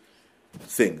these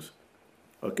things.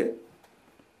 Okay?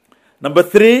 Number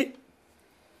 3,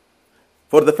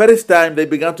 for the first time they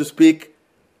began to speak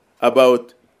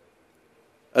about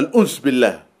Al-Uns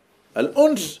Billah.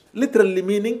 Al-Uns literally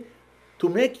meaning to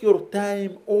make your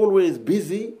time always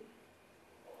busy,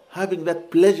 having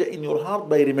that pleasure in your heart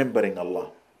by remembering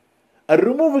Allah. And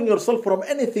removing yourself from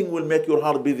anything will make your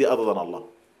heart busy other than Allah.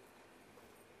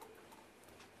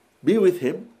 Be with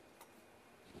Him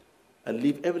and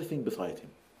leave everything beside Him.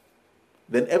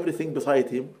 Then everything beside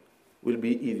Him will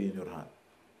be easy in your heart.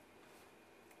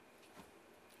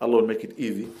 Allah will make it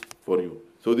easy for you.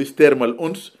 So this term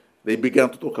al-uns, they began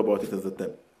to talk about it as a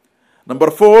term. Number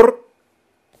 4,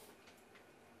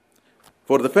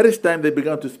 for the first time they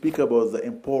began to speak about the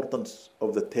importance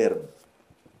of the term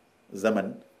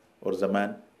zaman or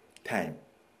zaman, time.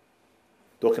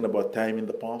 Talking about time in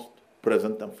the past,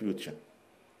 present and future.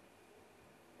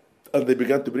 And they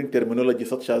began to bring terminology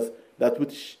such as that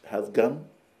which has gone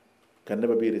can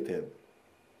never be returned.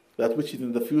 That which is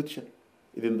in the future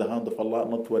is in the hand of Allah,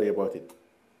 not worry about it.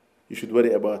 You should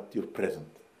worry about your present.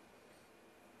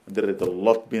 And there is a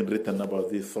lot being written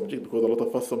about this subject because a lot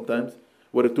of us sometimes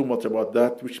worry too much about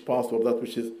that which passed or that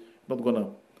which is not going to.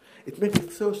 It makes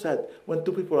it so sad when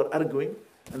two people are arguing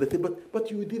and they say, but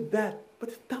you did that, but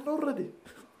it's done already.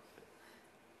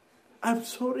 I'm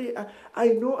sorry, I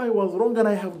know I was wrong and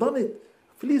I have done it.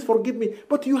 Please forgive me,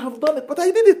 but you have done it, but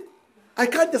I did it. I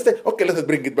can't just say, okay, let's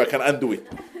bring it back and undo it.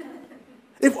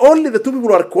 If only the two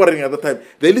people are quarreling at the time,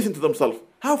 they listen to themselves.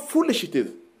 How foolish it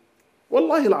is.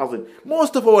 Wallahi al-azim.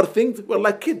 Most of our things were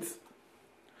like kids.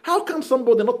 How can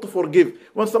somebody not to forgive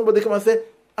when somebody come and say,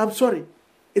 I'm sorry,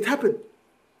 it happened,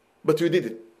 but you did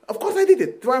it. Of course I did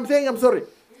it. That's why I'm saying I'm sorry.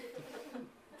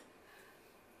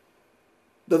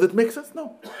 Does it make sense?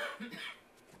 No.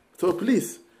 So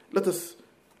please, let us,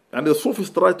 and the Sufis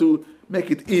try to make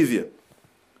it easier.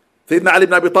 Sayyidina Ali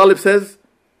ibn Abi Talib says,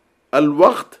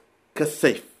 الوقت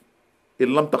كالسيف إن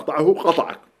لم تقطعه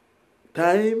قطعك.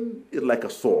 Time is like a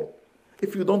sword.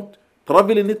 If you don't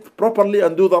travel in it properly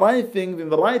and do the right things in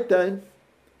the right time,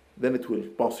 then it will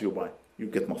pass you by. You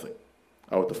get nothing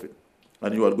out of it.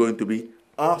 And you are going to be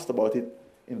asked about it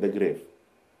in the grave.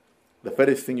 The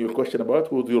first thing you question about,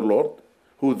 who is your Lord?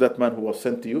 Who is that man who was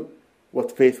sent to you?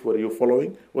 What faith were you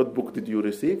following? What book did you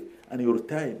receive? And your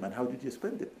time, and how did you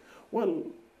spend it? Well,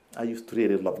 I used to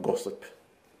really love gossip.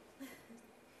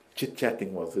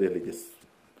 Chit-chatting was really just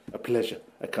a pleasure.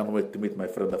 I can't wait to meet my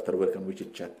friend after work and we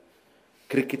chit-chat.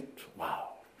 Cricket, wow,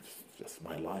 it's just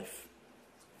my life.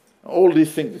 All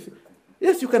these things.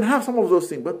 Yes, you can have some of those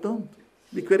things, but don't.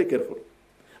 Be very careful.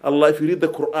 Allah, if you read the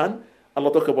Quran,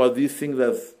 Allah talk about these things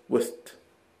as waste.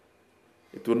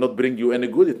 It will not bring you any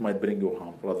good, it might bring you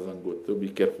harm rather than good. So be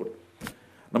careful.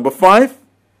 Number 5,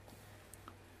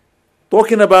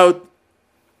 talking about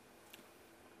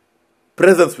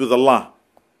presence with Allah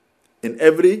in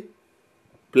every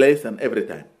place and every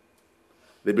time.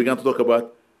 They began to talk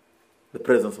about the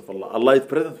presence of Allah. Allah is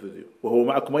present with you. وَهُوَ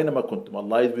مَعَكُمْ أَيْنَمَا كُنْتُمْ.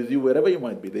 Allah is with you wherever you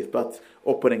might be. They start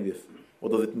opening this.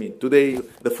 What does it mean? Today,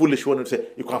 the foolish one will say,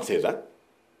 you can't say that.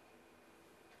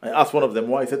 I asked one of them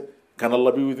why. I said, can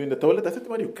Allah be with you in the toilet? I said,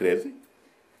 are you crazy?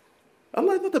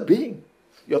 Allah is not a being.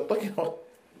 You're talking about.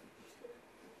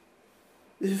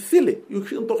 This is silly. You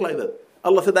shouldn't talk like that.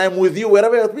 Allah said, I am with you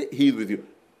wherever you be. He is with you.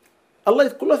 Allah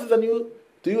is closer than you,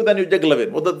 to you than you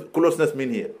jaglavin. What does closeness mean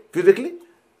here? Physically?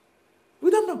 We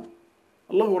don't know.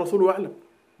 Allah wa Rasuluhu a'lam.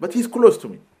 But He's close to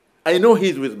me. I know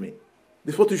He's with me.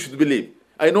 This is what you should believe.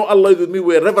 I know Allah is with me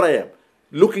wherever I am.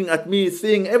 Looking at me,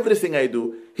 seeing everything I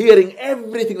do, hearing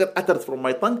everything that utters from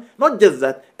my tongue. Not just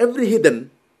that, every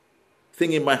hidden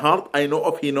thing in my heart, I know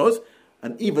of, He knows.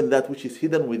 And even that which is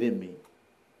hidden within me,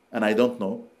 and I don't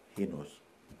know, He knows.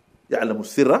 يَعْلَمُ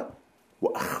السِّرَّ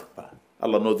وَأَخْفَى.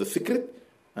 Allah knows the secret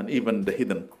and even the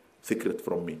hidden secret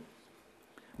from me.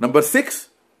 Number 6,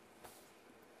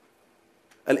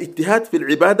 الاجتهاد في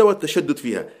العبادة والتشدد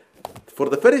فيها. For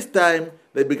the first time,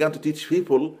 they began to teach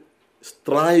people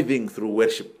striving through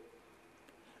worship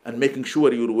and making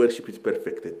sure your worship is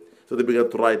perfected. So they began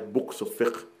to write books of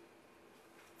fiqh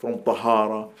from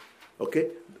tahara, okay,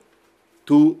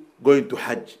 to going to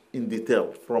Hajj in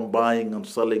detail, from buying and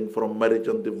selling, from marriage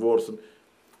and divorce.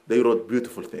 They wrote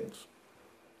beautiful things.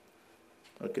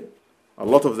 Okay, a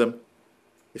lot of them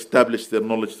established their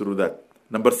knowledge through that.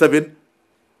 Number 7,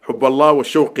 حب الله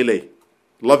والشوق إليه,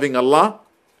 loving Allah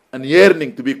and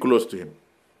yearning to be close to Him.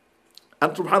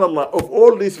 And subhanallah, of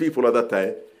all these people at that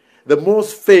time, the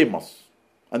most famous,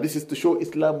 and this is to show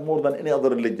Islam more than any other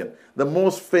religion, the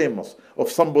most famous of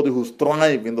somebody who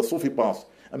strived in the Sufi path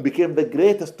and became the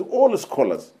greatest to all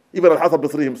scholars, even Al-Hasan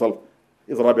al-Basri himself,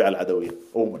 is Rabi' al-Adawiyya,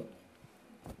 a woman.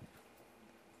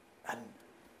 And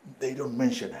they don't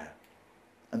mention her.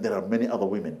 And there are many other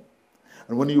women.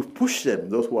 And when you push them,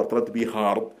 those who are trying to be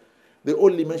hard, they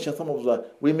only mention some of the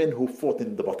women who fought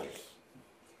in the battles,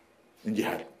 in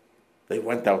jihad. They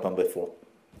went out and they fought.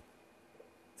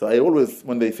 So I always,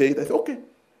 when they say it, I say, okay,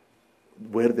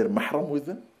 were there mahram with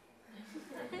them?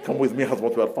 Come with me,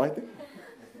 husband, we are fighting.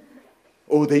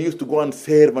 Oh, they used to go and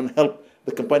serve and help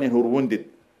the companion who were wounded.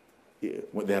 Yeah,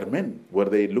 well, they are men. Were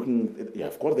they looking? Yeah,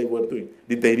 of course they were doing.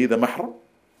 Did they need a mahram?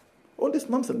 All this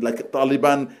nonsense, like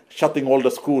Taliban shutting all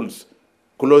the schools,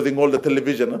 closing all the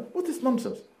television. What is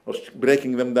nonsense? Or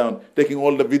breaking them down, taking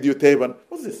all the videotape. And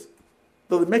what's this?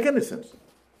 Does it make any sense?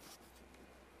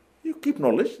 You keep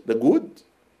knowledge, the good,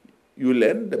 you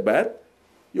learn, the bad,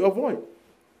 you avoid.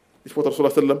 This is what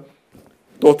Rasulullah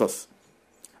taught us.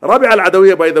 Rabi'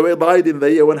 al-Adawiyya, by the way, died in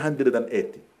the year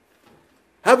 180.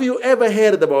 Have you ever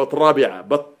heard about Rabi'a,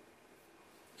 but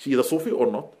she is a Sufi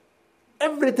or not?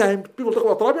 Every time people talk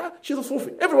about Rabi'a, she's a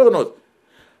Sufi. Everybody knows.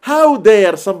 How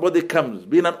dare somebody comes,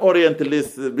 being an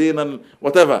Orientalist, being an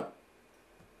whatever,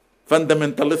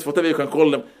 fundamentalist, whatever you can call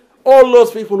them, all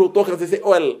those people who talk and they say,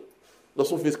 well, the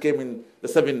Sufis came in the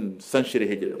 7th century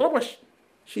Hijri. Rabash.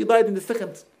 She died in the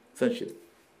 2nd century.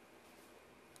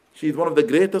 She is one of the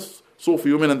greatest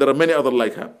Sufi women, and there are many others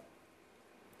like her.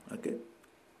 Okay.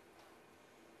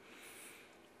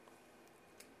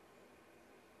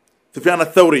 Sufyan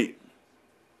al-Thawri,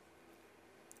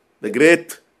 the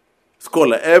great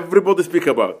scholar, everybody speak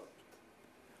about.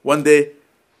 One day,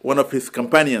 one of his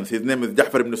companions, his name is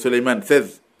Ja'far ibn Sulaiman,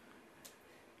 says,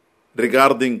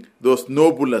 regarding those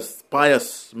noblest,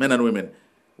 pious men and women,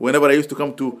 whenever I used to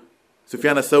come to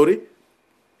Sufyan al-Thawri,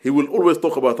 he will always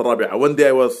talk about Rabi'a. One day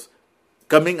I was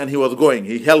coming and he was going.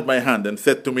 He held my hand and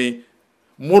said to me,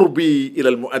 Murbi ila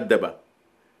al-mu'addaba.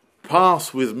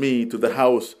 Pass with me to the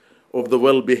house of the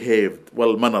well-behaved,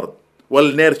 well-mannered,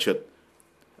 well-nurtured.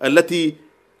 التي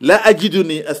لا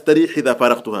أجدني أستريح إذا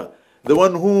فارقتها. The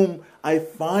one whom I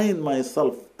find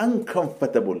myself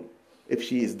uncomfortable if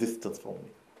she is distant from me.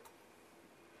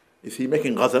 Is he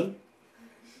making ghazal?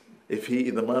 If he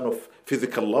is a man of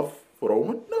physical love for a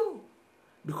woman? No.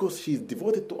 Because she is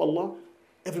devoted to Allah,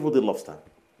 everybody loves her.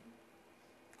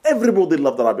 Everybody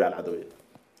loved Rabia al-Adawiyya.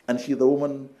 And she's a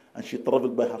woman, and she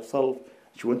traveled by herself.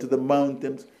 She went to the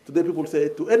mountains. Today people say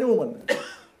to any woman,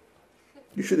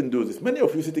 you shouldn't do this. Many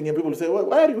of you sitting here, people say,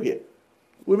 why are you here?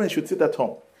 Women should sit at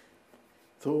home.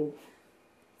 So,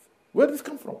 where did this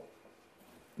come from?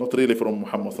 Not really from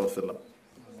Muhammad sallallahu alaihi wasallam.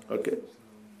 Okay.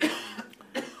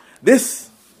 This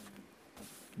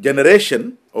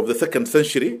generation of the 2nd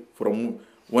century, from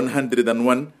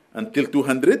 101 until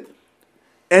 200,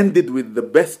 ended with the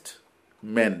best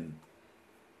men,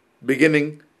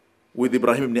 beginning with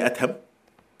Ibrahim ibn Adham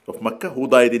of Mecca, who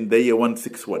died in the year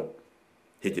 161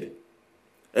 Hijri.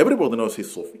 Everybody knows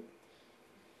he's Sufi.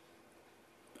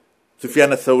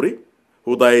 Sufyan al-Thawri,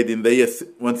 who died in the year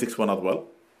 161 as well.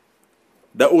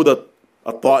 Dawood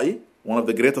al-Ta'i, one of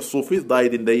the greatest Sufis,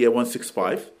 died in the year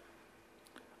 165.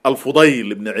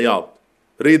 Al-Fudayl ibn Iyad,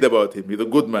 read about him, he's a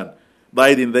good man,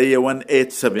 died in the year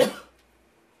 187.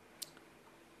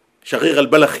 Shaqiq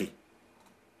al-Balakhi.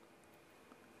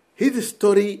 His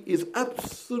story is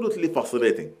absolutely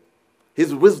fascinating.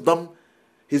 His wisdom,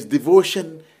 his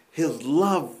devotion, his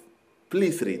love.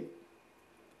 Please read.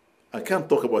 I can't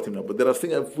talk about him now, but there are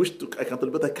things I wish I can tell,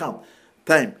 but I can't.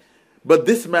 Time. But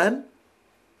this man,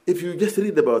 if you just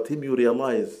read about him, you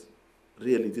realize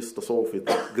really this tasawwuf is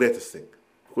the greatest thing.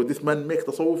 Because this man makes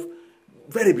tasawwuf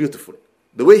very beautiful.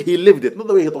 The way he lived it, not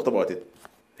the way he talked about it.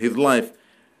 His life.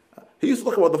 He used to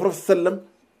talk about the Prophet ﷺ.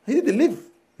 He didn't live.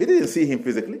 He didn't see him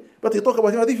physically, but he talked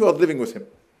about him as if he was living with him.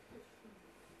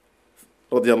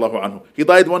 Radiallahu anhu. He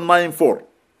died 194.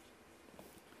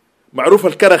 Ma'ruf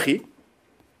al-Karakhi,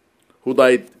 who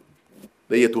died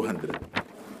the year 200.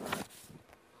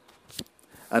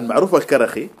 And Ma'ruf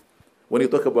al-Karakhi, when you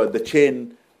talk about the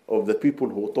chain of the people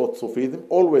who taught Sufism,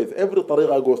 always, every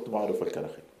tariqah goes to Ma'ruf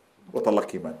al-Karakhi. What a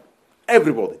lucky man.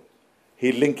 Everybody.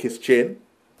 He linked his chain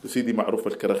to Sidi Ma'ruf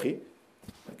al-Karakhi.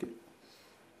 Okay.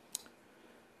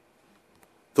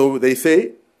 So they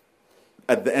say,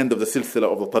 at the end of the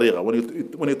silsila of the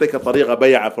tariqah, when you take a tariqah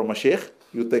bay'ah from a sheikh,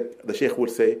 the sheikh will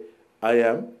say, I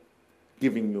am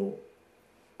giving you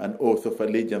an oath of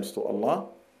allegiance to Allah,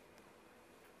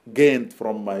 gained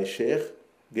from my sheikh,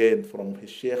 gained from his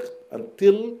sheikh,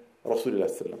 until Rasulullah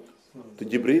sallam, to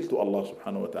Jibreel, to Allah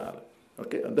subhanahu wa ta'ala.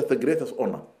 Okay, and that's the greatest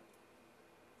honor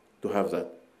to have that.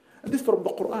 And this from the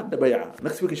Quran, the bay'ah.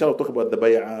 Next week, inshallah, we'll talk about the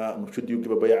bay'ah. Should you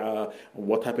give a bay'ah?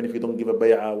 What happens if you don't give a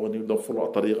bay'ah when you don't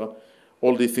follow a tariqah?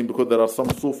 All these things, because there are some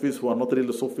Sufis who are not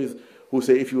really Sufis, who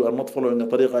say if you are not following a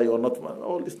tariqah, you are not,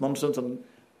 all this nonsense and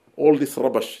all this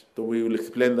rubbish. So we will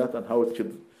explain that and how it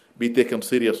should be taken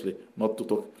seriously, not to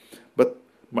talk. But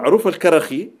Ma'ruf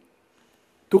al-Karakhi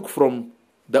took from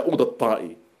Dawood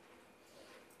al-Ta'i.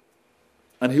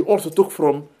 And he also took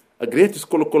from a great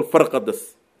scholar called Farqad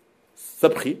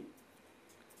al-Sabkhi.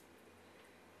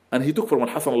 And he took from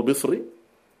Al-Hasan al-Bisri,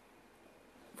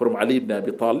 from Ali ibn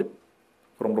Abi Talib,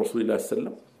 from Rasulullah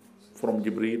sallam, from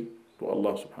Jibreel to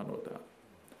Allah subhanahu wa ta'ala.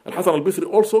 Al-Hasan al-Bisri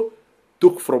also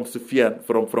took from Sufyan,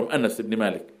 from Anas ibn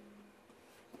Malik.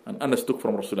 And Anas took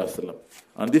from Rasulullah sallam.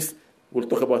 And this we'll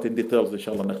talk about in details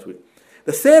inshallah next week.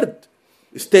 The third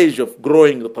stage of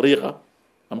growing the tariqah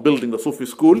and building the Sufi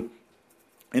school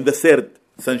in the 3rd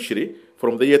century,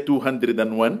 from the year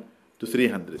 201 to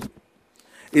 300.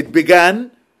 It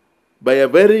began by a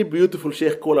very beautiful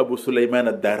sheikh called Abu Sulaiman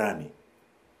al-Darani.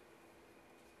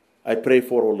 I pray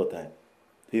for all the time.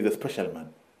 He's a special man.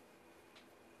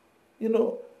 You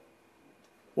know,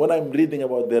 when I'm reading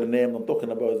about their name and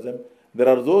talking about them, there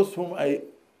are those whom I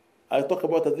talk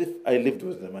about as if I lived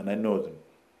with them and I know them.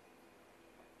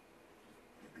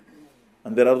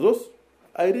 And there are those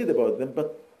I read about them,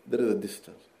 but there is a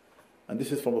distance. And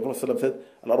this is from the Prophet ﷺ said,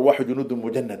 Al-arwahu junudun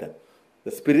mujannada.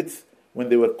 The spirits, when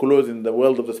they were close in the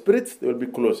world of the spirits, they will be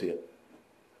close here.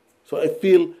 So I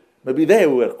feel maybe they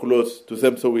were close to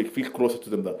them, so we feel closer to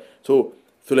them. So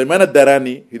Sulaiman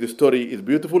al-Darani, his story is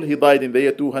beautiful. He died in the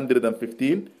year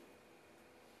 215.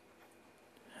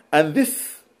 And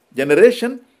this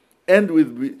generation ended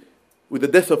with the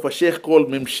death of a sheikh called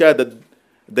Mimshad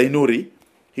al-Dainuri.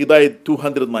 He died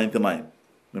 299.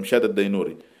 Mimshad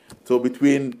al-Dainuri. So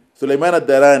between Sulaiman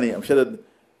al-Darani and Mimshad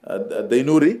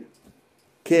al-Dainuri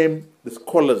came the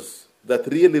scholars that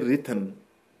really written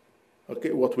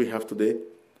Okay, what we have today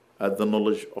as the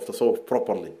knowledge of tasawwuf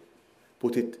properly.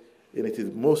 Put it in its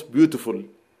most beautiful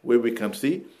way we can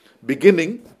see,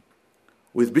 beginning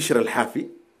with Bishr al-Hafi.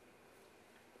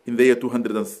 In the year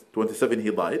 227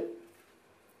 he died,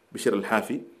 Bishr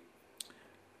al-Hafi.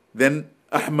 Then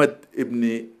Ahmad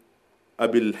ibn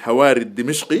Abil Hawari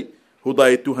al-Dimishqi, who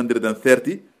died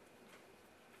 230.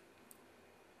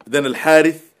 Then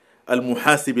Al-Harith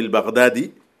al-Muhasib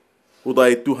al-Baghdadi, who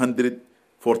died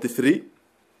 243.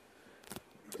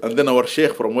 And then our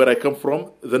sheikh from where I come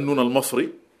from, Dhannun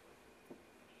al-Masri,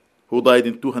 who died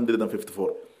in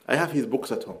 254. I have his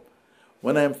books at home.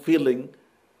 When I am feeling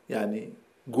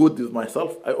good with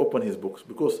myself, I open his books,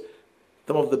 because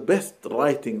some of the best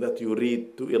writing that you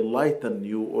read to enlighten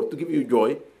you or to give you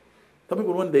joy. Some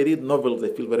people, when they read novels, they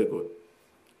feel very good.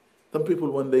 Some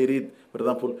people, when they read, for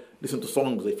example, listen to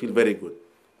songs, they feel very good.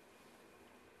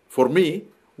 For me,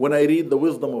 when I read the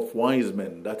wisdom of wise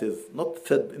men, that is not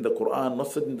said in the Quran, not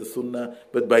said in the Sunnah,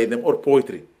 but by them, or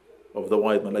poetry of the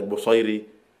wise men, like Busayri,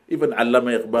 even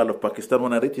Allama Iqbal of Pakistan,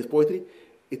 when I read his poetry,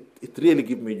 it really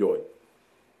gives me joy.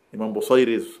 Imam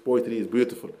Busayri's poetry is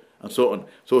beautiful, and so on.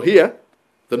 So here,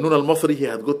 the Nun al-Masri, he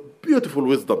has got beautiful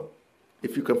wisdom.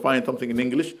 If you can find something in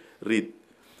English, read.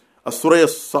 As-Suraya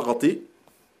as-Saghati,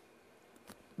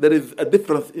 there is a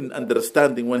difference in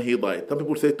understanding when he died. Some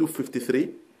people say 253,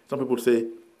 some people say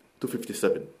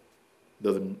 257.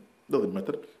 Doesn't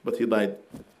matter, but he died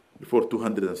before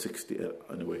 260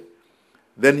 anyway.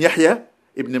 Then Yahya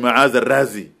ibn Ma'az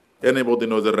al-Razi. Anybody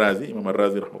knows al-Razi? Imam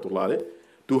al-Razi rahmatullah alayh.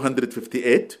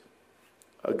 258,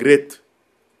 a great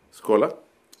scholar.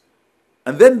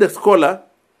 And then the scholar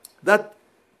that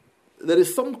there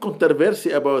is some controversy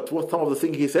about what some of the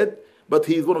things he said, but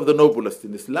he is one of the noblest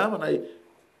in Islam, and I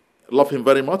love him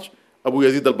very much. Abu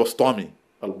Yazid al-Bustami.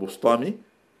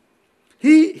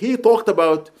 He talked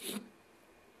about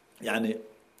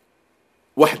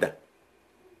wahda,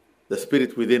 the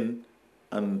spirit within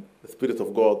and the spirit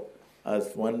of God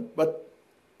as one. But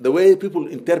the way people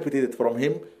interpreted it from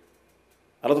him,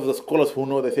 a lot of the scholars who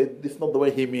know, they said this is not the way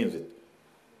he means it.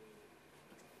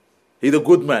 He's a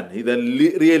good man. He's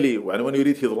really, when you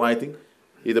read his writing,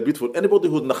 he's a beautiful. Anybody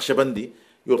who's Naqshbandi,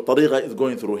 your tariqa is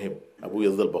going through him, Abu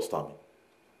Yazid al-Bastami.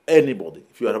 Anybody.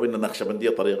 If you are having a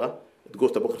Naqshbandiya tariqa, it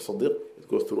goes to Abu Bakr Siddiq, it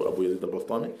goes through Abu Yazid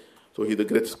al-Bastami. So he's a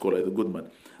great scholar, he's a good man.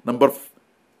 Number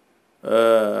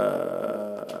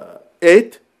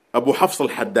 8, Abu Hafs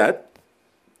al-Haddad.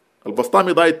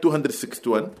 Al-Bastami died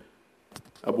 261.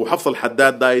 Abu Hafs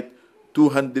al-Haddad died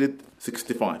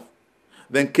 265.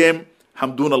 Then came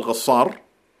Hamdun al-Ghassar,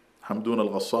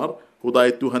 who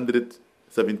died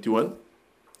 271.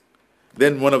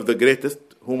 Then one of the greatest,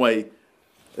 whom I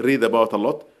read about a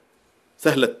lot,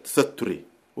 Sahl al-Tusturi,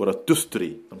 or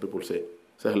al-Tusturi, some people say.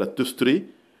 Sahl al-Tusturi,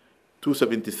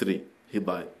 273, he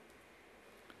died.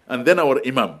 And then our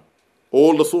Imam.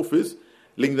 All the Sufis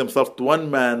link themselves to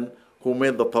one man who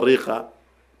made the tariqa,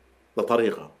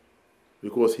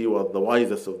 because he was the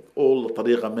wisest of all the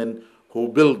tariqa men who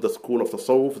built the school of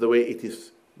Tasawwuf the way it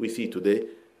is we see today,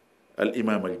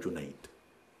 Al-Imam al-Junaid.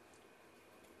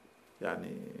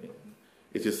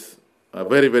 It is a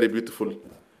very, very beautiful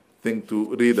thing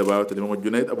to read about Imam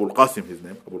al-Junaid. Abu al-Qasim, his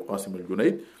name, Abu al-Qasim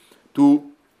al-Junaid.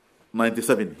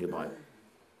 297 he died.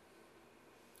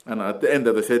 And at the end,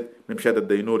 as I said, Mimshad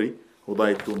al-Dainuri, who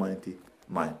died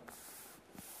 299.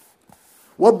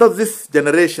 What does this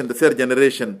generation, the third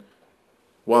generation,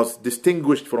 was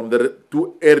distinguished from the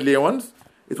two earlier ones?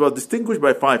 It was distinguished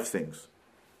by 5 things.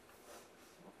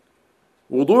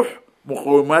 وضوح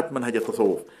مقومات منهج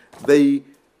التصوف. They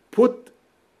put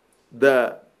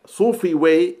the Sufi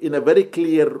way in a very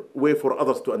clear way for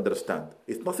others to understand.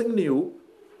 It's nothing new.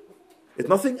 It's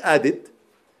nothing added.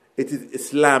 It is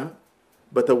Islam,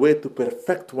 but a way to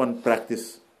perfect one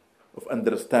practice of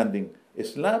understanding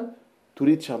Islam to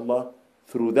reach Allah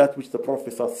through that which the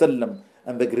Prophet ﷺ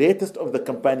and the greatest of the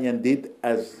companion did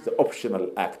as the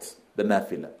optional acts, the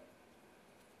nafila.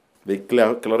 They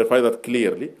clarify that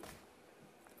clearly.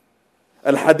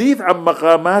 Al-Hadith عن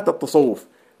مقامات التصوف.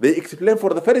 They explain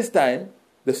for the first time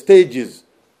the stages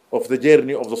of the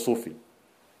journey of the Sufi.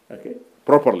 Okay?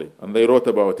 Properly. And they wrote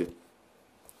about it.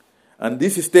 And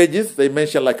these stages, they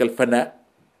mention like al-fana.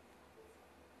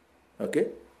 Okay?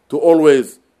 To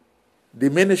always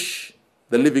diminish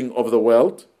the living of the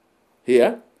world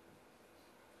here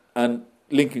and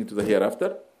linking to the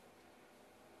hereafter.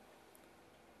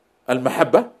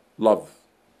 Al-Mahabba, love.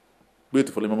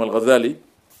 Beautiful. Imam al-Ghazali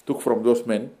took from those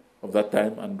men of that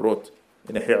time and wrote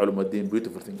in Ihya Ulumuddin,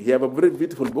 beautiful thing. He have a very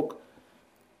beautiful book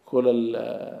called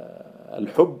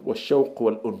Al-Hubb wal-Shawq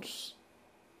wal-Uns.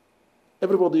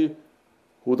 Everybody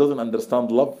who doesn't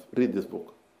understand love, read this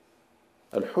book.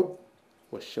 الحب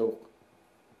والشوق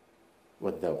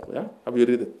والذوق. Yeah? Have you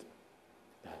read it?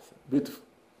 Yes. Beautiful.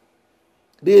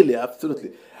 Really,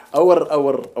 absolutely.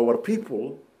 Our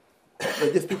people,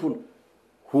 they're just people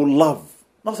who love,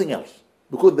 nothing else.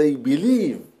 Because they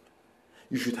believe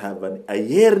you should have a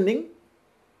yearning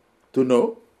to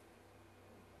know,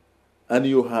 and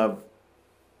you have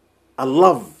a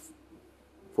love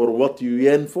for what you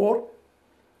yearn for,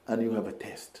 and you have a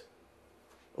taste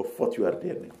of what you are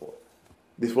yearning for.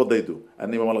 This is what they do.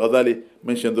 And Imam al-Ghazali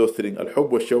mentioned those things: al-hub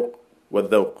wal-shawq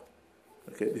wal-dhawq.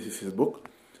 Okay, this is his book.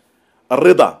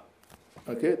 Al-rida,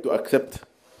 okay, to accept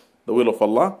the will of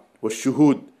Allah.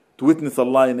 Wal-shuhud, to witness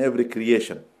Allah in every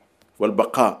creation.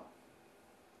 Wal-baqa,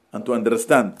 and to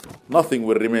understand nothing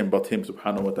will remain but Him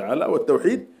subhanahu wa ta'ala.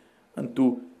 Wal-tawheed, and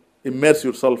to immerse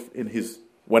yourself in His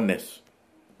oneness.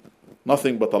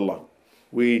 Nothing but Allah.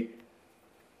 We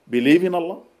believe in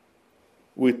Allah.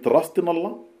 We trust in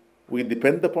Allah. We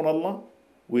depend upon Allah.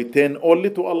 We turn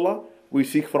only to Allah. We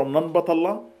seek from none but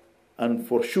Allah. And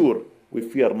for sure, we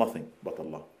fear nothing but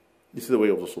Allah. This is the way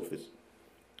of the Sufis.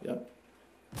 Yeah.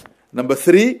 Number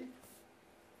 3,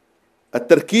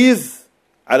 التركيز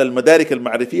على المدارك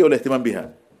المعرفية والاهتمام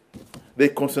بها. They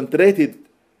concentrated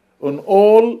on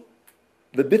all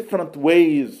the different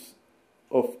ways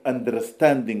of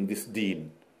understanding this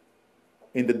deen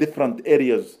in the different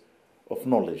areas of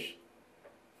knowledge.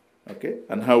 Okay?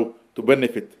 And how to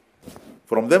benefit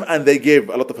from them. And they gave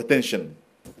a lot of attention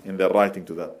in their writing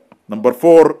to that. Number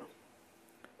 4,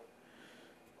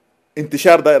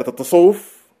 انتشار دائرة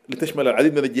التصوف لتشمل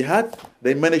العديد من الجهات.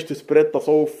 They managed to spread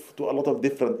tasawwuf to a lot of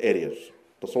different areas.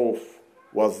 Tasawwuf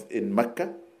was in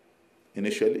Mecca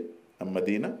initially and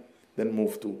Medina, then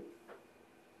moved to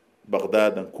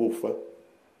Baghdad and Kufa,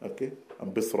 okay,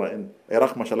 and Basra in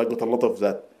Iraq. Mashallah, got a lot of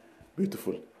that.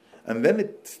 Beautiful. And then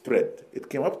it spread. It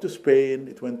came up to Spain,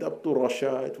 it went up to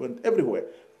Russia, it went everywhere.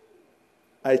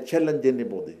 I challenge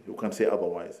anybody who can say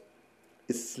otherwise.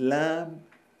 Islam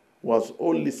was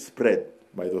only spread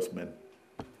by those men.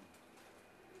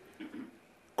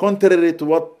 Contrary to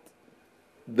what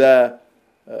the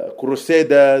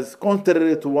Crusaders,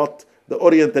 contrary to what the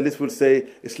Orientalists will say,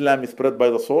 Islam is spread by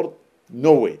the sword.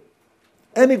 No way.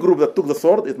 Any group that took the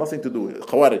sword is nothing to do with it.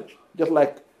 Khawarij, just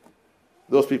like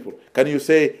those people. Can you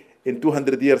say in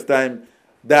 200 years' time,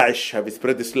 Daesh have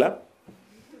spread Islam?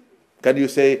 Can you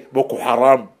say Boko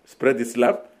Haram spread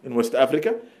Islam in West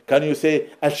Africa? Can you say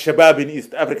Al-Shabaab in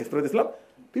East Africa spread Islam?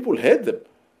 People hate them.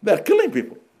 They are killing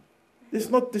people. This is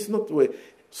not the way.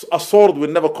 A sword will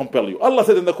never compel you. Allah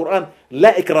said in the Quran,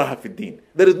 La ikraha fi din.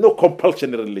 There is no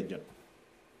compulsion in religion.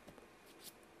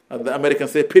 And the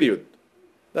Americans say, period.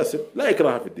 That's it. La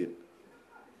ikraha fi din.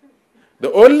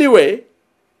 The only way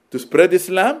to spread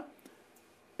Islam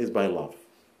is by love.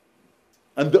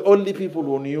 And the only people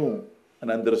who knew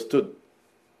and understood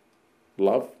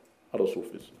love are the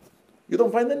Sufis. You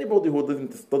don't find anybody who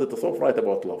didn't study Tasawwuf write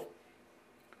about love.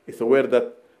 It's a word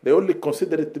that they only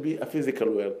consider it to be a physical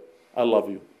word. I love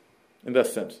you, in that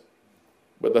sense.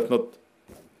 But that's not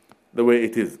the way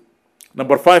it is.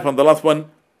 Number 5, and the last one,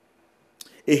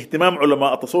 اهتمام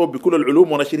علماء التصوف بكل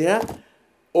العلوم ونشرها.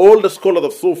 All the scholars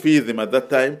of Sufism at that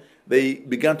time, they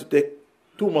began to take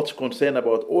too much concern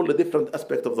about all the different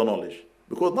aspects of the knowledge.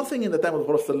 Because nothing in the time of the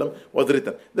Prophet ﷺ was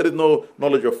written. There is no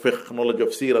knowledge of fiqh, knowledge of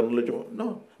seerah, knowledge of...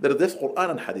 No. There is just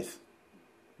Quran and Hadith.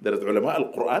 There is ulama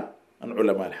al-Quran and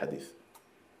ulama al-Hadith.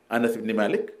 Anas ibn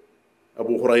Malik,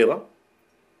 Abu Huraira,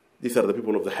 these are the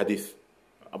people of the Hadith.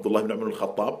 Abdullah ibn Umar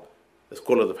al-Khattab, the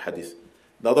scholars of Hadith.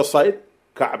 The other side,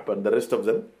 Ka'b and the rest of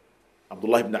them,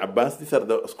 Abdullah ibn Abbas, these are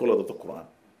the scholars of the Quran.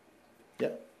 Yeah,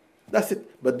 that's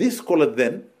it. But these scholars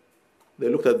then, they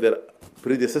looked at their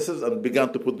predecessors and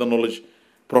began to put the knowledge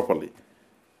properly.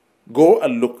 Go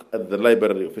and look at the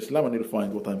library of Islam and you'll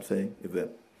find what I'm saying is there.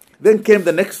 Then came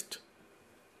the next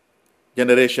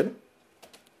generation,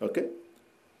 okay,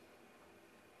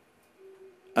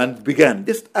 and began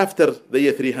just after the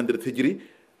year 300 Hijri,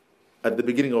 at the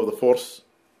beginning of the 4th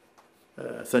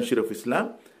century of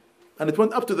Islam, and it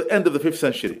went up to the end of the 5th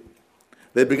century.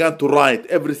 They began to write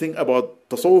everything about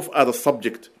Tasawwuf as a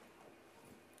subject.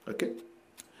 Okay?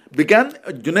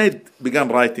 Junaid began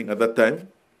writing at that time,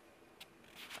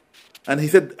 and he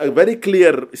said a very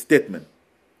clear statement.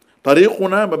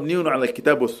 طريقنا مبني على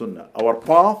الكتاب والسنة. Our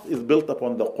path is built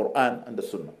upon the Quran and the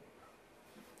Sunnah.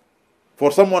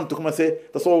 For someone to come and say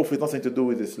Tasawwuf has nothing to do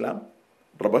with Islam,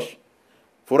 Rabash.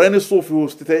 For any Sufi who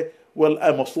is to say, well,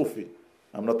 I'm a Sufi,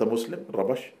 I'm not a Muslim,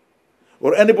 Rabash.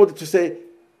 Or anybody to say,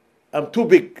 I'm too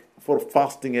big for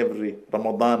fasting every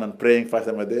Ramadan and praying 5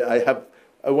 times a day. I have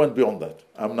I went beyond that.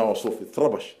 I'm now a Sufi. It's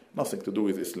rubbish. Nothing to do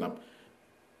with Islam.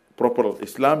 Proper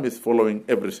Islam is following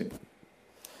everything.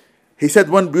 He said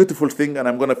one beautiful thing, and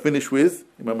I'm going to finish with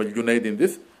Imam al-Junayd in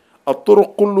this.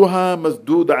 الطرق كلها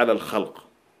مسدودة على الخلق.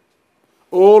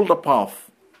 All the paths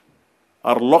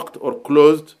are locked or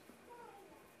closed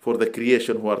for the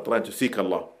creation who are trying to seek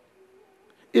Allah.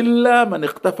 إلا من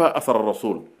اقتفى أثر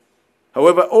الرسول.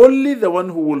 However, only the one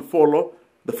who will follow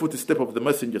the footstep of the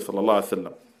Messenger صلى الله عليه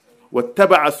وسلم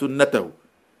واتبع سنته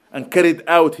and carried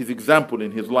out his example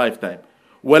in his lifetime.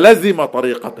 ولزم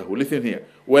طريقته. Listen here.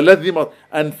 ولزم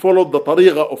and followed the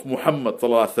طريقة of Muhammad صلى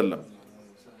الله عليه وسلم.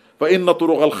 فإن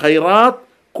طرق الخيرات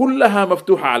كلها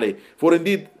مفتوحة عليه. For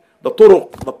indeed, the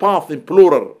طرق, the path in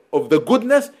plural of the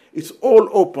goodness, is all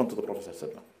open to the Prophet صلى الله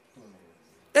عليه وسلم.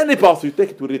 Any path you take,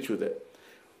 it will reach you there.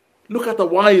 Look at a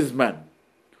wise man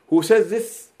who says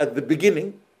this at the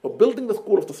beginning of building the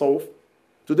school of Tasawwuf.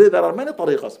 Today there are many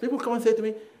tariqas. People come and say to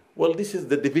me, well, this is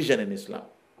the division in Islam.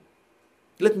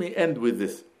 Let me end with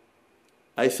this.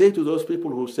 I say to those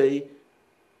people who say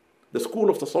the school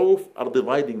of Tasawwuf are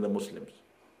dividing the Muslims.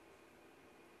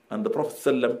 And the Prophet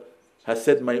ﷺ has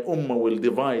said, my ummah will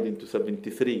divide into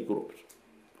 73 groups.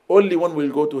 Only one will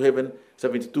go to heaven,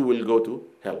 72 will go to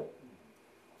hell.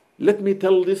 Let me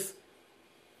tell this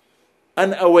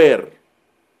unaware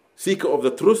seeker of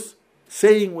the truth,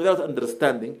 saying without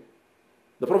understanding.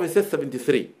 The Prophet says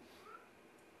 73.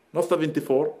 Not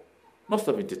 74, not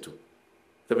 72.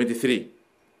 73.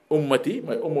 Ummati,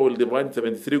 my ummah will divide in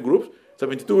 73 groups.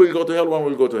 72 will go to hell, one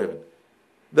will go to heaven.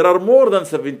 There are more than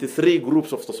 73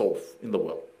 groups of tasawwuf in the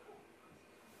world.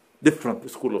 Different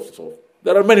school of tasawwuf.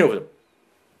 There are many of them.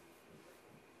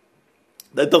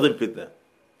 That doesn't fit there.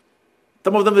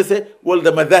 Some of them they say, well,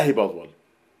 the madhahib as well.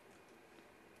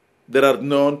 There are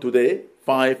known today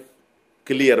 5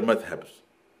 clear madhabs.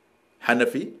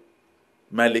 Hanafi,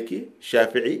 Maliki,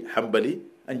 Shafi'i, Hanbali,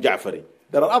 and Ja'fari.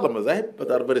 There are other madhahib, but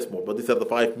they are very small. But these are the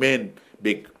 5 main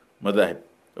big madhahib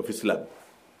of Islam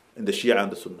in the Shia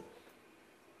and the Sunnah.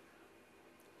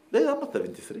 They are not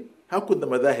 73. How could the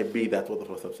madhahib be that what the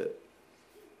Prophet said?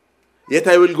 Yet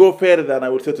I will go further and I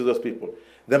will say to those people,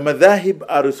 the madhahib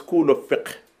are a school of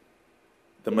fiqh.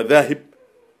 The madhahib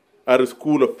are a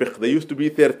school of fiqh. They used to be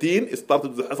 13. It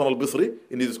started with Hassan al-Bisri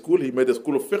in his school. He made a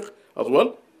school of fiqh as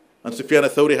well. And Sufyan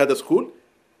al-Thawri had a school.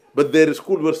 But their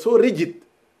school were so rigid,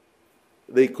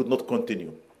 they could not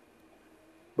continue.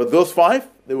 But those 5,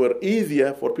 they were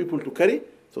easier for people to carry,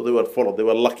 so they were followed. They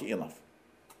were lucky enough.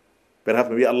 Perhaps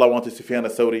maybe Allah wanted Sufyan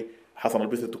al-Thawri, Hassan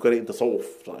al-Bisri to carry in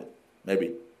tasawwuf side.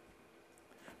 Maybe.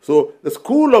 So the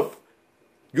school of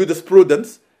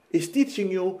jurisprudence is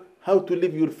teaching you how to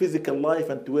live your physical life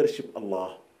and to worship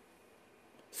Allah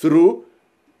through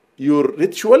your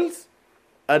rituals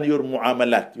and your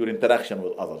mu'amalat, your interaction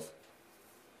with others.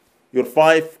 Your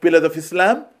 5 pillars of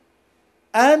Islam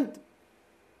and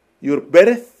your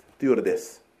birth to your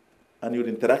death and your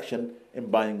interaction in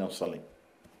buying and selling.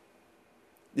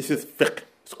 This is fiqh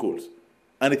schools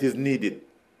and it is needed.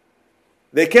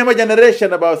 There came a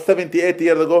generation about 70, 80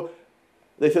 years ago,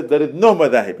 they said there is no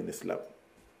madhahib in Islam.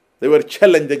 They were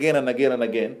challenged again and again and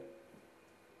again.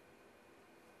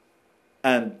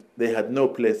 And they had no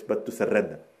place but to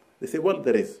surrender. They say, well,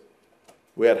 there is.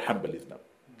 We are Hanbalis now.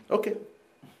 Okay.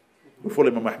 We follow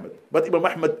Imam Ahmad. But Imam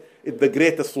Ahmad is the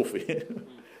greatest Sufi.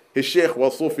 His Sheikh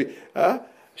was Sufi.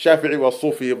 Shafi'i was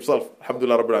Sufi himself.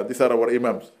 Alhamdulillah Rabbil Alamin. These are our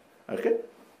Imams. Okay?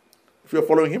 If you are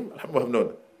following him,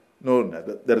 alhamdulillah, no,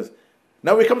 there is.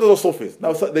 Now we come to the Sufis.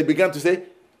 Now they began to say,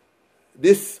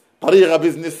 this tariqa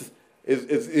business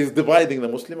is dividing the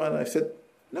Muslim. And I said,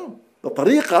 no. The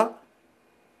tariqa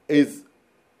is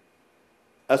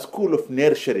a school of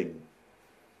nurturing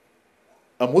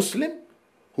a Muslim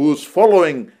who's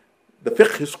following the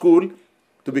fiqh school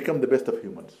to become the best of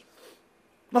humans.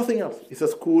 Nothing else. It's a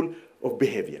school of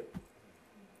behavior.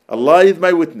 Allah is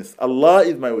my witness. Allah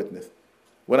is my witness.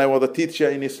 When I was a teacher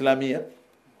in Islamia,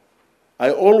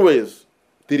 I always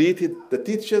treated the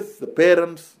teachers, the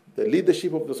parents, the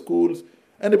leadership of the schools,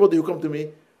 anybody who come to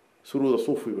me through the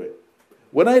Sufi way.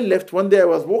 When I left, one day I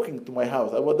was walking to my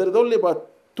house. There is only about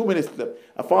 2 minutes left.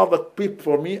 A father peeped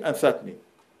for me and sat me.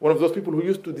 One of those people who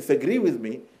used to disagree with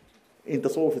me in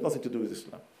Tasawwuf has nothing to do with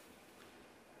Islam.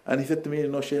 And he said to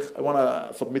me, Sheikh, I want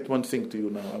to submit one thing to you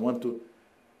now. I want to,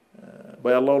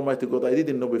 by Allah Almighty God, I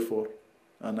didn't know before.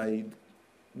 And I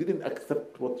didn't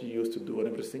accept what you used to do and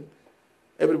everything.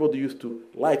 Everybody used to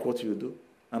like what you do.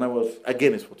 And I was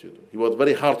against what you do. He was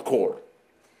very hardcore.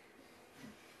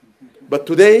 But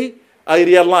today, I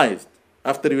realized,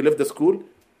 after you left the school,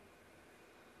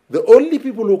 the only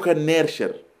people who can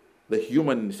nurture the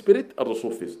human spirit are the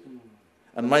Sufis.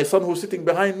 And my son who's sitting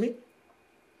behind me,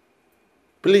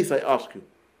 Please, I ask you.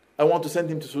 I want to send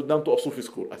him to Sudan to a Sufi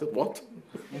school. I said, what?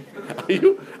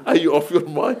 Are you off your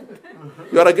mind?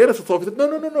 You are against Sufi? He said,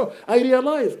 no. I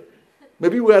realize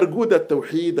maybe we are good at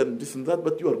Tawheed and this and that,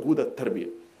 but you are good at Tarbiyah.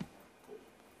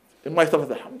 In my stuff, I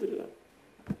said, Alhamdulillah.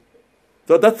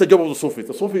 So that's the job of the Sufis.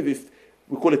 The Sufis is,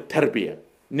 we call it Tarbiyah,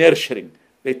 nurturing.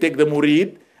 They take the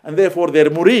murid, and therefore their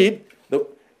murid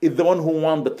is the one who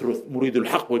wants the truth. Muridul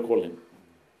Haq, we call him.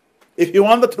 If you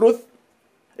want the truth,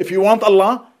 if you want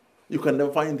Allah, you can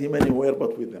never find him anywhere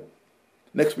but with them.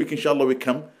 Next week, inshallah, we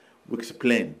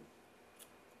explain.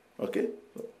 Okay?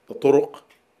 The turuq,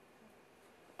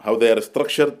 how they are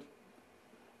structured,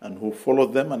 and who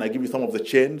follows them, and I give you some of the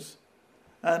chains,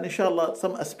 and inshallah,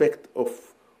 some aspect of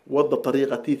what the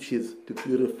tariqah teaches to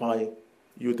purify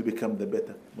you to become the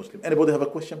better Muslim. Anybody have a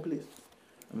question, please?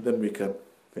 And then we can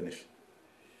finish.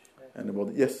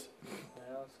 Anybody? Yes? Can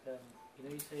I ask,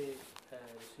 you say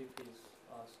Sufis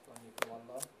ask only from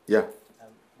Allah? Yeah.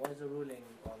 What is the ruling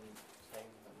on saying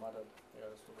Madad, Ya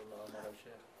Rasulullah, Madad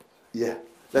Shaykh? Yeah.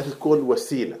 That is called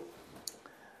wasila.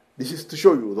 This is to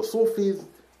show you, the Sufis,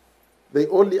 they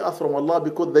only ask from Allah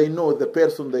because they know the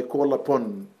person they call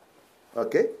upon,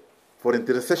 okay, for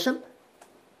intercession.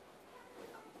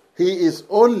 He is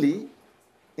only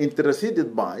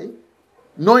interceded by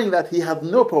knowing that he has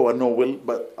no power, no will,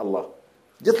 but Allah.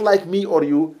 Just like me or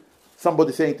you,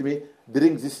 somebody saying to me,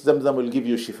 drink this Zamzam will give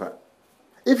you shifa.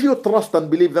 If you trust and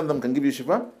believe Zamzam can give you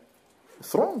shifa,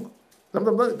 it's wrong.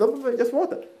 Zamzam is just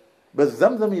water. But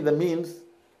Zamzam is the means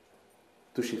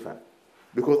to shifa.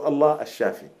 Because Allah is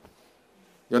Shafi.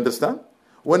 You understand?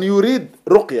 When you read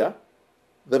Ruqya,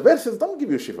 the verses don't give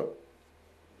you shifa.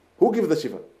 Who gives the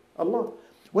shifa? Allah.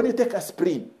 When you take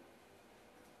aspirin,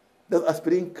 does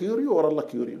aspirin cure you or Allah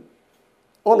cure you?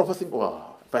 All of us think,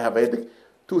 wow, if I have a headache,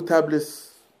 2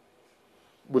 tablets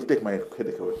will take my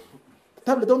headache away. The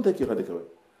tablet don't take your headache away.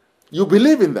 You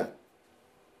believe in that.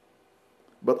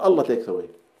 But Allah takes away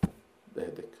the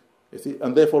headache. You see?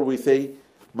 And therefore we say,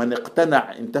 من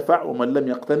اقتنع انتفع ومن لم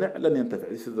يقتنع لن ينتفع.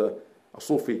 This is a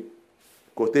Sufi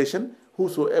quotation.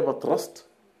 Whosoever trusts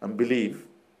and believe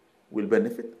will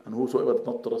benefit, and whosoever does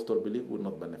not trust or believe will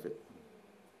not benefit.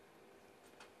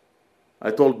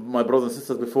 I told my brothers and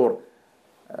sisters before,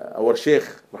 our Sheikh,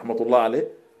 rahmatullah alayh,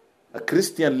 a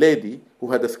Christian lady who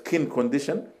had a skin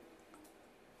condition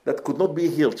that could not be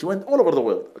healed. She went all over the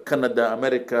world, Canada,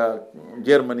 America,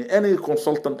 Germany, any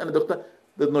consultant, any doctor,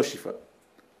 there's no shifa.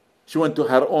 She went to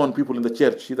her own people in the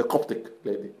church. She's a Coptic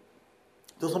lady.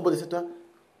 So somebody said to her,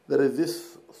 there is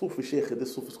this Sufi Sheikh,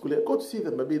 this Sufi school, go to see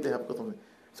them, maybe they have got something.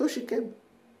 So she came.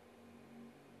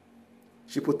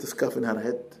 She put the scarf in her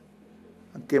head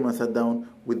and came and sat down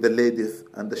with the ladies,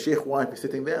 and the Sheikh wife is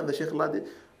sitting there, and the Sheikh lady,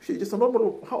 she's just a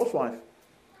normal housewife.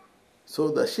 So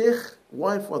the Sheikh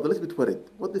wife was a little bit worried.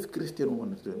 What this Christian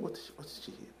woman is doing? What is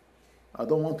she here? I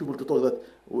don't want people to talk that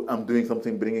I'm doing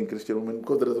something bringing Christian women,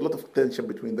 because there is a lot of tension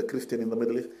between the Christian in the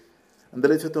Middle East. And the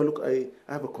lady said, look, I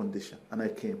have a condition, and I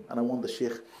came, and I want the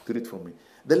Sheikh to read for me.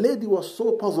 The lady was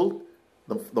so puzzled,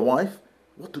 the wife,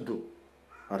 what to do.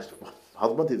 Her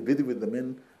husband is busy with the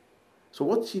men. So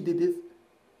what she did is,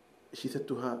 she said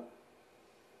to her,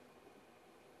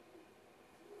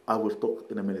 I will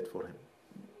talk in a minute for him.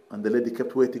 And the lady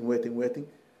kept waiting.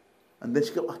 And then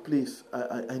she kept, please,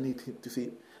 I need him to see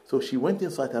him. So she went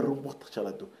inside her room, what shall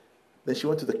I do? Then she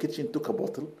went to the kitchen, took a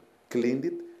bottle, cleaned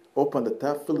it, opened the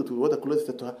tap, filled it with water, closed it,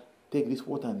 said to her, take this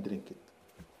water and drink it.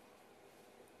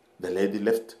 The lady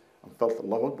left and felt,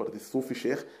 Allahu Akbar, this Sufi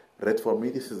Sheikh read for me,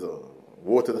 this is a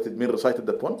water that had been recited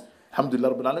upon.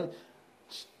 Alhamdulillah Rabbil Alameen.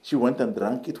 She went and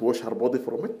drank it, washed her body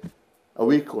from it. A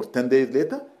week or 10 days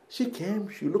later, she came,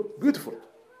 she looked beautiful.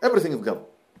 Everything is gone.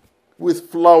 With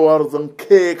flowers and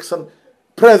cakes and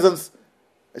presents.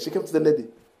 And she came to the lady.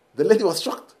 The lady was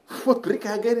shocked. What, bring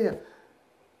her again here?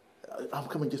 I'm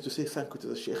coming just to say thank you to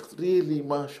the Sheikh. Really,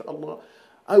 mashallah,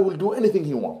 I will do anything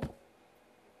he wants.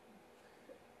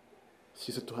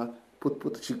 She said to her,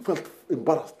 she felt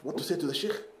embarrassed. What to say to the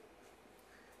Sheikh?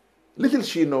 Little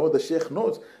she knows, the Sheikh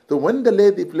knows. So when the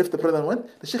lady left the present and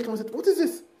went, the Sheikh came and said, what is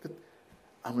this? Said,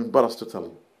 I'm embarrassed to tell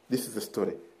you. This is the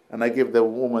story. And I gave the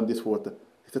woman this water.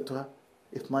 He said to her,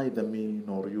 it's neither me,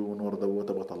 nor you, nor the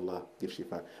water, but Allah gives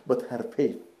shifa. But her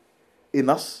faith in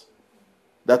us,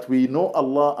 that we know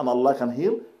Allah and Allah can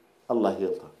heal, Allah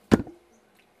healed her.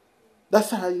 That's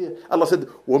how Allah said,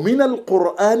 وَمِنَ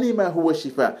الْقُرْآنِ مَا هُوَ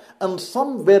شِفَاء. And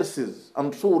some verses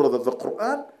and surahs of the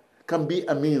Quran can be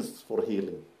a means for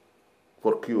healing,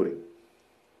 for curing,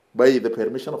 by the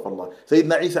permission of Allah.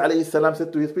 Sayyidina Isa alayhi salam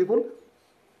said to his people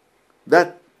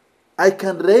that I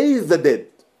can raise the dead,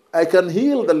 I can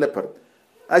heal the leopard,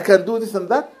 I can do this and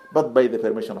that, but by the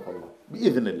permission of Allah.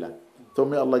 بإذن الله. So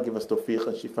may Allah give us توفيق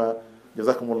and شفاء.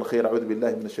 جزاكم الله خير. أعوذ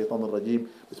بالله من الشيطان الرجيم.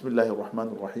 بسم الله الرحمن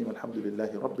الرحيم. الحمد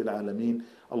لله رب العالمين.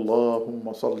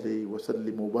 اللهم صل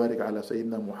وسلم وبارك على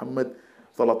سيدنا محمد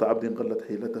صلاة عبد قلت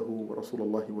حيلته ورسول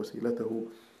الله وسيلته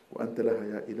وأنت لها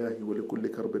يا إلهي ولكل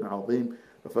كرب عظيم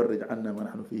ففرج عنا ما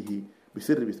نحن فيه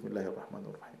بسر بسم الله الرحمن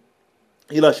الرحيم.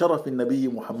 إلى شرف النبي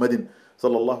محمد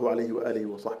صلى الله عليه وآله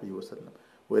وصحبه وسلم،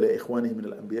 وإلى إخوانه من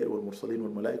الأنبياء والمرسلين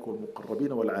والملائكة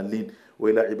والمقربين والعالين،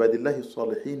 وإلى عباد الله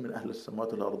الصالحين من أهل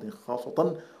السماوات والأرض،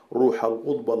 خاصة روح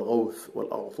القطب الغوث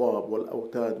والأغصاب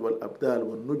والأوتاد والأبدال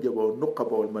والنجب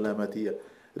والنقب والملاماتية،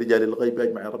 رجال الغيب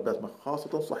أجمع رب أسماء،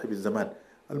 خاصة صاحب الزمان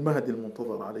المهدي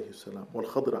المنتظر عليه السلام،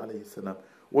 والخضر عليه السلام،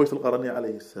 ويس القرني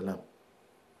عليه السلام،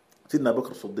 سيدنا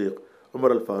بكر الصديق،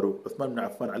 عمر الفاروق، عثمان بن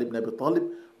عفان، علي بن أبي طالب،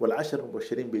 والعشر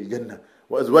المبشرين بالجنة،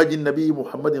 وأزواج النبي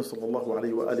محمد صلى الله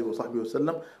عليه وآله وصحبه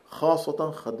وسلم،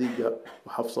 خاصة خديجة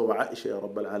وحفصة وعائشة يا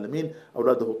رب العالمين،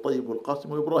 أولاده الطيب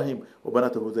والقاسم وإبراهيم،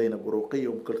 وبناته زينب ورقية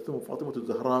وأم كلثوم وفاطمة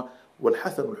الزهراء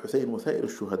والحسن والحسين وسائر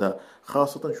الشهداء،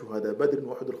 خاصة شهداء بدر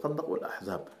وأحد الخندق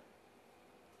والأحزاب،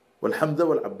 والحمزة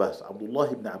والعباس، عبد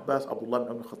الله بن عباس، عبد الله بن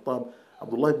عمر الخطاب،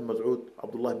 عبد الله بن مسعود،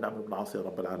 عبد الله بن عمرو بن العاص يا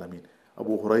رب العالمين،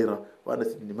 أبو هريرة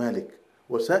وأنس بن مالك،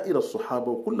 وسائر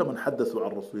الصحابة وكل من حدثوا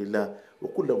عن رسول الله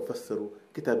وكل من فسروا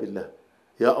كتاب الله.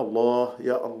 يا الله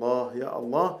يا الله يا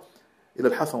الله. إلى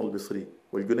الحسن البصري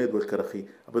والجنيد والكرخي،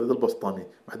 أبو ذر البسطامي،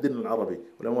 محي الدين العربي،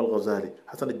 والإمام الغزالي،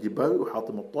 حسن الجباوي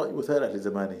وحاتم الطائي وسائر أهل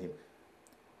زمانهم،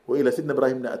 وإلى سيدنا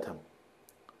إبراهيم بن أدهم،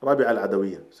 رابعة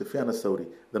العدوية، سفيان الثوري،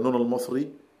 ذنون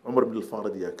المصري، عمر بن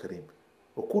الفارض يا كريم،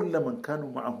 وكل من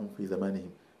كانوا معهم في زمانهم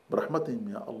برحمتهم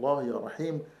يا الله يا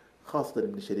رحيم، خاصة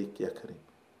ابن شريك يا كريم،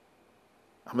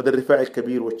 أحمد الرفاعي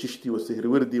الكبير والششتي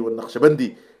والسهروردي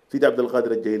والنقشبندي، سيدي عبد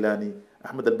القادر الجيلاني،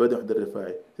 أحمد البادي وأحمد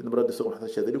الرفاعي، سيدنا مراد السوق حسن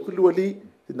الشاذلي، وكل ولي،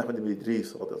 سيدنا أحمد بن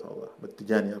إدريس رضي الله عنه، أحمد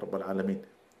التجاني يا رب العالمين،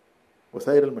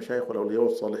 وسائر المشايخ والأولياء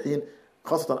والصالحين،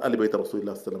 خاصة آل بيت رسول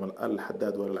الله صلى الله عليه وسلم، آل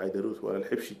الحداد وآل العيدروس وآل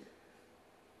الحبشي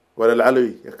وآل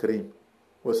العلوي يا كريم،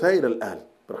 وسائر الآل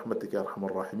برحمتك يا أرحم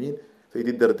الراحمين،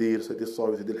 سيدي الدردير، سيدي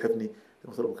الصاوي، سيدي الحفني،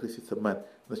 سيدي أبو بكر السمان،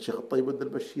 الشيخ الطيب ود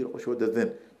البشير وشود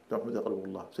الذن، محمد قريب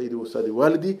الله، سيدي وأستاذي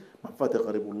والدي محمد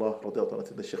قريب الله رضي الله عنه،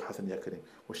 سيدنا الشيخ حسن يا كريم،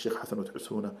 والشيخ حسن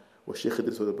وتحسونه، والشيخ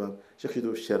إدريس ودباب، الشيخ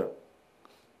شدو الشرع،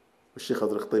 والشيخ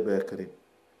أزرق طيبة يا كريم،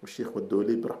 والشيخ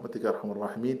والدولي برحمتك يا أرحم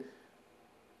الراحمين،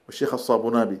 والشيخ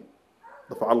الصابونابي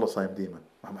رفع الله صايم ديما،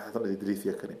 محمد حسن الإدريسي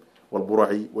يا كريم،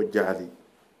 والبرعي والجعلي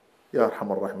يا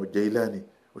أرحم الراحمين، والجيلاني،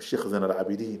 والشيخ زين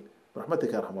العابدين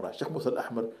برحمتك يا أرحم الراحمين، الشيخ موسى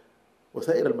الأحمر،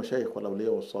 وسائر المشايخ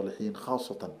والأولياء والصالحين،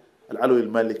 خاصة العلوي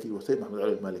المالكي وسيد محمد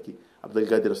العلوي المالكي، عبد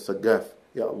القادر السقاف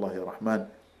يا الله يا رحمن،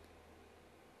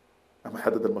 أحمد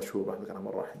حدد المشهور برحمتك يا أرحم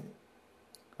الراحمين،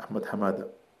 أحمد حمادة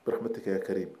برحمتك يا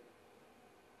كريم،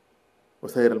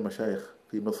 وسائر المشايخ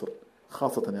في مصر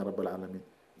خاصة يا رب العالمين،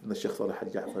 من الشيخ صالح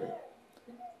الجعفري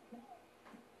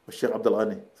والشيخ عبد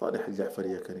الغني صالح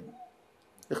الجعفري يا كريم،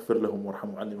 اغفر لهم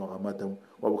وارحمهم وعلي مغاماتهم،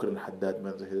 وأبو بكر الحداد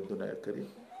من زهد الدنيا يا كريم،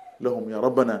 لهم يا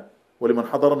ربنا ولمن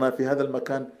حضرنا في هذا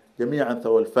المكان جميعا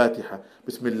ثوى الفاتحة.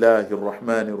 بسم الله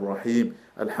الرحمن الرحيم،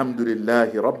 الحمد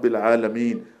لله رب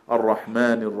العالمين،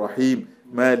 الرحمن الرحيم،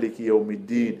 مالك يوم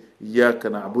الدين، إياك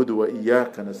نعبد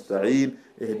وإياك نستعين،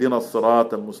 اهدنا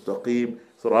الصراط المستقيم،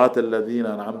 صراط الذين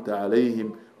أنعمت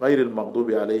عليهم غير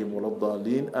المغضوب عليهم ولا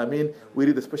الضالين آمين. We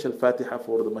read a special Fatiha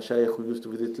for the Mashayikh who used to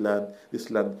visit this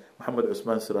land, Muhammad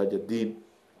Usman Siraj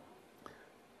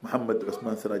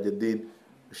al-Din,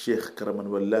 الشيخ كرما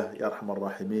والله يا أرحم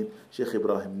الراحمين، شيخ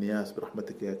إبراهيم نياس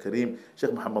برحمتك يا كريم، شيخ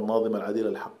محمد ناظم العديل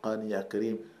الحقاني يا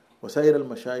كريم، وسائر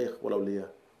المشايخ والأولياء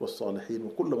والصالحين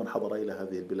وكل من حضر إلى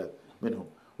هذه البلاد منهم،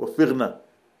 وفقنا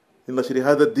لنشر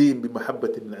هذا الدين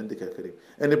بمحبة من عندك يا كريم.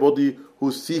 Anybody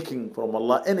who's seeking from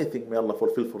Allah anything, may Allah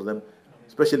fulfill for them,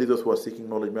 especially those who are seeking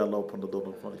knowledge, may Allah open the door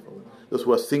of knowledge for them. Those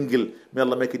who are single, may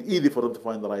Allah make it easy for them to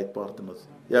find the right partners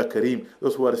ya Kareem.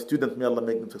 Those who are students, may Allah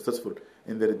make them successful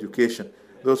in their education.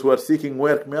 Those who are seeking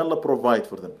work, may Allah provide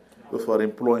for them. Those who are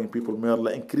employing people, may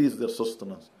Allah increase their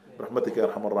sustenance. Rahmatika ya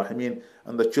Arhamar Rahimin.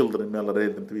 And the children, may Allah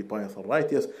raise them to be pious and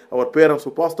righteous. Our parents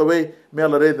who passed away, may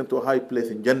Allah raise them to a high place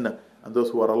in Jannah. And those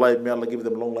who are alive, may Allah give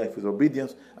them long life with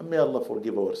obedience. And may Allah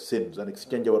forgive our sins and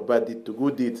exchange our bad deeds to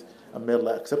good deeds. And may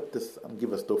Allah accept us and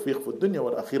give us tawfiq for dunya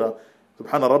wal akhirah.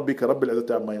 سبحان ربك رب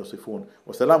العزة عما يصفون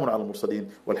وسلام على المرسلين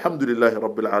والحمد لله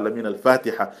رب العالمين.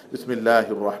 الفاتحة. بسم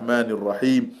الله الرحمن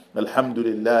الرحيم. الحمد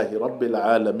لله رب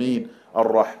العالمين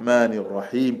الرحمن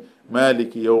الرحيم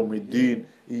مالك يوم الدين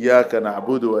إياك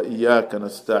نعبد وإياك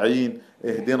نستعين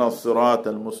اهدنا الصراط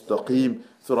المستقيم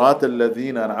صراط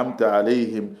الذين أنعمت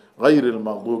عليهم غير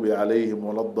المغضوب عليهم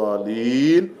ولا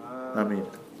الضالين آمين.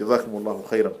 جزاكم الله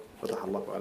خيرا. فتح الله عليكم.